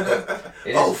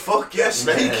 Oh fuck yes,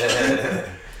 Snake.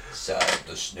 Sad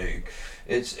the snake.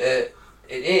 It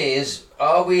is.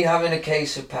 Are we having a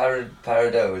case of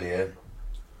pareidolia?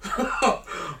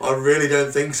 I really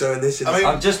don't think so in this. I mean,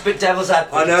 I'm just a bit devil's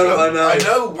advocate. I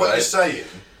know what you're saying,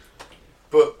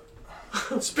 but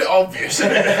it's a bit obvious,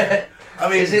 isn't it? I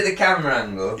mean, is it the camera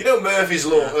angle? You know Murphy's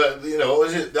Law. What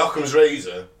is it? Occam's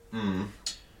Razor.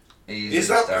 Is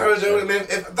that pareidolia? I mean,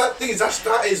 if that thing is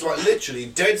that is like literally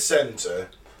dead centre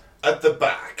at the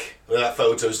back where that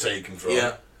photo's taken from.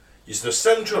 Yeah. It's the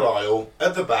central aisle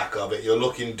at the back of it. You're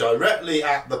looking directly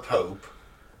at the Pope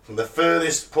from the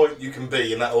furthest point you can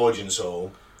be in that audience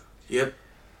hall. Yep.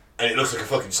 And it looks like a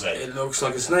fucking snake. It looks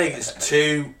like a snake. It's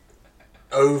two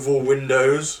oval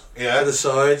windows to the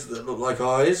sides that look like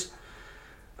eyes,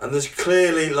 and there's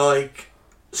clearly like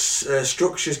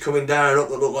structures coming down and up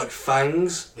that look like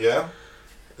fangs. Yeah.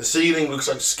 The ceiling looks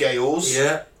like scales.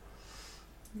 Yeah.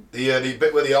 The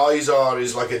bit where the eyes are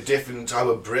is like a different type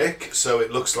of brick, so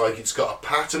it looks like it's got a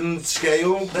patterned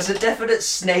scale. There's a definite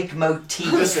snake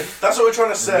motif. That's what we're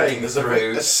trying to say. There's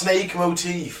a snake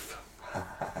motif.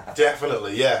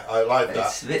 Definitely, yeah, I like that.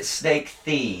 It's a bit snake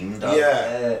themed.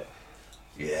 Yeah.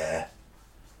 Yeah.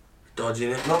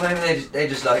 Dodging it. Well, maybe they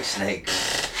just like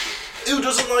snakes. Who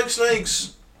doesn't like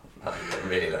snakes? I don't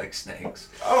really like snakes.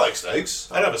 I like snakes.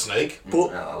 I'd have a snake.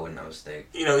 But no, I wouldn't have a snake.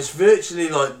 You know, it's virtually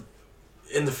like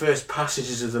in the first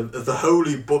passages of the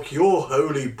holy book, your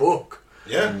holy book.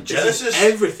 Yeah, This Genesis. is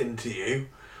everything to you.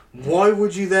 Why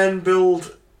would you then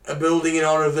build a building in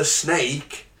honour of the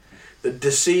snake that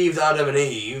deceived Adam and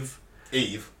Eve?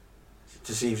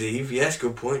 Deceived Eve, yes,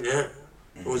 good point, yeah.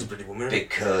 Always a pretty woman.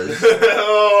 Because...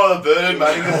 oh, the Burning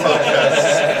Manning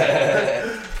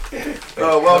podcast.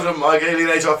 Oh, well done, Mike.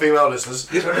 Alienate our female listeners.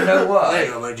 You want to know why?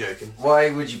 I'm not joking. Why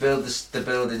would you build the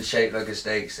building shaped like a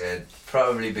snake's head?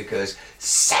 Probably because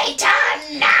Satan!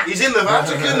 He's in the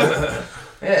Vatican.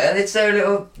 Yeah, and it's their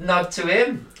little nod to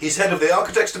him. He's head of the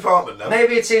architect's department now.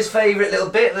 Maybe it's his favourite little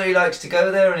bit that he likes to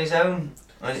go there on his own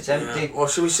when it's empty. Yeah. Well,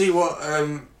 shall we see what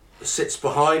sits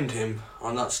behind him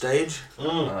on that stage?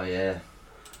 Oh, yeah.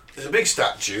 There's a big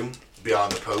statue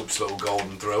behind the Pope's little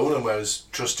golden throne and where his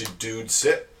trusted dudes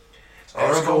sit.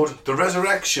 It's called The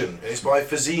Resurrection, and it's by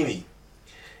Fazzini.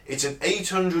 It's an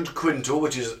 800 quintal,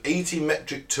 which is 80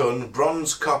 metric ton,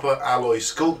 bronze copper alloy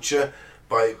sculpture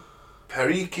by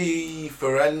Perichi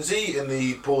Ferenzi in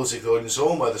the Paul VI Audience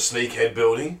Hall by the Snakehead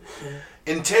building,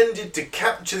 intended to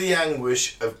capture the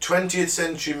anguish of 20th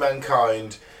century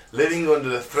mankind living under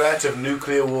the threat of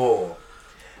nuclear war.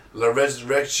 La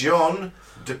Resurrection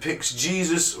depicts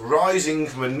Jesus rising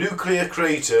from a nuclear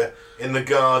crater in the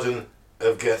Garden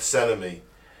of Gethsemane.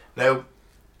 Now,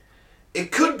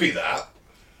 it could be that,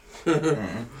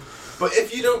 but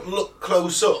if you don't look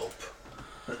close up,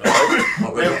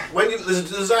 right, when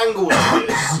there's angles to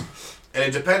this, and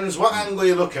it depends what angle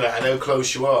you're looking at and how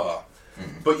close you are,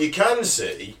 but you can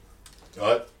see,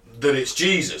 right, that it's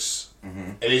Jesus,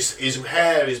 and his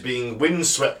hair is being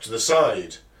windswept to the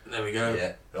side. There we go.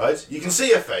 Yeah. Right, you can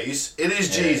see a face. It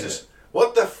is Jesus.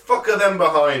 What the fuck are them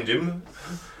behind him?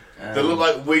 They look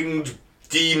like winged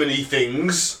demon-y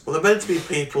things. Well, they're meant to be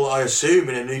people, I assume,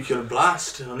 in a nuclear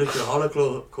blast, a nuclear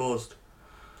holocaust.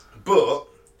 But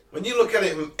when you look at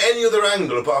it from any other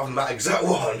angle apart from that exact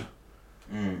one,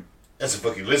 that's a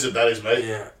fucking lizard, that is, mate.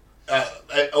 Yeah.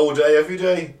 All day, every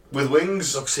day, with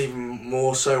wings. Looks even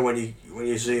more so when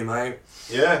you zoom out.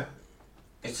 Yeah.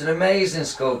 It's an amazing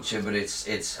sculpture, but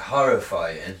it's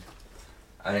horrifying,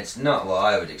 and it's not what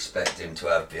I would expect him to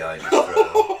have behind his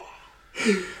throne.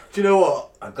 Do you know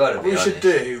what? I've got to be What we honest. should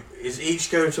do is each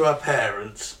go to our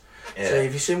parents. Yeah. Say,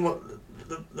 have you seen what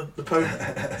the Pope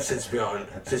sits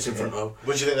in front of?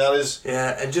 What do you think that is?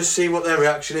 Yeah, and just see what their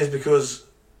reaction is, because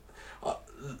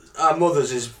our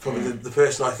mothers is probably the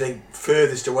person I think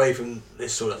furthest away from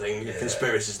this sort of thing,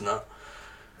 conspiracies and that.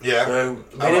 Yeah. So,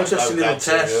 it'll be an interesting little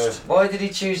test. Why did he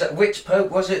choose that? Which Pope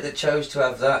was it that chose to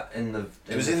have that in the...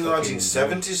 It was in the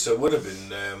 1970s, so it would have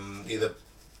been either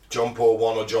John Paul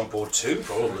 1 or John Paul 2,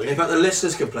 probably. In fact, the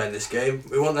listeners can play in this game.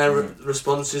 We want their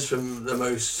responses from the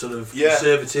most sort of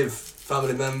conservative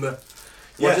family member.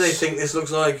 What do they think this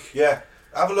looks like? Yeah.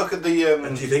 Have a look at the...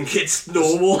 and do you think it's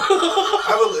normal?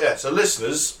 Have a look, so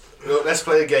listeners, let's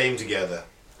play a game together.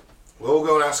 We'll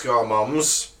go and ask our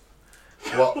mums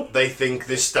what they think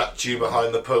this statue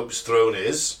behind the Pope's throne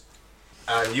is,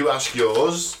 and you ask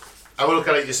yours. Have a look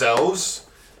at it yourselves,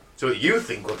 so what you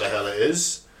think what the hell it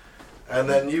is, and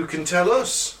then you can tell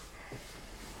us.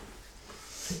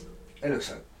 It looks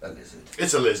like a lizard.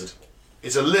 It's a lizard.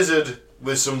 It's a lizard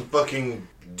with some fucking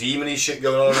demony shit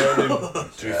going on around him.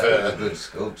 To be fair. A good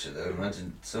sculpture though.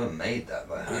 Imagine someone made that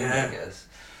by hand, I guess.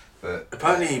 But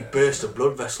apparently he burst a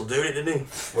blood vessel doing it, didn't he?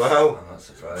 Wow. I'm not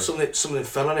surprised. Something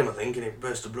fell on him, I think, and it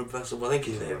burst a blood vessel. But I think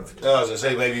he lived. No, I was going to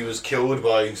say, maybe he was killed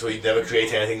by, so he'd never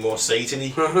create anything more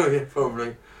Satan-y. Yeah,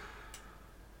 probably.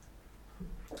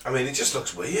 I mean, it just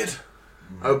looks weird.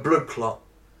 A blood clot.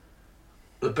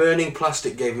 The burning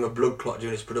plastic gave him a blood clot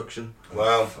during its production.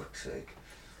 Wow. For fuck's sake.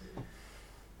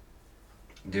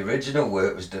 The original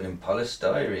work was done in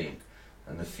polystyrene,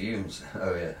 and the fumes.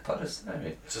 Oh yeah,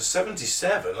 polystyrene. So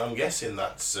 77. I'm guessing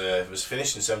that's if it was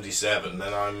finished in 77.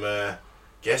 Then I'm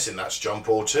guessing that's John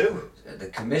Paul II. The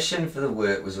commission for the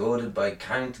work was ordered by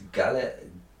Count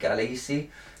Gallici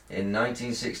in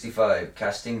 1965.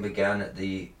 Casting began at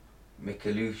the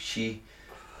Michelucci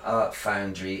Art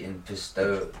Foundry in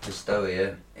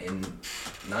Pistoia in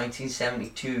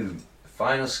 1972. The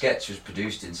final sketch was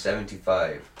produced in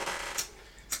 75.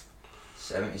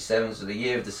 77, so the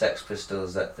year of the Sex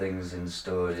Pistols, that thing was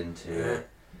installed into...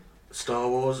 Star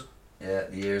Wars. Yeah,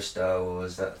 the year of Star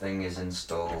Wars, that thing is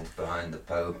installed behind the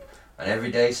Pope. And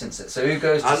every day since it... So who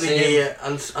goes to see him?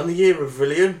 And the year of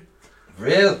Villian.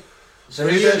 Real? So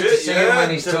who goes to see him when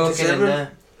he's talking in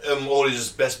there? All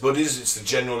his best buddies, it's the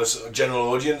general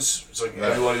audience. It's like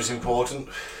everyone who's important.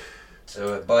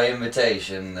 So by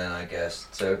invitation then, I guess.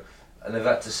 So, and they've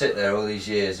had to sit there all these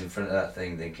years in front of that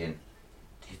thing thinking,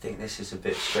 do you think this is a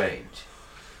bit strange?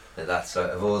 That's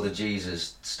like, of all the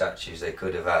Jesus statues they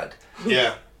could have had.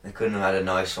 Yeah. They couldn't have had a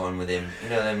nice one with him. You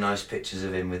know them nice pictures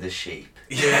of him with a sheep?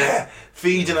 Yeah.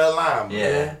 Feeding a lamb.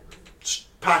 Yeah.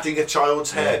 Patting a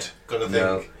child's head, kind of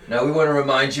thing. No, we want to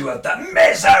remind you of the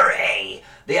misery!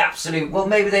 The absolute... Well,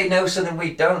 maybe they know something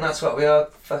we don't. That's what we are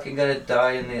fucking going to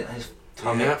die in his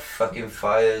atomic fucking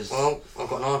fires. Well, I've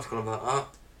got an article about that.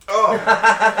 Oh!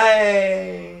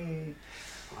 Hey!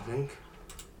 I think.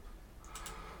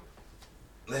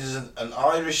 This is an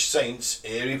Irish saint's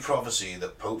eerie prophecy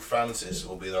that Pope Francis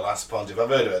will be the last pontiff. I've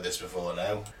heard about this before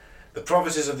now. The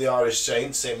prophecies of the Irish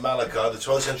saint, St Malachi, the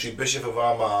 12th century Bishop of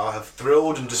Armagh, have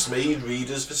thrilled and dismayed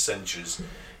readers for centuries.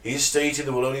 He has stated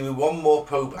there will only be one more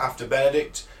Pope after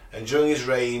Benedict, and during his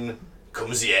reign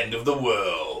comes the end of the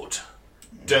world.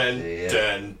 Dun,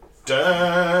 dun,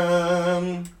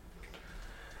 dun.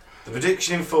 The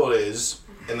prediction in full is,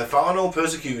 in the final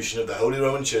persecution of the Holy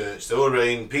Roman Church, there will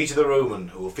reign Peter the Roman,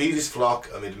 who will feed his flock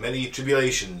amid many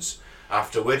tribulations,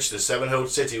 after which the seven-hilled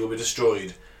city will be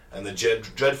destroyed, and the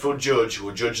dreadful judge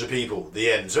will judge the people.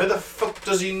 The end. So where the fuck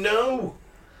does he know?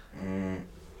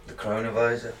 The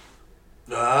coronavirus.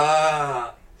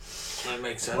 Ah, that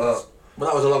makes sense. Well,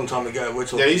 that was a long time ago. We're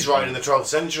talking. Yeah, he's writing in the 12th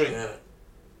century. Yeah.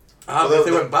 If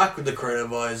they went back with the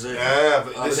coronavirus. Yeah,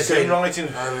 but this is him writing.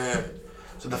 Yeah.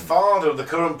 So the father of the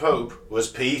current pope was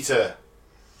Peter,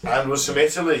 and was from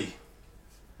Italy.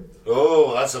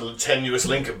 Oh, that's a tenuous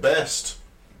link at best.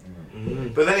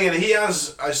 But then again, he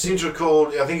has, I seem to recall,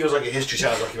 I think it was like a History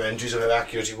Channel documentary, so how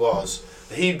accurate it was.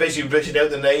 He basically written out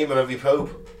the name of every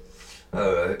pope.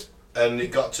 Alright. And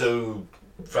it got to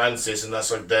Francis, and that's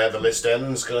like there the list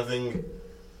ends, kind of thing.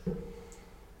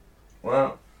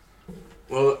 Well,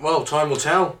 time will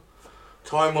tell.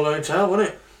 Time will only tell, won't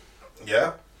it?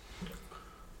 Yeah.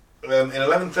 In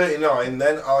 1139,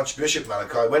 then Archbishop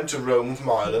Malachi went to Rome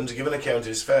from Ireland to give an account of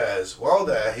his affairs. While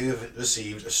there, he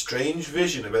received a strange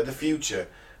vision about the future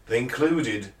that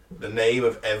included the name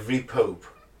of every pope,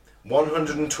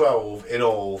 112 in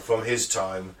all from his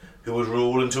time, who would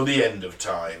rule until the end of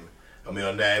time. And we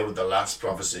are now with the last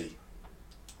prophecy.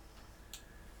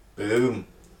 Boom.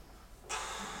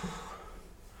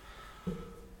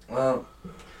 Well,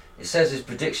 it says his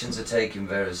predictions are taken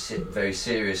very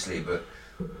seriously, but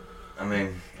I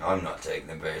mean, I'm not taking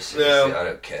them very seriously. No. I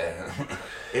don't care.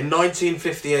 In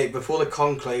 1958, before the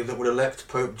conclave that would elect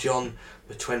Pope John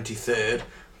the 23rd,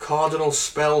 Cardinal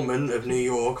Spellman of New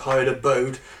York hired a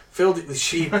boat, filled it with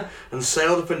sheep, and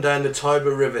sailed up and down the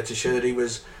Tiber River to show that he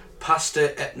was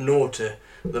Pastor et Norte,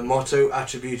 the motto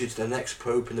attributed to the next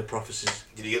pope in the prophecies.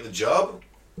 Did he get the job?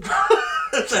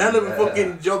 That's a hell of a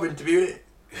fucking job interviewing it.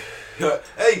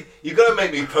 Hey, you gotta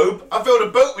make me pope. I filled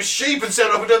a boat with sheep and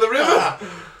sailed up and down the river.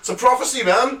 It's a prophecy,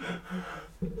 man.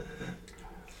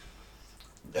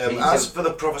 As for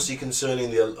the prophecy concerning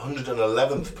the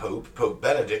 111th Pope, Pope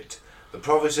Benedict, the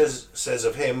prophet says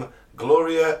of him,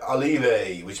 Gloria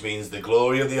Olivae, which means the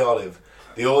glory of the olive.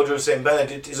 The order of St.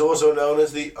 Benedict is also known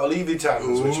as the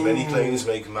Olivitans, which many claims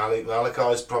make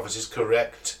Malachi's prophecies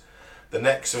correct. The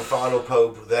next and final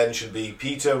Pope then should be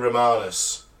Peter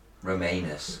Romanus.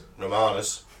 Romanus.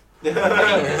 Romanus.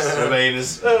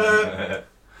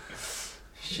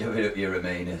 Shove it up your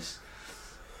Romanus.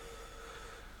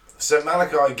 St.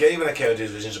 Malachi gave an account of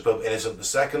his visions to Pope Innocent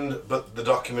II, but the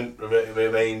document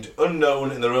remained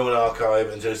unknown in the Roman archive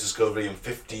until its discovery in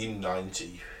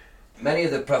 1590. Many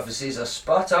of the prophecies are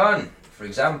spot on. For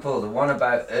example, the one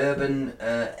about Urban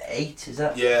 8, is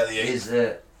that? Yeah, the 8. Is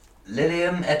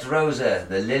Lilium et Rosa,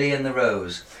 the lily and the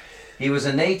rose. He was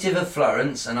a native of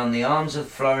Florence, and on the arms of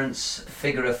Florence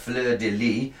figure a fleur de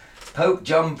lis. Pope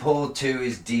John Paul II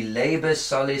is de labor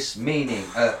solis meaning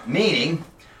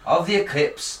of the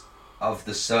eclipse of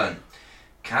the sun.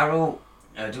 Carol,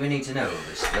 do we need to know all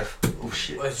this stuff? Oh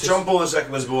shit. John Paul II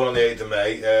was born on the 8th of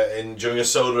May during a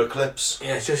solar eclipse.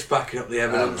 Yeah, it's just backing up the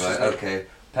evidence. Oh, right, okay.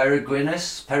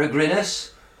 Peregrinus,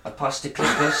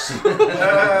 Apostolippus,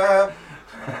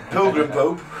 Pilgrim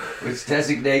Pope, which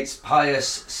designates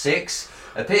Pius VI,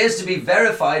 appears to be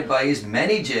verified by his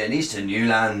many journeys to new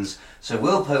lands. So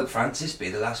will Pope Francis be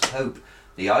the last pope?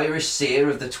 The Irish seer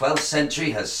of the 12th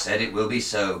century has said it will be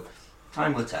so.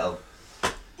 Time will tell.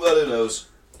 Well, who knows?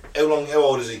 How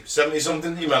old is he? 70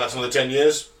 something? He might last another 10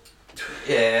 years.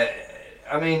 Yeah,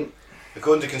 I mean...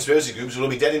 According to conspiracy groups, we'll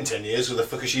be dead in 10 years with the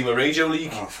Fukushima radio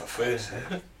leak. Oh, for fuck's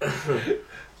sake.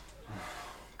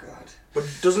 God. But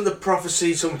doesn't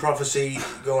some prophecy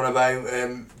going about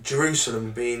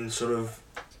Jerusalem being sort of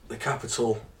the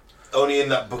capital? Only in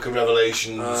that Book of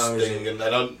Revelations thing, and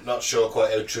I'm not sure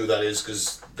quite how true that is,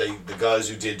 because the guys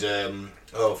who did,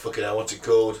 fucking hell, what's it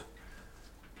called?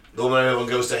 The one where everyone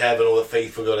goes to heaven, all the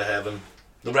faithful go to heaven.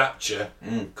 The Rapture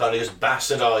kind of just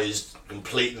bastardised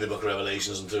completely the Book of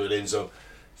Revelations and threw it in, so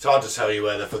it's hard to tell you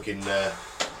where the fucking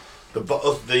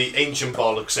the ancient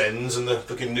bollocks ends and the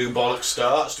fucking new bollocks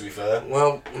starts, to be fair.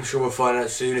 Well, I'm sure we'll find out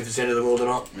soon if it's the end of the world or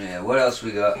not. Yeah, what else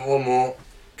we got? One more.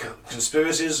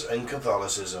 Conspiracies and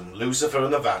Catholicism. Lucifer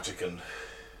and the Vatican.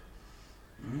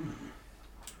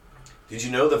 Did you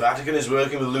know the Vatican is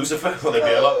working with Lucifer? Well, they'd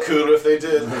be a lot cooler if they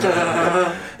did.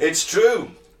 It's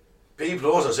true.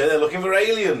 People also say they're looking for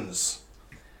aliens.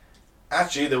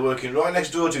 Actually, they're working right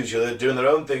next door to each other, doing their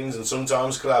own things and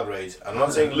sometimes collaborate. I'm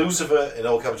not saying Lucifer in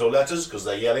all capital letters, because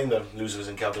they're yelling that Lucifer's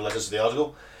in capital letters to the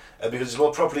article, because it's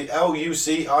more properly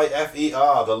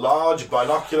LUCIFER, the Large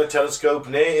Binocular Telescope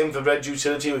Near Infrared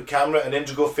Utility with Camera and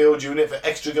Integral Field Unit for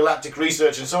Extragalactic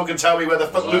Research. And someone can tell me where the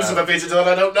fuck Lucifer fits into that,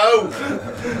 I don't know.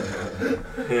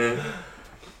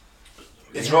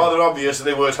 It's rather obvious that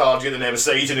they worked hard to get the name of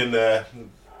Satan in there.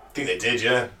 I think they did,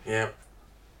 yeah. Yeah.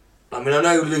 I mean, I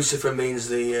know Lucifer means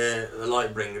the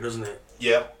light bringer, doesn't it?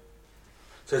 Yeah.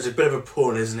 So it's a bit of a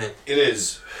pun, isn't it? It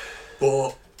is.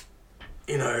 But,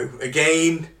 you know,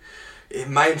 again,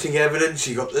 in mounting evidence,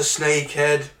 you got the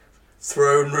snakehead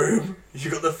throne room, you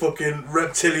got the fucking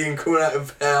reptilian coming out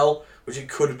of hell, which it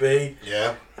could be.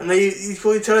 Yeah. And then you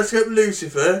call your telescope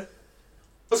Lucifer.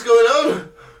 What's going on?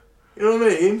 You know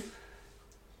what I mean?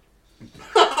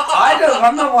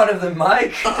 I'm not one of them,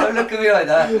 Mike. Don't look at me like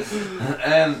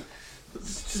that.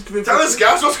 Tell us,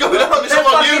 Gas, what's going on? It's They're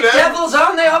all on you fucking now. devils,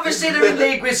 aren't they? Obviously they're in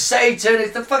league with Satan.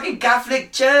 It's the fucking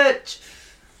Catholic Church.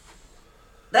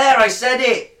 There, I said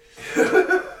it.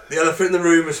 The elephant in the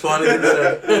room is finally been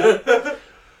said.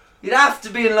 You'd have to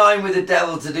be in line with the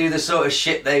devil to do the sort of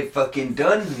shit they've fucking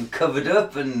done and covered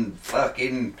up and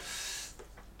fucking...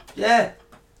 Yeah.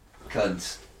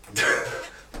 Cunts.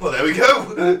 Well, there we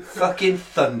go. Fucking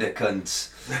thunder cunts.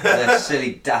 Their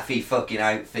silly daffy fucking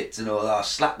outfits and all that. I'll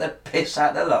slap the piss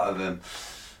out of a lot of them.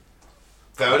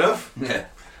 Fair enough. Yeah.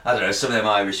 I don't know, some of them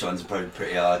Irish ones are probably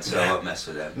pretty hard, so I won't mess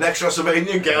with them. Next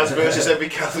WrestleMania, Gaz versus every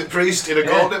Catholic priest in a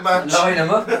gauntlet match. Line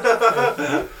them up.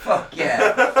 Fuck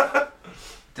yeah.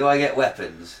 Do I get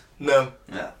weapons? No.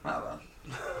 Yeah, oh well.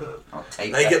 I'll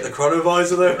take They that. get the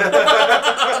chronovisor though.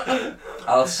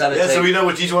 I'll sell it. Yeah, so we know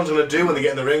what each one's going to do when they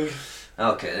get in the ring.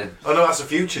 Okay then. Oh no, that's the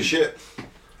future shit.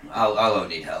 I won't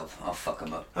need help. I'll fuck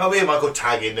them up. Oh, me and Michael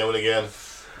tag in now and again.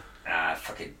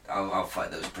 Fucking, I'll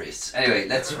fight those priests. Anyway,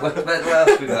 what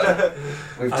else we got?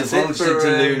 We've divulged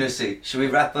into lunacy. Should we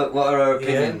wrap up? What are our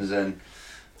opinions then?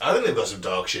 I think they've got some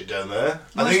dark shit down there.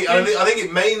 I think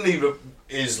it mainly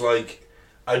is like,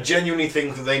 I genuinely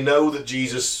think that they know that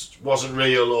Jesus wasn't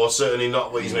real, or certainly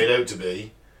not what he's made out to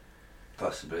be.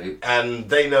 Possibly. And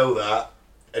they know that,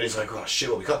 and it's like, oh shit,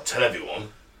 well we can't tell everyone.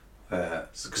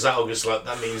 Because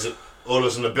that means that all of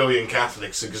us and a billion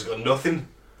Catholics have just got nothing.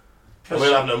 And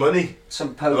we'll have no money.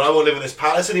 Some popes. And I won't live in this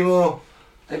palace anymore.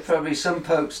 Some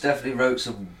popes definitely wrote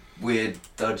some weird,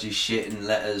 dodgy shit in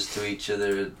letters to each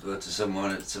other or to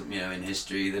someone at some, in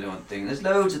history. They don't want things. There's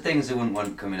loads of things they wouldn't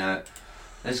want coming out.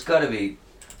 There's got to be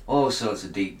all sorts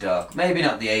of deep dark. Maybe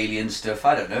not the alien stuff.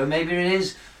 I don't know. Maybe it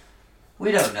is.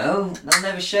 We don't know. They'll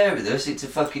never share it with us. It's a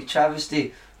fucking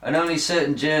travesty. And only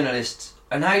certain journalists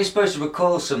And how are you supposed to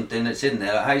recall something that's in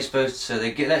there? Like, how are you supposed to? So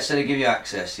let's say they give you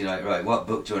access. You're like, right, what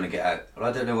book do you want to get out? Well,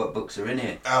 I don't know what books are in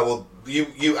here. Well,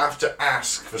 you have to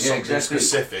ask for something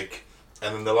specific,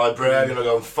 and then the librarian will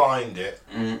go and find it,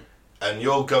 and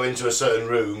you'll go into a certain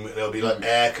room, and it'll be like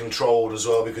air controlled as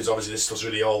well, because obviously this stuff's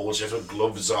really old. So you have to have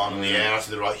gloves on, and the air has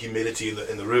to be the right humidity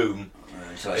in the room,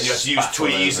 Like and you have to use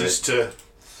tweezers to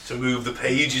move the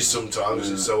pages sometimes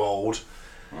because it's so old.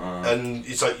 And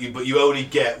it's like but you only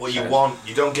get what you want.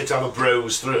 You don't get to have a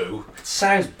browse through. It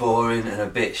sounds boring and a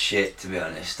bit shit, to be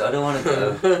honest. I don't want to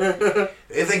go.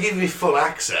 If they give me full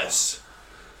access,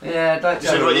 yeah, I'd like to.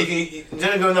 So you can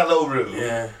instead of go in that little room,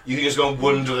 you can just go and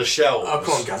wander the shelves. Oh,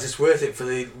 come on, guys, it's worth it for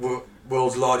the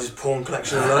world's largest porn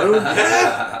collection alone.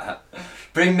 Yeah.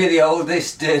 Bring me the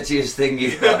oldest, dirtiest thing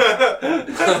you've got.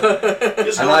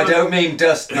 And I don't mean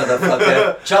dust,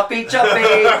 motherfucker. Choppy, choppy.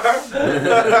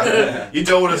 You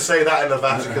don't want to say that in the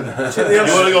Vatican.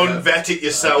 You want to go and vet it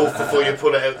yourself before you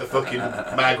put it out the fucking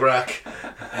mag rack.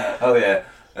 Oh yeah.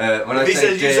 When if he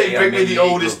says, you say, bring me the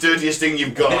oldest, dirtiest thing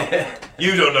you've got,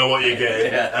 you don't know what you're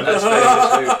getting. Yeah. And that's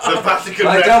the Vatican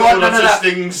record of such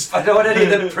things. I don't want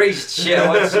any of the priest shit. I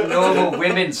want some normal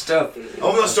women stuff. I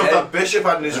want that stuff that Bishop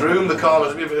had in his room, the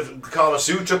Kama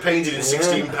Sutra painted in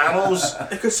 16 panels.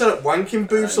 They could set up wanking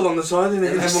booths along the side and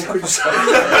everyone could say.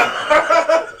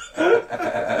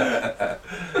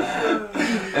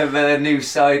 And their new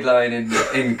sideline in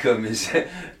income is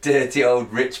dirty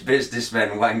old rich businessmen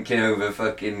wanking over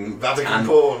fucking Vatican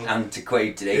porn.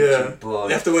 Antiquated ancient porn.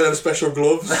 You have to wear them special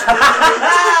gloves.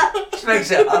 Which makes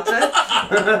it hotter.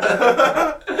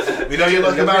 You know you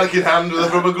like American hand with a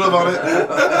rubber glove on it.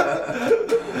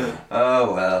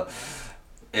 Oh well.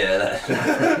 Yeah.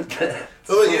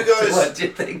 So you guys, what do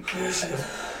you think?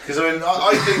 Because I mean,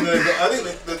 I think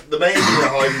the main thing they're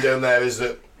hiding down there is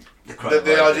that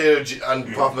the idea of,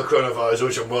 and apart from the coronavirus,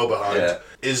 which I'm well behind,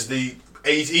 is the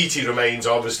ET remains.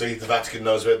 Obviously, the Vatican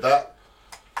knows about that.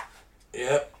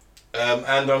 Yeah.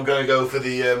 And I'm going to go for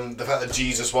the fact that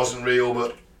Jesus wasn't real,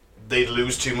 but they'd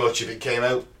lose too much if it came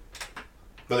out.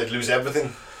 But they'd lose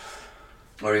everything.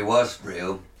 Or he was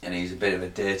real, and he's a bit of a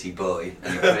dirty boy,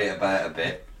 and he put it about a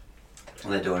bit,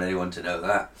 and they don't want anyone to know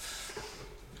that.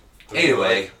 Either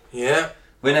way,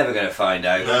 we're never going to find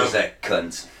out because they're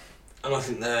cunts. And I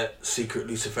think they're secret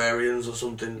Luciferians or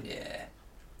something. Yeah.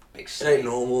 Big It snake. ain't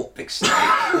normal. Big snake.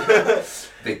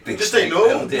 big Just snake ain't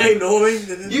normal. building. It ain't normal.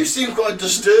 You seem quite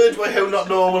disturbed by how not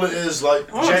normal it is, like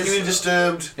genuinely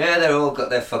disturbed. Yeah, they've all got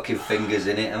their fucking fingers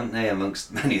in it, haven't they?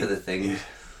 Amongst many other things.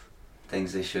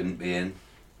 Things they shouldn't be in.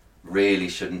 Really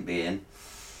shouldn't be in.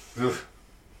 Oof.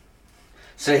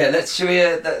 So yeah, that's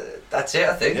it,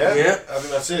 I think. Yeah, I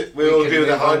think that's it. We all agree with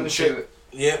the hiding shit.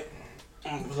 Yeah.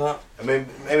 What was that? I mean,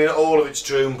 maybe not all of it's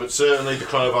true, but certainly the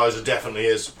coronavirus definitely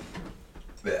is.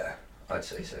 Yeah, I'd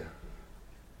say so.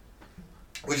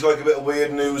 Would you like a bit of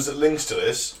weird news that links to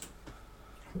this?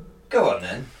 Go on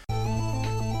then.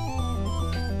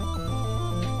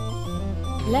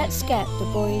 Let's get the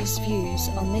boys' views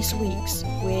on this week's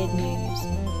weird news.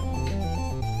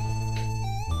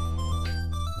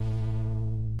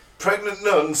 Pregnant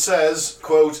nun says,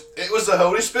 quote, "It was the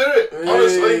Holy Spirit."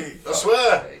 Honestly, I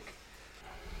swear.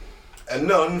 A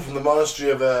nun from the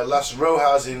monastery of Las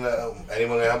Rojas in,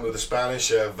 anyone who help me with the Spanish,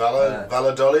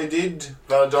 Valladolid?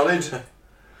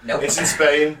 No. It's in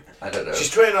Spain. I don't know. She's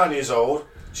 29 years old.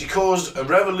 She caused a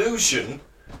revolution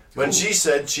when she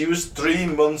said she was 3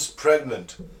 months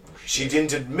pregnant. She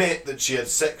didn't admit that she had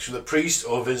sex with a priest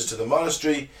or visit to the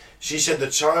monastery. She said the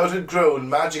child had grown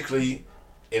magically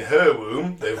in her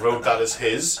womb, they wrote that as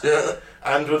his,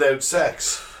 and without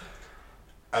sex.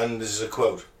 And this is a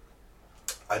quote.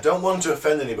 "I don't want to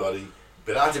offend anybody,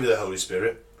 but it had to be the Holy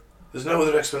Spirit. There's no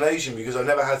other explanation because I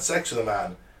never had sex with a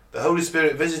man. The Holy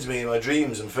Spirit visited me in my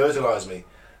dreams and fertilised me.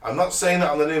 I'm not saying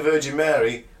that I'm the new Virgin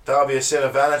Mary. That would be a sin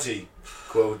of vanity."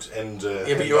 Quote, and...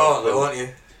 yeah, but you are though, aren't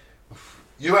you?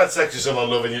 You had sex with someone,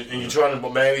 love, and you're trying to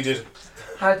what Mary did.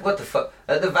 What the fuck?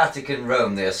 At the Vatican,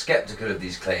 Rome, they are sceptical of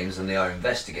these claims and they are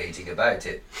investigating about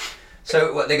it.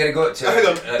 So, what, they're going to go up to... Hang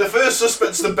on, the first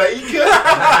suspect's the baker.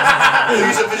 He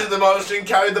used to visit the monastery and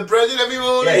carried the bread in every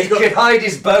morning. Yeah, he could hide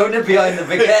his boner behind the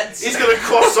baguettes. He's got a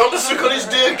croissant stuck on his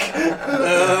dick.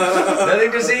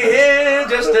 Nothing to see here,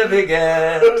 just a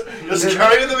baguette. Just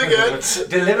carrying the baguette.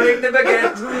 Delivering the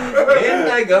baguette. In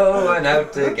I go and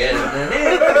out again. And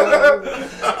in I go.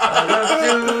 I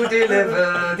love to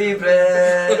deliver the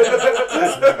bread.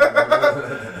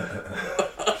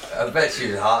 I bet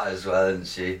she's hot as well, isn't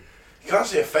she? You can't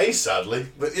see her face, sadly,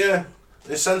 but yeah,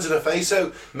 they censored her face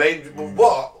out. Made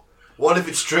what? What if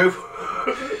it's true?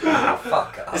 Ah,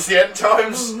 fuck off. It's the end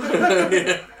times.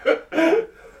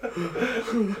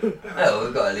 Well,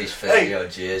 we've got at least 30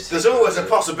 odd years. There's always a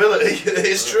possibility.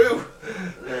 It's true.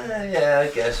 Yeah, I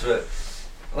guess. But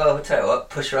well, I'll tell you what.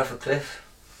 Push her off a cliff.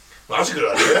 Well, that's a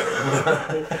good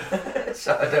idea.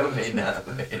 So I don't mean that,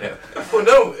 but, you know. Well,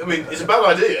 no, I mean, it's a bad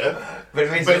idea. But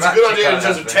it means But it's a good idea in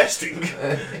terms of happen. testing.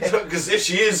 Because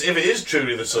if it is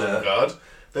truly the sun god,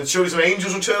 then surely some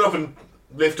angels will turn up and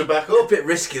lift her back A up. bit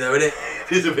risky though, isn't it?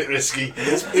 It is a bit risky.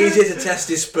 It's easier to test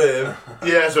his sperm.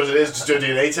 Yeah, I suppose it is. Just do a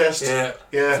DNA test. Yeah.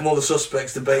 Yeah. From all the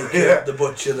suspects, the baker, Yeah. the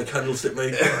butcher, the candlestick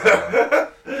maker.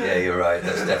 Yeah, you're right.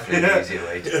 That's definitely an easier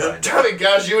way to find. Damn it,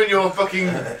 Gaz, you and your fucking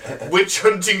witch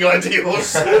hunting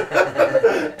ideals.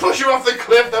 Push her off the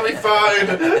cliff, that'll be fine.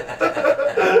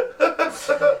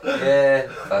 Yeah,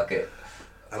 fuck it.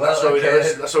 And Well, that's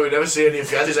why we never see any of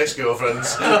Gaz's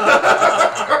ex-girlfriends.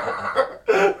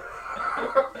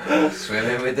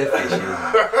 Swimming with the fishes.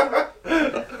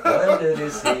 Under the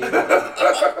sea.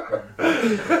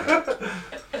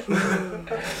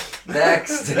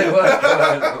 Next.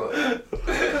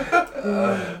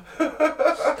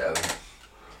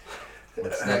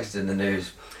 What's next in the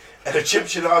news? An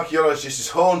Egyptian archaeologist is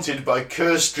haunted by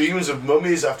cursed dreams of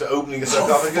mummies after opening a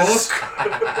sarcophagus.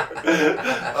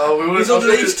 He's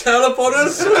unleashed hell upon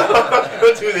us. We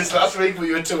were doing this last week, but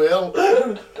you were too ill.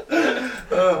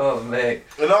 Oh, mate.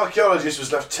 An archaeologist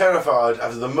was left terrified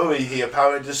after the mummy he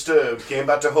apparently disturbed came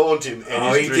back to haunt him in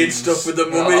his He dreams. did stuff with the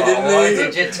mummy, didn't Why he?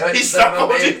 did you touch He the sampled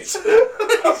mummy? it. He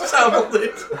sampled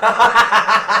it.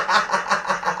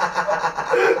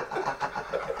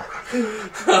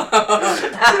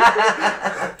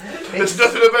 There's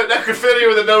nothing about necrophilia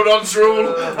with a no-nonce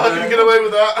rule. How can you get away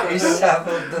with that? He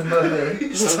sampled the mummy.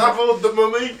 He sampled the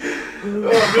mummy. Oh,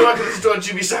 I feel like I listened to a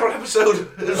Jimmy Savile episode.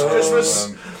 It was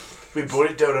Christmas. We brought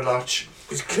it down a notch.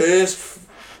 His curse.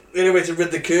 The only way to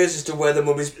rid the curse is to wear the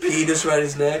mummy's penis around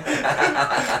his neck.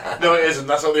 No, it isn't.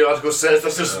 That's what the article says.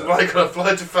 That's just my kind of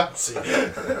flight of fancy.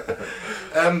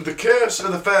 The curse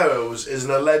of the pharaohs is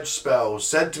an alleged spell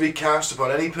said to be cast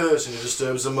upon any person who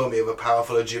disturbs the mummy of a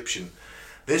powerful Egyptian.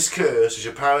 This curse, which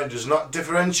apparently does not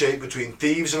differentiate between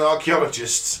thieves and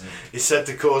archaeologists, is said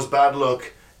to cause bad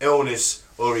luck, illness,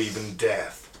 or even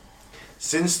death.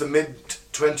 Since the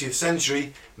mid-20th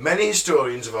century, many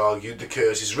historians have argued the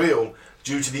curse is real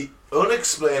due to the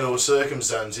unexplainable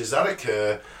circumstances that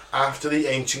occur after the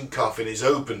ancient coffin is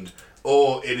opened,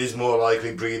 or it is more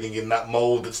likely breathing in that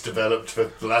mould that's developed for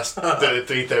the last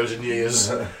 3,000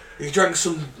 years. He drank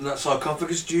some that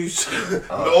sarcophagus juice.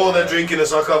 Or they're drinking a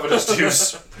sarcophagus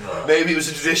juice. Maybe it was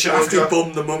a tradition. After he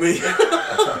bummed the mummy.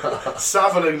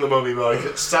 Saviling the mummy, Mike.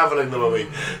 Saviling the mummy.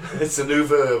 It's a new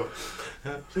verb.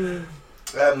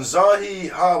 Zahi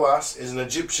Hawass is an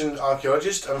Egyptian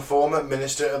archaeologist and former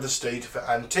Minister of the State for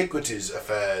Antiquities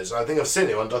Affairs. I think I've seen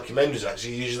him on documentaries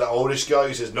actually. He's that oldish guy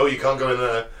who says, no, you can't go in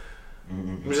there.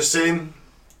 You must have seen him.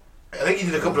 I think he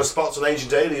did a couple of spots on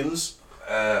Ancient Aliens.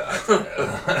 I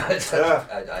don't know.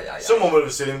 Yeah. Someone would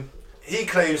have seen him. He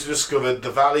claims to have discovered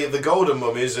the Valley of the Golden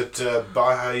Mummies at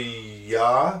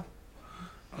Bahia.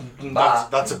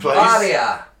 That's a place.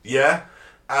 Bahia. Yeah.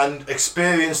 And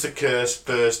experienced the curse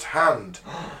firsthand.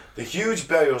 The huge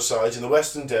burial site in the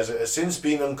Western Desert has since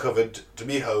been uncovered to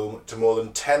be home to more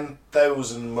than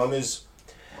 10,000 mummies.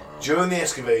 Wow. During the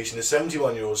excavation, the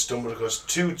 71-year-old stumbled across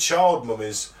 2 child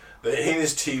mummies that he and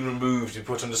his team removed and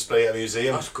put on display at a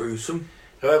museum. That's gruesome.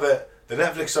 However, the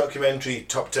Netflix documentary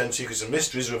Top 10 Secrets and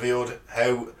Mysteries revealed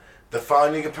how the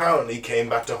finding apparently came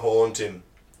back to haunt him.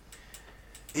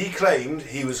 He claimed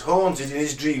he was haunted in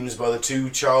his dreams by the 2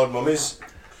 child mummies.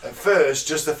 At first,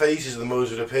 just the faces of the mummies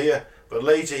would appear, but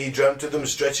later he dreamt of them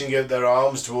stretching out their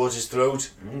arms towards his throat.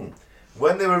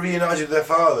 When they were reunited with their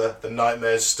father, the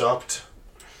nightmares stopped.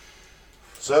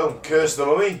 So, curse the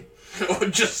mummy. Or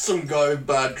just some guy with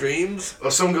bad dreams.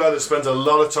 Or some guy that spends a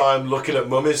lot of time looking at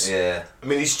mummies. Yeah. I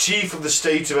mean, he's chief of the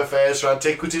State of Affairs for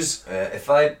Antiquities. If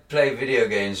I play video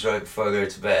games right before I go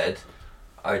to bed,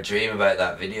 I dream about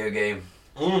that video game.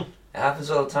 It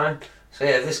happens all the time. So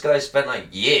yeah, if this guy spent like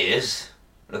years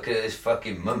looking at his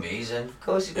fucking mummies, and of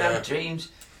course he's gonna have dreams.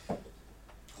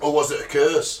 Or was it a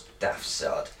curse? Daft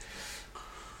sod.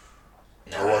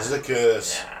 Or was it a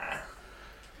curse? Nah.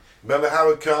 Remember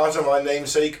Howard Carter, my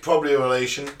namesake, probably a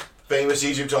relation, famous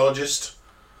Egyptologist,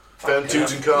 found Not your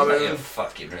Tutankhamun.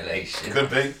 fucking relation. Could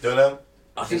be, don't know.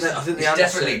 I think the He's answer.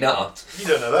 definitely not. You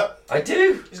don't know that. I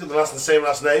do. He's got the same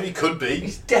last name, he could be.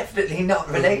 He's definitely not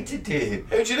related to you.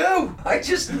 How do you know? I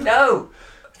just know.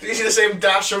 Do you see the same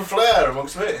dash and flair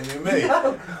amongst me and me?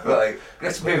 No. Right,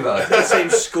 let's move on. The same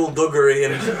skullduggery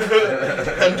and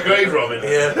And grave robbing.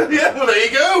 yeah. Yeah, well there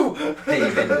you go.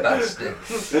 Thieving bastard.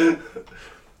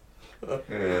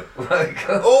 Yeah.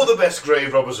 Well, All the best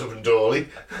grave robbers up in Dawley,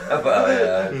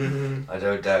 I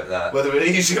don't doubt that. whether in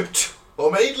Egypt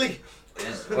or Madeley.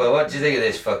 Well, what do you think of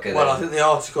this fucker Well, then? I think the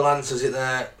article answers it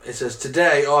there. It says,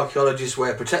 today archaeologists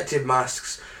wear protective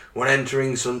masks when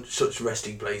entering such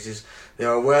resting places. They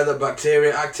are aware that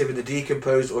bacteria active in the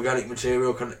decomposed organic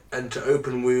material can enter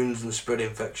open wounds and spread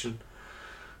infection.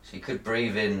 So you could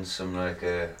breathe in some like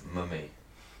a mummy.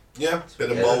 Yeah,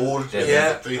 bit of Yeah. mould,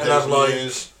 Yeah. 3,000 like-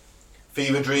 years,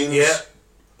 fever dreams. Yeah,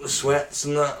 the sweats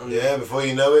and that. And Yeah, before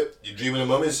you know it, you're dreaming of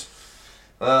mummies.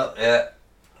 Well, yeah,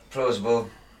 plausible.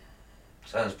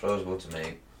 Sounds plausible to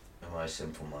me, in my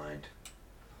simple mind.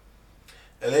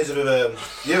 And here's a bit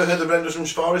of you ever heard the Rendlesham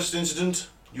Forest incident?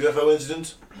 UFO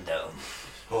incident? No.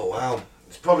 Oh wow,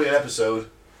 it's probably an episode.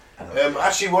 Oh,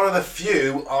 Actually one of the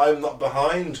few I'm not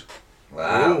behind.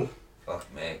 wow. Ooh.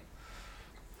 Fuck me.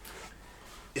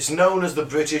 It's known as the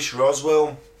British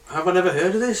Roswell. Have I never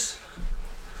heard of this?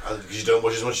 Because you don't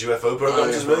watch as much UFO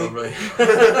programs as me. Probably.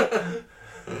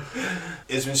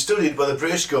 It's been studied by the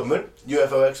British government,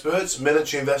 UFO experts,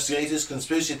 military investigators,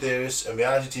 conspiracy theorists and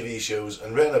reality TV shows,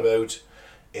 and written about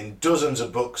in dozens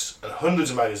of books and hundreds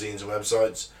of magazines and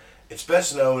websites. It's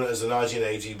best known as the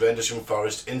 1980 Rendlesham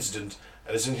Forest incident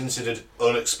and is considered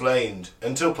unexplained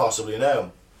until possibly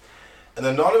now. An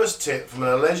anonymous tip from an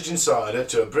alleged insider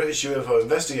to a British UFO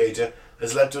investigator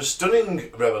has led to a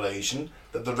stunning revelation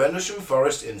that the Rendlesham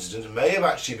Forest incident may have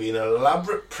actually been an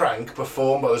elaborate prank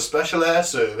performed by the Special Air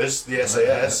Service, the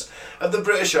SAS, of the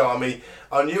British Army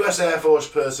on US Air Force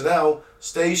personnel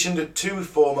stationed at two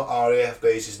former RAF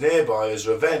bases nearby as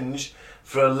revenge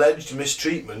for alleged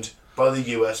mistreatment by the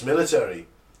US military.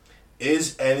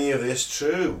 Is any of this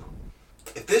true?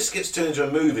 If this gets turned into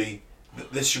a movie,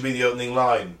 this should be the opening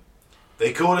line.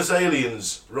 They called us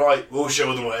aliens. Right, we'll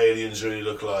show them what aliens really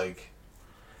look like.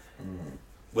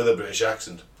 With a British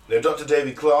accent. Now, Dr.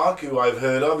 David Clarke, who I've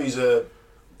heard of, he's a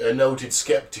noted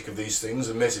sceptic of these things,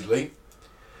 admittedly.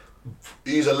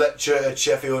 He's a lecturer at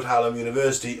Sheffield Hallam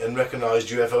University and recognised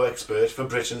UFO expert for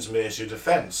Britain's Ministry of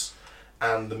Defence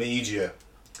and the media.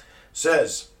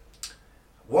 Says,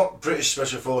 what British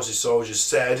Special Forces soldiers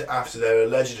said after their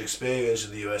alleged experience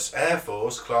with the US Air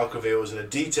Force, Clarke reveals in a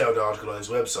detailed article on his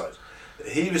website.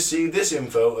 He received this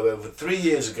info over 3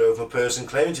 years ago from a person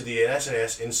claiming to be an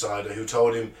SNS insider who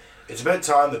told him, it's about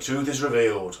time the truth is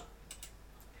revealed.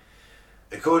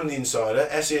 According to the insider,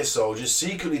 SAS soldiers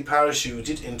secretly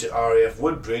parachuted into RAF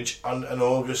Woodbridge on an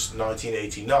August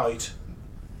 1980 night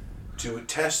to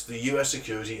test the US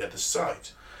security at the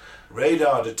site.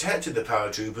 Radar detected the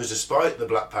paratroopers despite the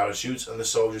black parachutes, and the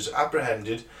soldiers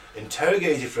apprehended,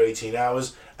 interrogated for 18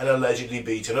 hours and allegedly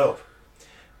beaten up.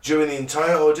 During the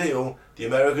entire ordeal, the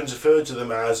Americans referred to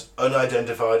them as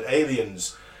unidentified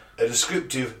aliens, a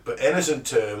descriptive but innocent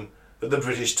term that the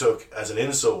British took as an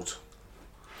insult.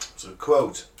 So,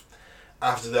 quote,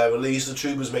 after their release, the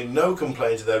troopers made no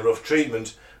complaint of their rough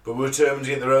treatment, but were determined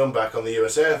to get their own back on the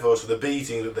US Air Force for the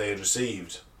beating that they had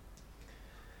received.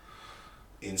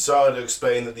 The insider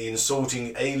explained that the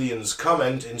insulting aliens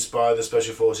comment inspired the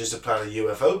Special Forces to plan a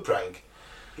UFO prank.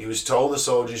 He was told the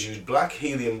soldiers used black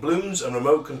helium balloons and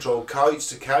remote-controlled kites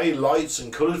to carry lights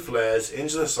and coloured flares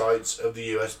into the sites of the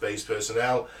US base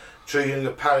personnel, triggering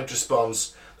a panicked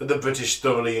response that the British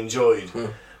thoroughly enjoyed.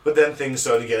 But then things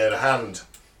started to get out of hand.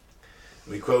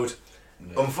 We quote,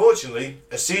 unfortunately,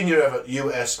 a senior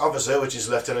US officer, which is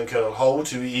Lieutenant Colonel Holt,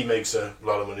 who he makes a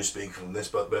lot of money speaking from this,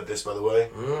 by the way,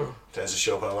 tends to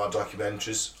show up on a lot of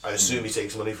documentaries. I assume he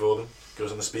takes money for them.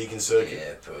 Goes on the speaking circuit.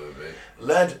 Yeah, probably.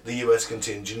 Led the US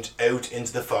contingent out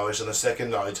into the forest on the second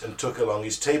night and took along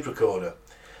his tape recorder.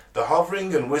 The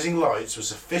hovering and whizzing lights were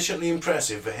sufficiently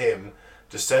impressive for him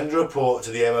to send a report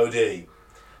to the MOD.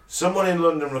 Someone in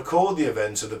London recalled the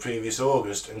events of the previous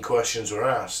August and questions were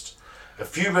asked. A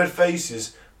few red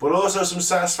faces, but also some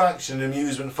satisfaction and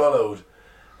amusement followed.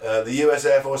 The US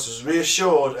Air Force was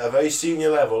reassured at a very senior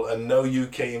level and no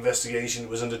UK investigation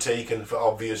was undertaken for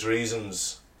obvious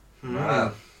reasons.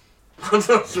 Wow.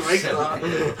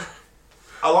 I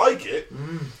like it.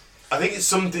 I think it's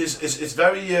something. It's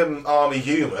very army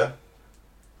humour.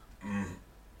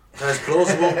 Sounds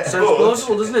plausible. Sounds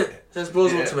plausible, doesn't it? Sounds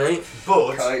plausible to me.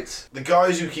 But Kites. the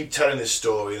guys who keep telling this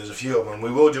story, there's a few of them.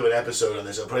 We will do an episode on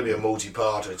this. It'll probably be a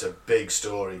multi-parter. It's a big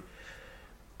story.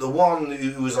 The one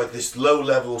who was like this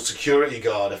low-level security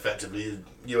guard, effectively,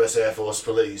 US Air Force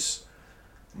Police.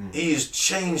 He's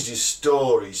changed his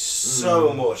story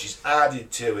so much. He's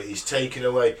added to it. He's taken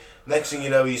away. Next thing you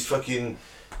know, he's fucking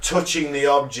touching the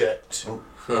object,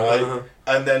 right?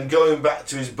 And then going back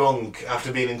to his bunk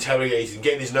after being interrogated,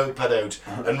 getting his notepad out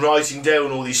and writing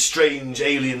down all these strange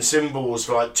alien symbols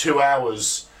for like 2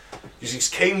 hours. He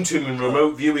came to him in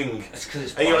remote viewing. It's because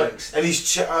it's and you're like, and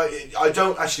he's. I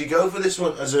don't actually go for this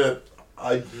one as a.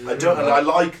 I don't. And I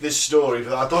like this story,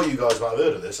 but I thought you guys might have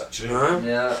heard of this actually.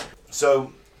 Yeah.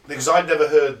 So because I'd never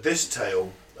heard this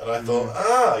tale, and I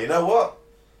thought, you know what,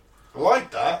 I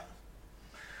like that.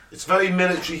 It's very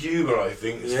military humour, I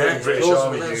think. It's very British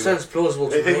Army humour. That sounds plausible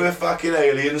to me. They think me. we're fucking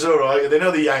aliens, alright. They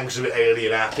know the Yanks are a bit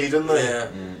alien happy, don't they? Yeah.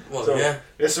 Well, so, yeah.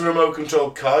 There's some remote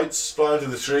controlled kites flying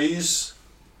through the trees.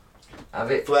 Have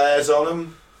it. Flares on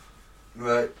them.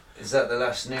 Right. Is that the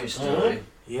last news story?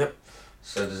 Yep.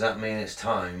 So does that mean it's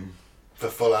time for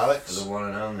Full Alex? For the one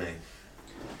and only.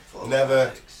 Never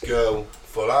Alex. Go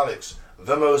Full Alex.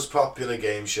 The most popular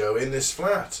game show in this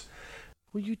flat.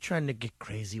 Were you trying to get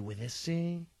crazy with this,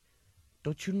 eh?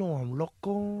 Don't you know I'm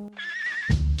loco?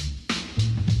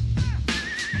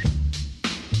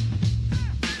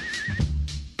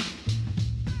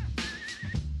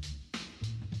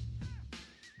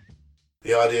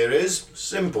 The idea is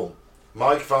simple.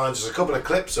 Mike finds us a couple of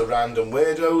clips of random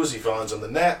weirdos he finds on the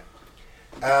net,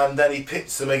 and then he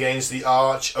pits them against the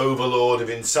arch overlord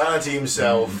of insanity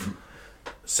himself,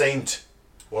 Saint,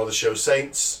 one of the show's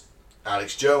saints,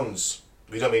 Alex Jones.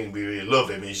 We don't mean we really love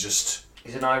him, he's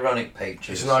an ironic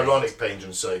patron. He's an ironic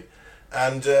patron saint.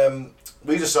 And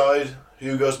we decide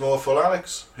who goes more full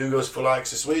Alex, who goes full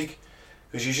Alex this week.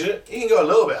 Because you can go a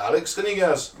little bit Alex, can you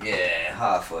guys? Yeah,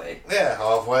 halfway. Yeah,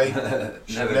 halfway.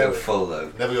 never go full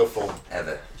though. Never go full.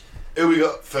 Ever. Who we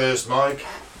got first, Mike?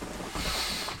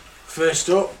 First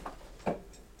up, it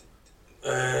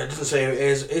doesn't say who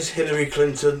it is Hillary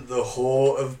Clinton the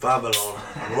whore of Babylon?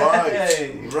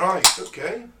 Right,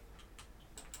 okay.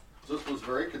 This was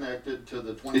very connected to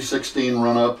the 2016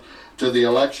 run-up to the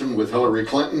election with Hillary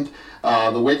Clinton.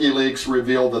 The WikiLeaks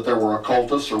revealed that there were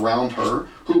occultists around her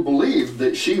who believed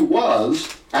that she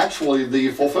was actually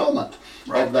the fulfillment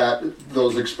of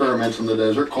those experiments in the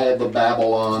desert called the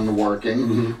Babylon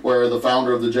working, where the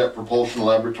founder of the Jet Propulsion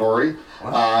Laboratory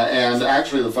and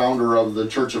actually the founder of the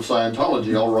Church of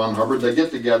Scientology, L. Ron Hubbard, they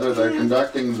get together, they're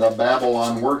conducting the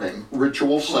Babylon working,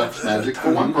 ritual sex magic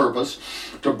for one purpose,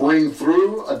 to bring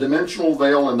through a dimensional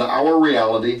veil into our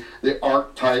reality the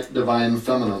archetype divine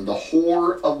feminine, the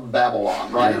whore of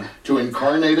Babylon, right? Yeah. To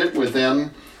incarnate it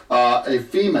within a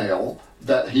female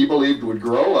that he believed would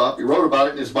grow up. He wrote about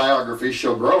it in his biography.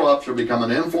 She'll grow up, she'll become an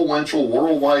influential,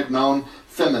 worldwide known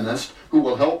feminist who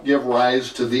will help give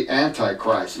rise to the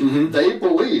Antichrist. They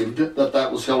believed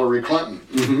that was Hillary Clinton.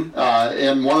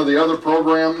 In one of the other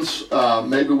programs,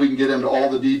 maybe we can get into all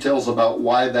the details about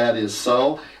why that is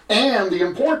so, and the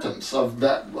importance of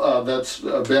that that's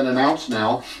been announced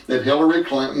now, that Hillary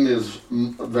Clinton is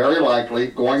very likely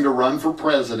going to run for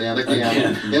president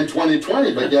again in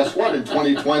 2020. But guess what? In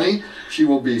 2020, she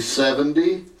will be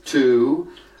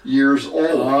 72 years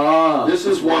old. This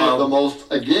is one of the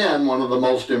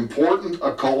most important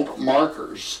occult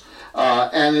markers.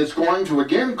 And it's going to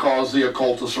again cause the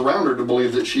occultists around her to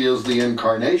believe that she is the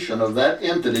incarnation of that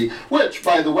entity, which,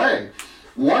 by the way,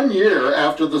 1 year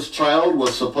after this child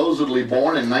was supposedly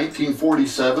born in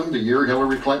 1947, the year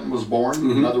Hillary Clinton was born,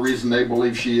 another reason they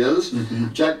believe she is,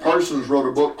 Jack Parsons wrote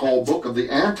a book called Book of the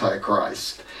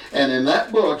Antichrist. And in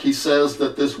that book, he says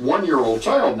that this 1-year-old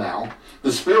child now,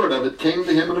 the spirit of it came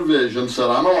to him in a vision, said,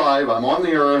 I'm alive, I'm on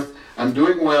the earth, I'm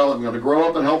doing well, I'm going to grow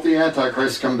up and help the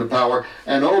Antichrist come to power.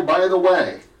 And oh, by the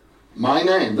way, my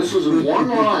name, this is in one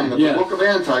line of the Book of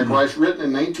Antichrist written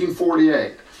in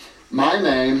 1948. My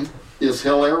name is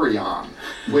Hilarion,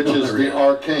 which is the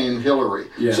arcane Hillary.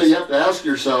 Yes. So you have to ask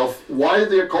yourself, why did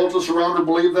the occultists around her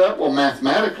believe that? Well,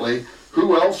 mathematically,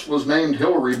 who else was named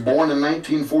Hillary, born in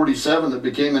 1947, that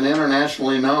became an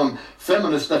internationally known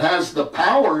feminist that has the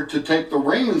power to take the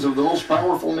reins of the most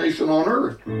powerful nation on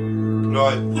earth?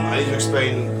 Right, I need to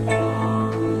explain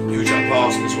who Jack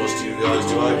Parsons was to you guys,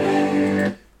 do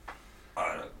I?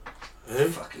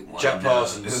 Jack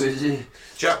Parsons. Who is he?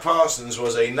 Jack Parsons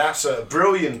was a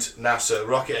brilliant NASA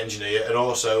rocket engineer and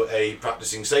also a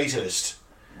practicing Satanist.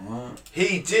 What?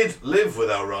 He did live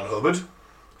with L. Ron Hubbard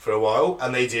for a while,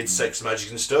 and they did sex magic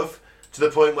and stuff, to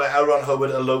the point where L. Ron Hubbard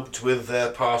eloped with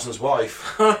Parsons'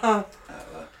 wife.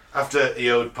 After he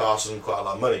owed Parsons quite a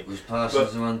lot of money. Was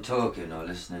Parsons the one talking or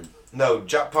listening? No,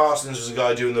 Jack Parsons was the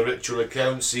guy doing the ritual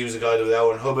accounts. He was the guy with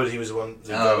L. Ron Hubbard. He was the one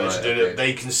doing it.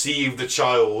 They conceived the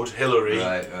child, Hillary,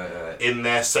 in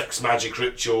their sex magic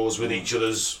rituals with each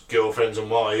other's girlfriends and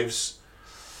wives.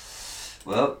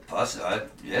 Well,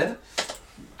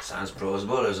 sounds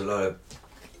plausible. There's a lot of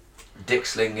dick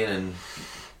slinging and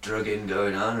drugging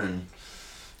going on, and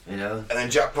you know. And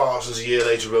then Jack Parsons a year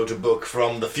later wrote a book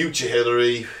from the future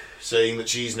Hillary, saying that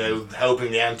she's now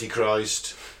helping the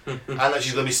Antichrist. and that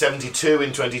she's going to be 72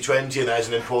 in 2020, and that is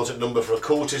an important number for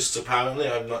occultists, apparently.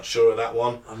 I'm not sure of that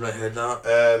one. I've not heard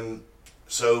that.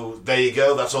 So there you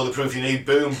go, that's all the proof you need.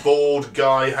 Boom, bald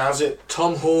guy has it.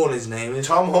 Tom Horn, his name is.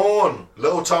 Tom Horn,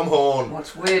 little Tom Horn.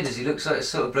 What's weird is he looks like a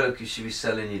sort of bloke who should be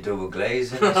selling you double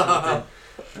glazing or something.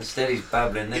 Instead he's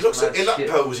babbling this. He looks like, in that shit.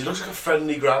 pose, he looks like a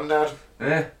friendly grandad.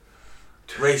 Yeah.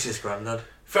 Racist granddad.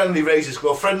 Friendly racist,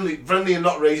 well friendly and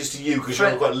not racist to you because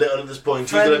you're quite little at this point.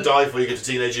 He's going to die before you get to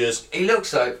teenage years. He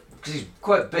looks like, because he's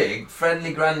quite big,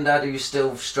 friendly granddad who's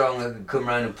still strong and can come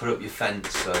round and put up your fence,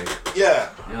 so... Yeah.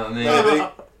 You know what I mean?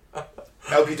 Maybe.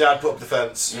 Help your dad put up the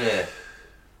fence. Yeah.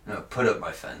 No, put up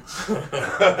my fence.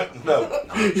 No.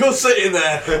 You're sitting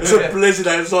there, there's a blizzard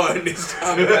outside in this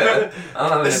town.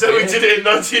 So we did it in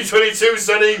 1922,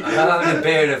 Sonny. I'm having a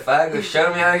beer and a fag.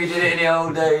 Show me how you did it in the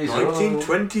old days.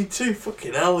 1922,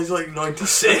 fucking hell, he's like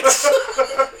 96.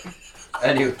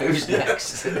 Anyway, who's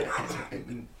next?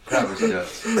 That was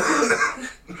nuts.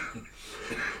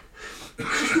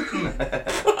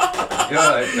 You're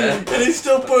alright, Ben. And he's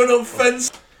still putting up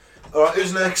fence. Alright,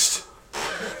 who's next?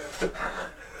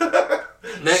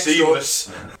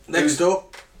 Next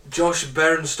up, Josh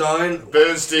Bernstein.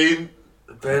 Bernstein.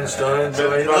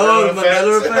 Sorry. Oh,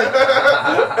 Mandela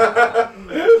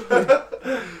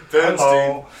effect.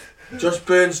 Bernstein. Josh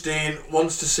Bernstein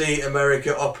wants to see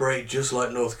America operate just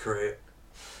like North Korea.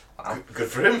 Good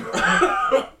for him.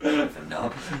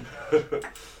 No.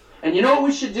 And you know what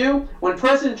we should do? When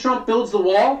President Trump builds the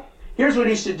wall, here's what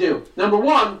he should do. Number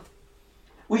one,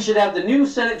 we should have the new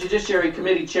Senate Judiciary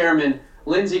Committee Chairman,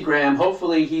 Lindsey Graham.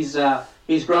 Hopefully he's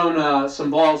grown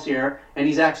some balls here, and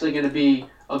he's actually going to be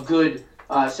a good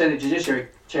Senate Judiciary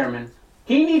Chairman.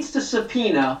 He needs to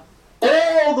subpoena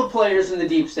all the players in the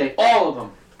deep state, all of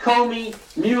them. Comey,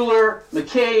 Mueller,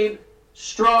 McCabe,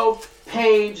 Strobe,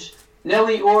 Page,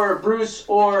 Nellie Orr, Bruce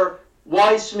Orr,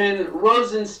 Weissman,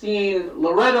 Rosenstein,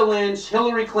 Loretta Lynch,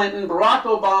 Hillary Clinton, Barack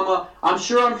Obama. I'm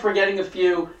sure I'm forgetting a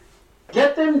few.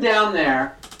 Get them down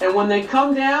there, and when they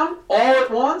come down all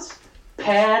at once,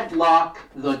 padlock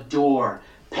the door.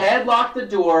 Padlock the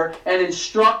door and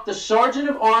instruct the Sergeant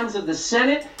of Arms of the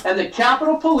Senate and the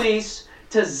Capitol Police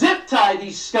to zip tie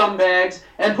these scumbags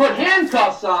and put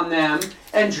handcuffs on them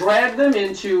and drag them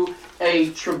into a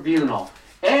tribunal.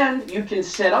 And you can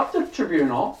set up the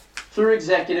tribunal through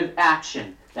executive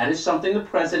action. That is something the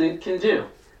president can do.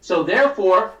 So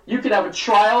therefore, you could have a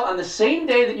trial on the same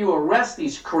day that you arrest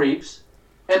these creeps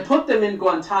and put them in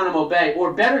Guantanamo Bay.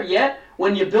 Or better yet,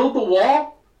 when you build the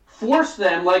wall, force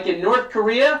them, like in North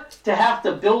Korea, to have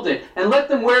to build it. And let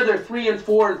them wear their $3,000 and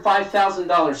 $4,000 and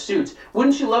 $5,000 suits.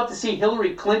 Wouldn't you love to see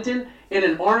Hillary Clinton in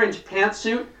an orange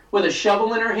pantsuit with a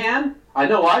shovel in her hand? I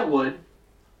know I would.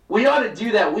 We ought to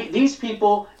do that. These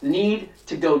people need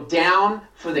to go down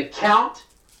for the count.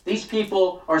 These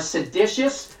people are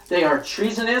seditious, they are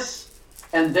treasonous,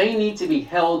 and they need to be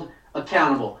held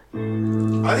accountable.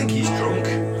 I think he's drunk.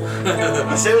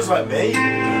 He sounds like me.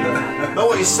 Not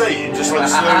what he's saying, just like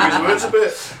slurring his words a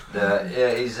bit.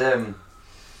 Yeah, he's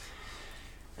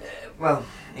well,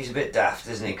 he's a bit daft,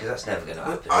 isn't he? Because that's never going to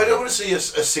happen. I don't want to see a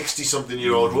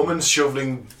 60-something-year-old woman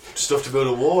shoveling stuff to build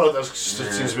a wall. That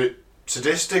seems a bit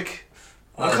sadistic.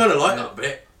 I kind of like that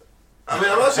bit. I mean,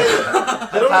 I'm not saying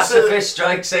that. I don't want to say Pacifist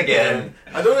strikes again.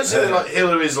 I don't want to say that like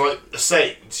Hillary's like a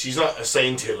saint. She's not a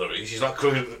saint, Hillary. She's not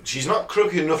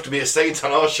crooked enough to be a saint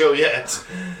on our show yet.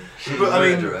 But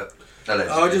I mean,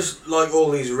 I just like all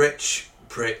these rich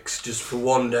pricks just for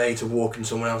one day to walk in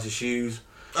someone else's shoes.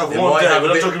 One day. We're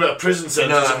not talking about a prison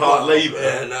sentence of hard labour.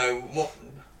 Yeah, no.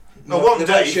 One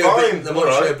day, fine. They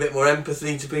might show a bit more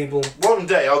empathy to people. One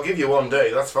day, I'll give you one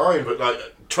day. That's fine. But like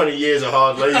 20 years of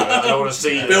hard labour, I don't want to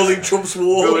see building Trump's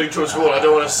wall. Building Trump's wall. I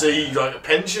don't want to see like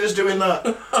pensioners doing that.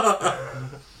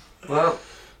 Well,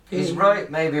 he's right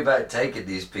maybe about taking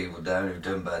these people down who've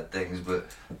done bad things, but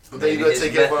then you've got to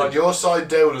take everyone on your side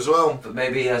down as well. But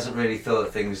maybe he hasn't really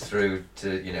thought things through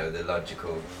to the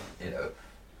logical,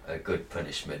 a good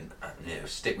punishment.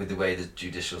 Stick with the way the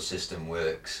judicial system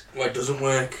works. Well, it doesn't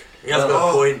work. He has got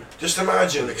a point. Just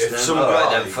imagine if some guy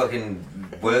guy then fucking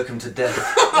work him to death.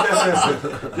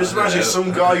 Just imagine if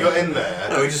some guy got in there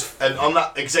and on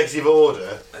that executive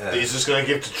order that he's just going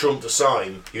to give to Trump to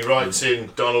sign, he writes in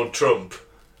Donald Trump.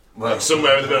 Well, like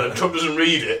somewhere in the middle, and Trump doesn't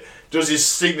read it, does his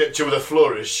signature with a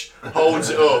flourish, holds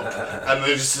it up, and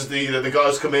the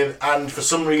guys come in and for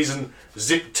some reason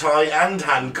zip tie and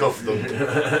handcuff them.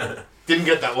 Didn't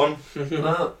get that one.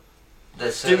 No.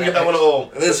 Didn't get that one at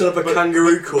all. And then set up a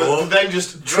kangaroo court. But then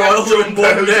just trial them in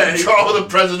one day. Trial the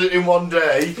president in one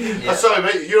day. Yeah. Sorry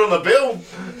mate, you're on the bill.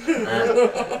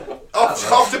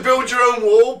 Off to build your own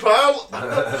wall, pal.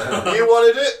 You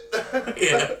wanted it?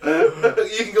 Yeah.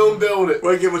 You can go and build it.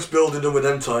 Won't get much building done with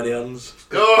them tiny hands.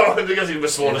 Oh, I think I need a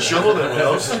smaller shovel than anyone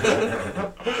else.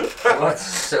 What?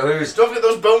 So who's... Don't get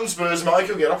those bone spurs, Mike.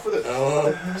 You'll get off with it.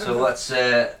 So what's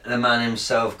the man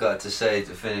himself got to say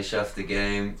to finish off the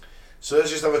game? So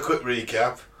let's just have a quick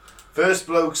recap. First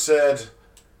bloke said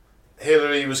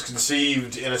Hillary was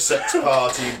conceived in a sex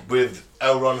party with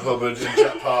L. Ron Hubbard and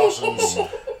Jack Parsons.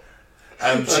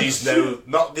 And she's now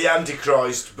not the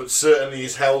Antichrist, but certainly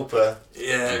his helper.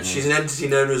 Yeah, she's an entity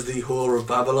known as the Whore of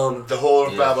Babylon. The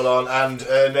Whore of Babylon, and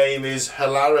her name is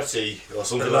Hilarity, or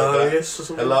something Hilarious like that. Or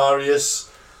something?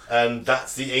 Hilarious, and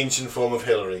that's the ancient form of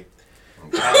Hillary.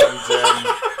 And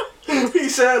He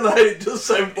said like it does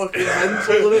sound fucking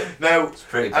mental, doesn't it? now,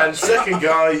 pretty bad. and second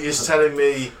guy is telling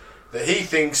me that he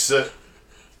thinks that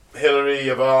Hillary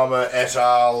Obama et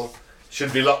al.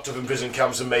 Should be locked up in prison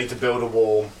camps and made to build a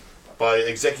wall by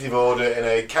executive order in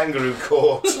a kangaroo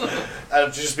court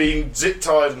and just being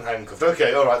zip-tied and handcuffed.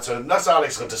 Okay, alright, so that's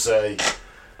Alex got to say.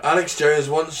 Alex Jones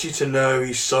wants you to know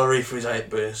he's sorry for his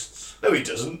outbursts. No, he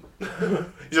doesn't.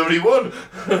 He's already won.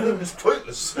 It's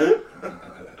pointless.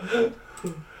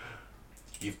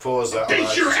 You've paused that on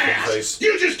Beat your ass! face.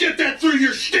 You just get that through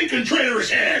your stinking traitorous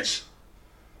heads!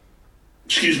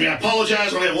 Excuse me, I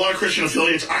apologize. I have a lot of Christian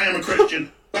affiliates. I am a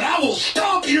Christian. But I will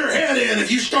stomp your head in if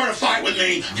you start a fight with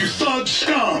me, you thug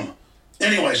scum!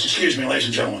 Anyways, excuse me, ladies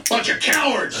and gentlemen. Bunch of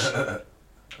cowards!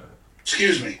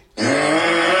 Excuse me.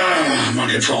 I'm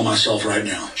gonna control myself right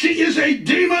now. She is a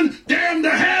demon damned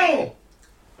to hell!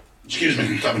 Excuse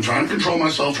me, I've been trying to control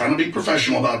myself, trying to be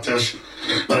professional about this.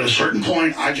 But at a certain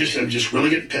point, I'm just really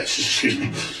getting pissed. Excuse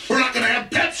me. We're not going to have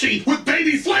Pepsi with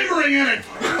baby flavoring in it.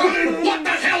 I mean, what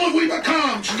the hell have we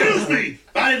become? Excuse me.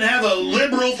 If I didn't have a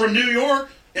liberal from New York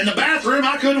in the bathroom,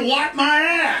 I couldn't wipe my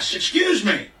ass. Excuse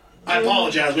me. I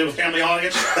apologize. We have a family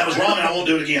audience. That was wrong, and I won't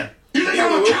do it again. You think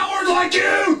I'm a coward like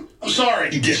you? I'm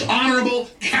sorry. You dishonorable,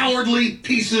 cowardly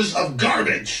pieces of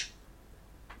garbage.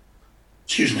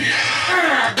 Excuse me.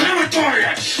 Coming for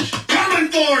you! Coming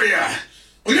for you!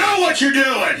 We know what you're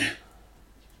doing!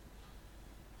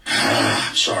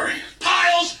 Sorry.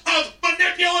 Piles of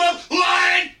manipulative,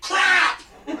 lying crap!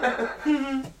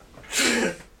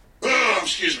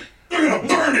 Excuse me. They're gonna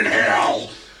burn in hell!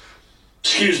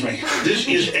 Excuse me. This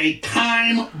is a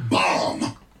time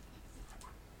bomb.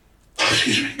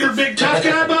 Excuse me. You're a big tough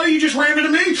guy, buddy. You just ran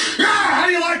into me. How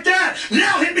do you like that?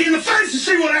 Now hit me in the face and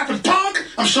see what happens, punk.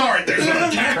 I'm sorry. There's an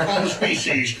attack on the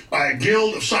species by a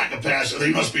guild of psychopaths, and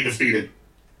they must be defeated.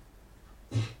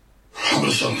 I'm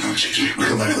gonna settle down. Excuse me. We'll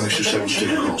come back to the next 7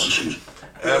 sticker calls. Excuse me.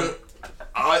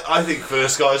 I think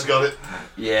first guy's got it.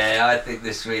 Yeah, I think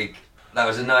this week that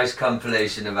was a nice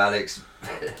compilation of Alex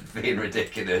being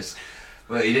ridiculous.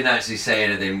 But he didn't actually say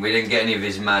anything. We didn't get any of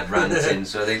his mad ranting.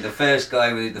 So I think the first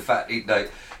guy with the fact like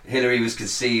Hillary was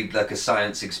conceived like a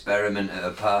science experiment at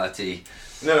a party.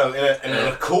 No, in an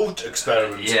occult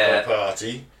experiment at a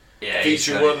party. Yeah,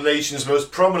 featuring one of the nation's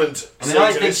most prominent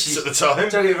Satanists at the time.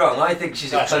 Don't get me wrong, I think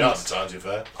she's a actually cunt. not at the time, to be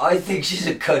fair. I think she's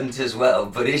a cunt as well,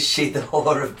 but is she the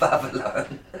whore of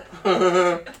Babylon?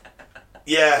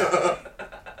 Yeah.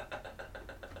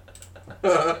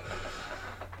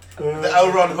 The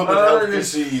L. Ron Hubbard helped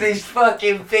conceive. These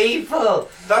fucking people!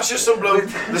 That's just some bloke.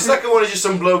 The second one is just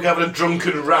some bloke having a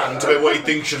drunken rant about what he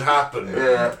thinks should happen.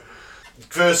 Yeah.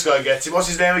 First guy gets it. What's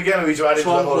his name again? We to add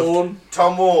Tom Horn.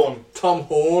 Tom Horn. Tom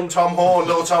Horn. Tom Horn.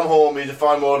 Little Tom Horn. We need to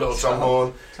find more little Tom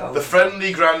Horn. The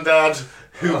friendly granddad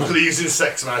who believes in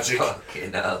sex magic.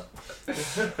 Fucking hell.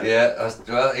 Yeah,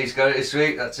 well, he's got it this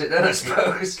week. That's it then, I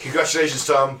suppose. Congratulations,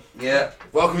 Tom. Yeah.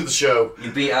 Welcome to the show.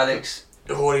 You beat Alex.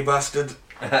 The horny bastard.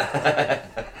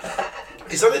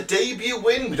 Is that a debut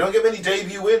win? We don't get many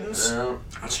debut wins. No.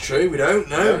 That's true, we don't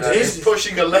know. No, he's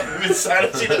pushing a level of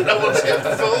insanity that no one's hit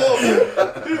before.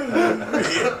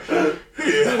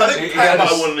 I think Pat might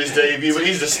have won on his debut, but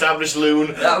he's an established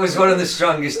loon. That was one of the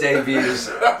strongest debuts.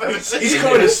 He's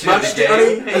coming to smash it,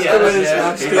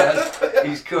 hasn't he?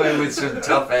 He's coming with some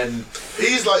top end.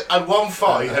 He's like had one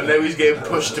fight and now he's getting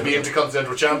pushed to be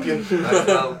Intercontinental Champion.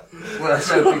 Well, let's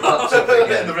hope he pops up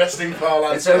again. In the wrestling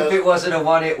parlance. Let's hope it wasn't a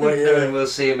one-hit wonder and we'll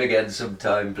see him again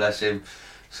sometime, bless him.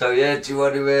 So yeah, do you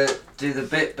want to do the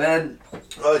bit, Ben?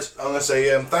 Right, I'm going to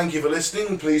say thank you for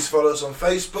listening. Please follow us on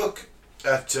Facebook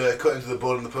at Cutting to the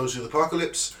Bull and the Post of the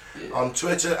Apocalypse. Yeah. On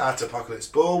Twitter at Apocalypse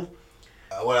Bull.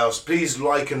 What else? Please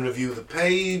like and review the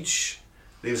page.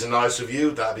 Leave us a nice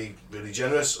review, that'd be really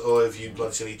generous. Or if you'd like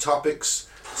to see any topics,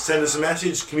 send us a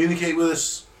message, communicate with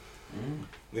us.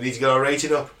 We need to get our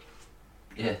rating up.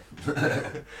 Yeah. So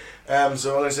I'm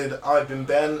going to say that I've been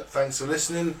Ben, thanks for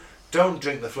listening. Don't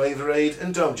drink the Flavour Aid,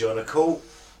 and don't join a cult.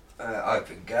 I've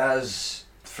been Gaz.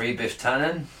 Free Biff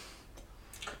Tannen.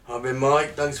 I've been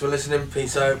Mike. Thanks for listening.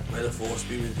 Peace out. May the force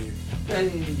be with you.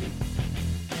 Hey.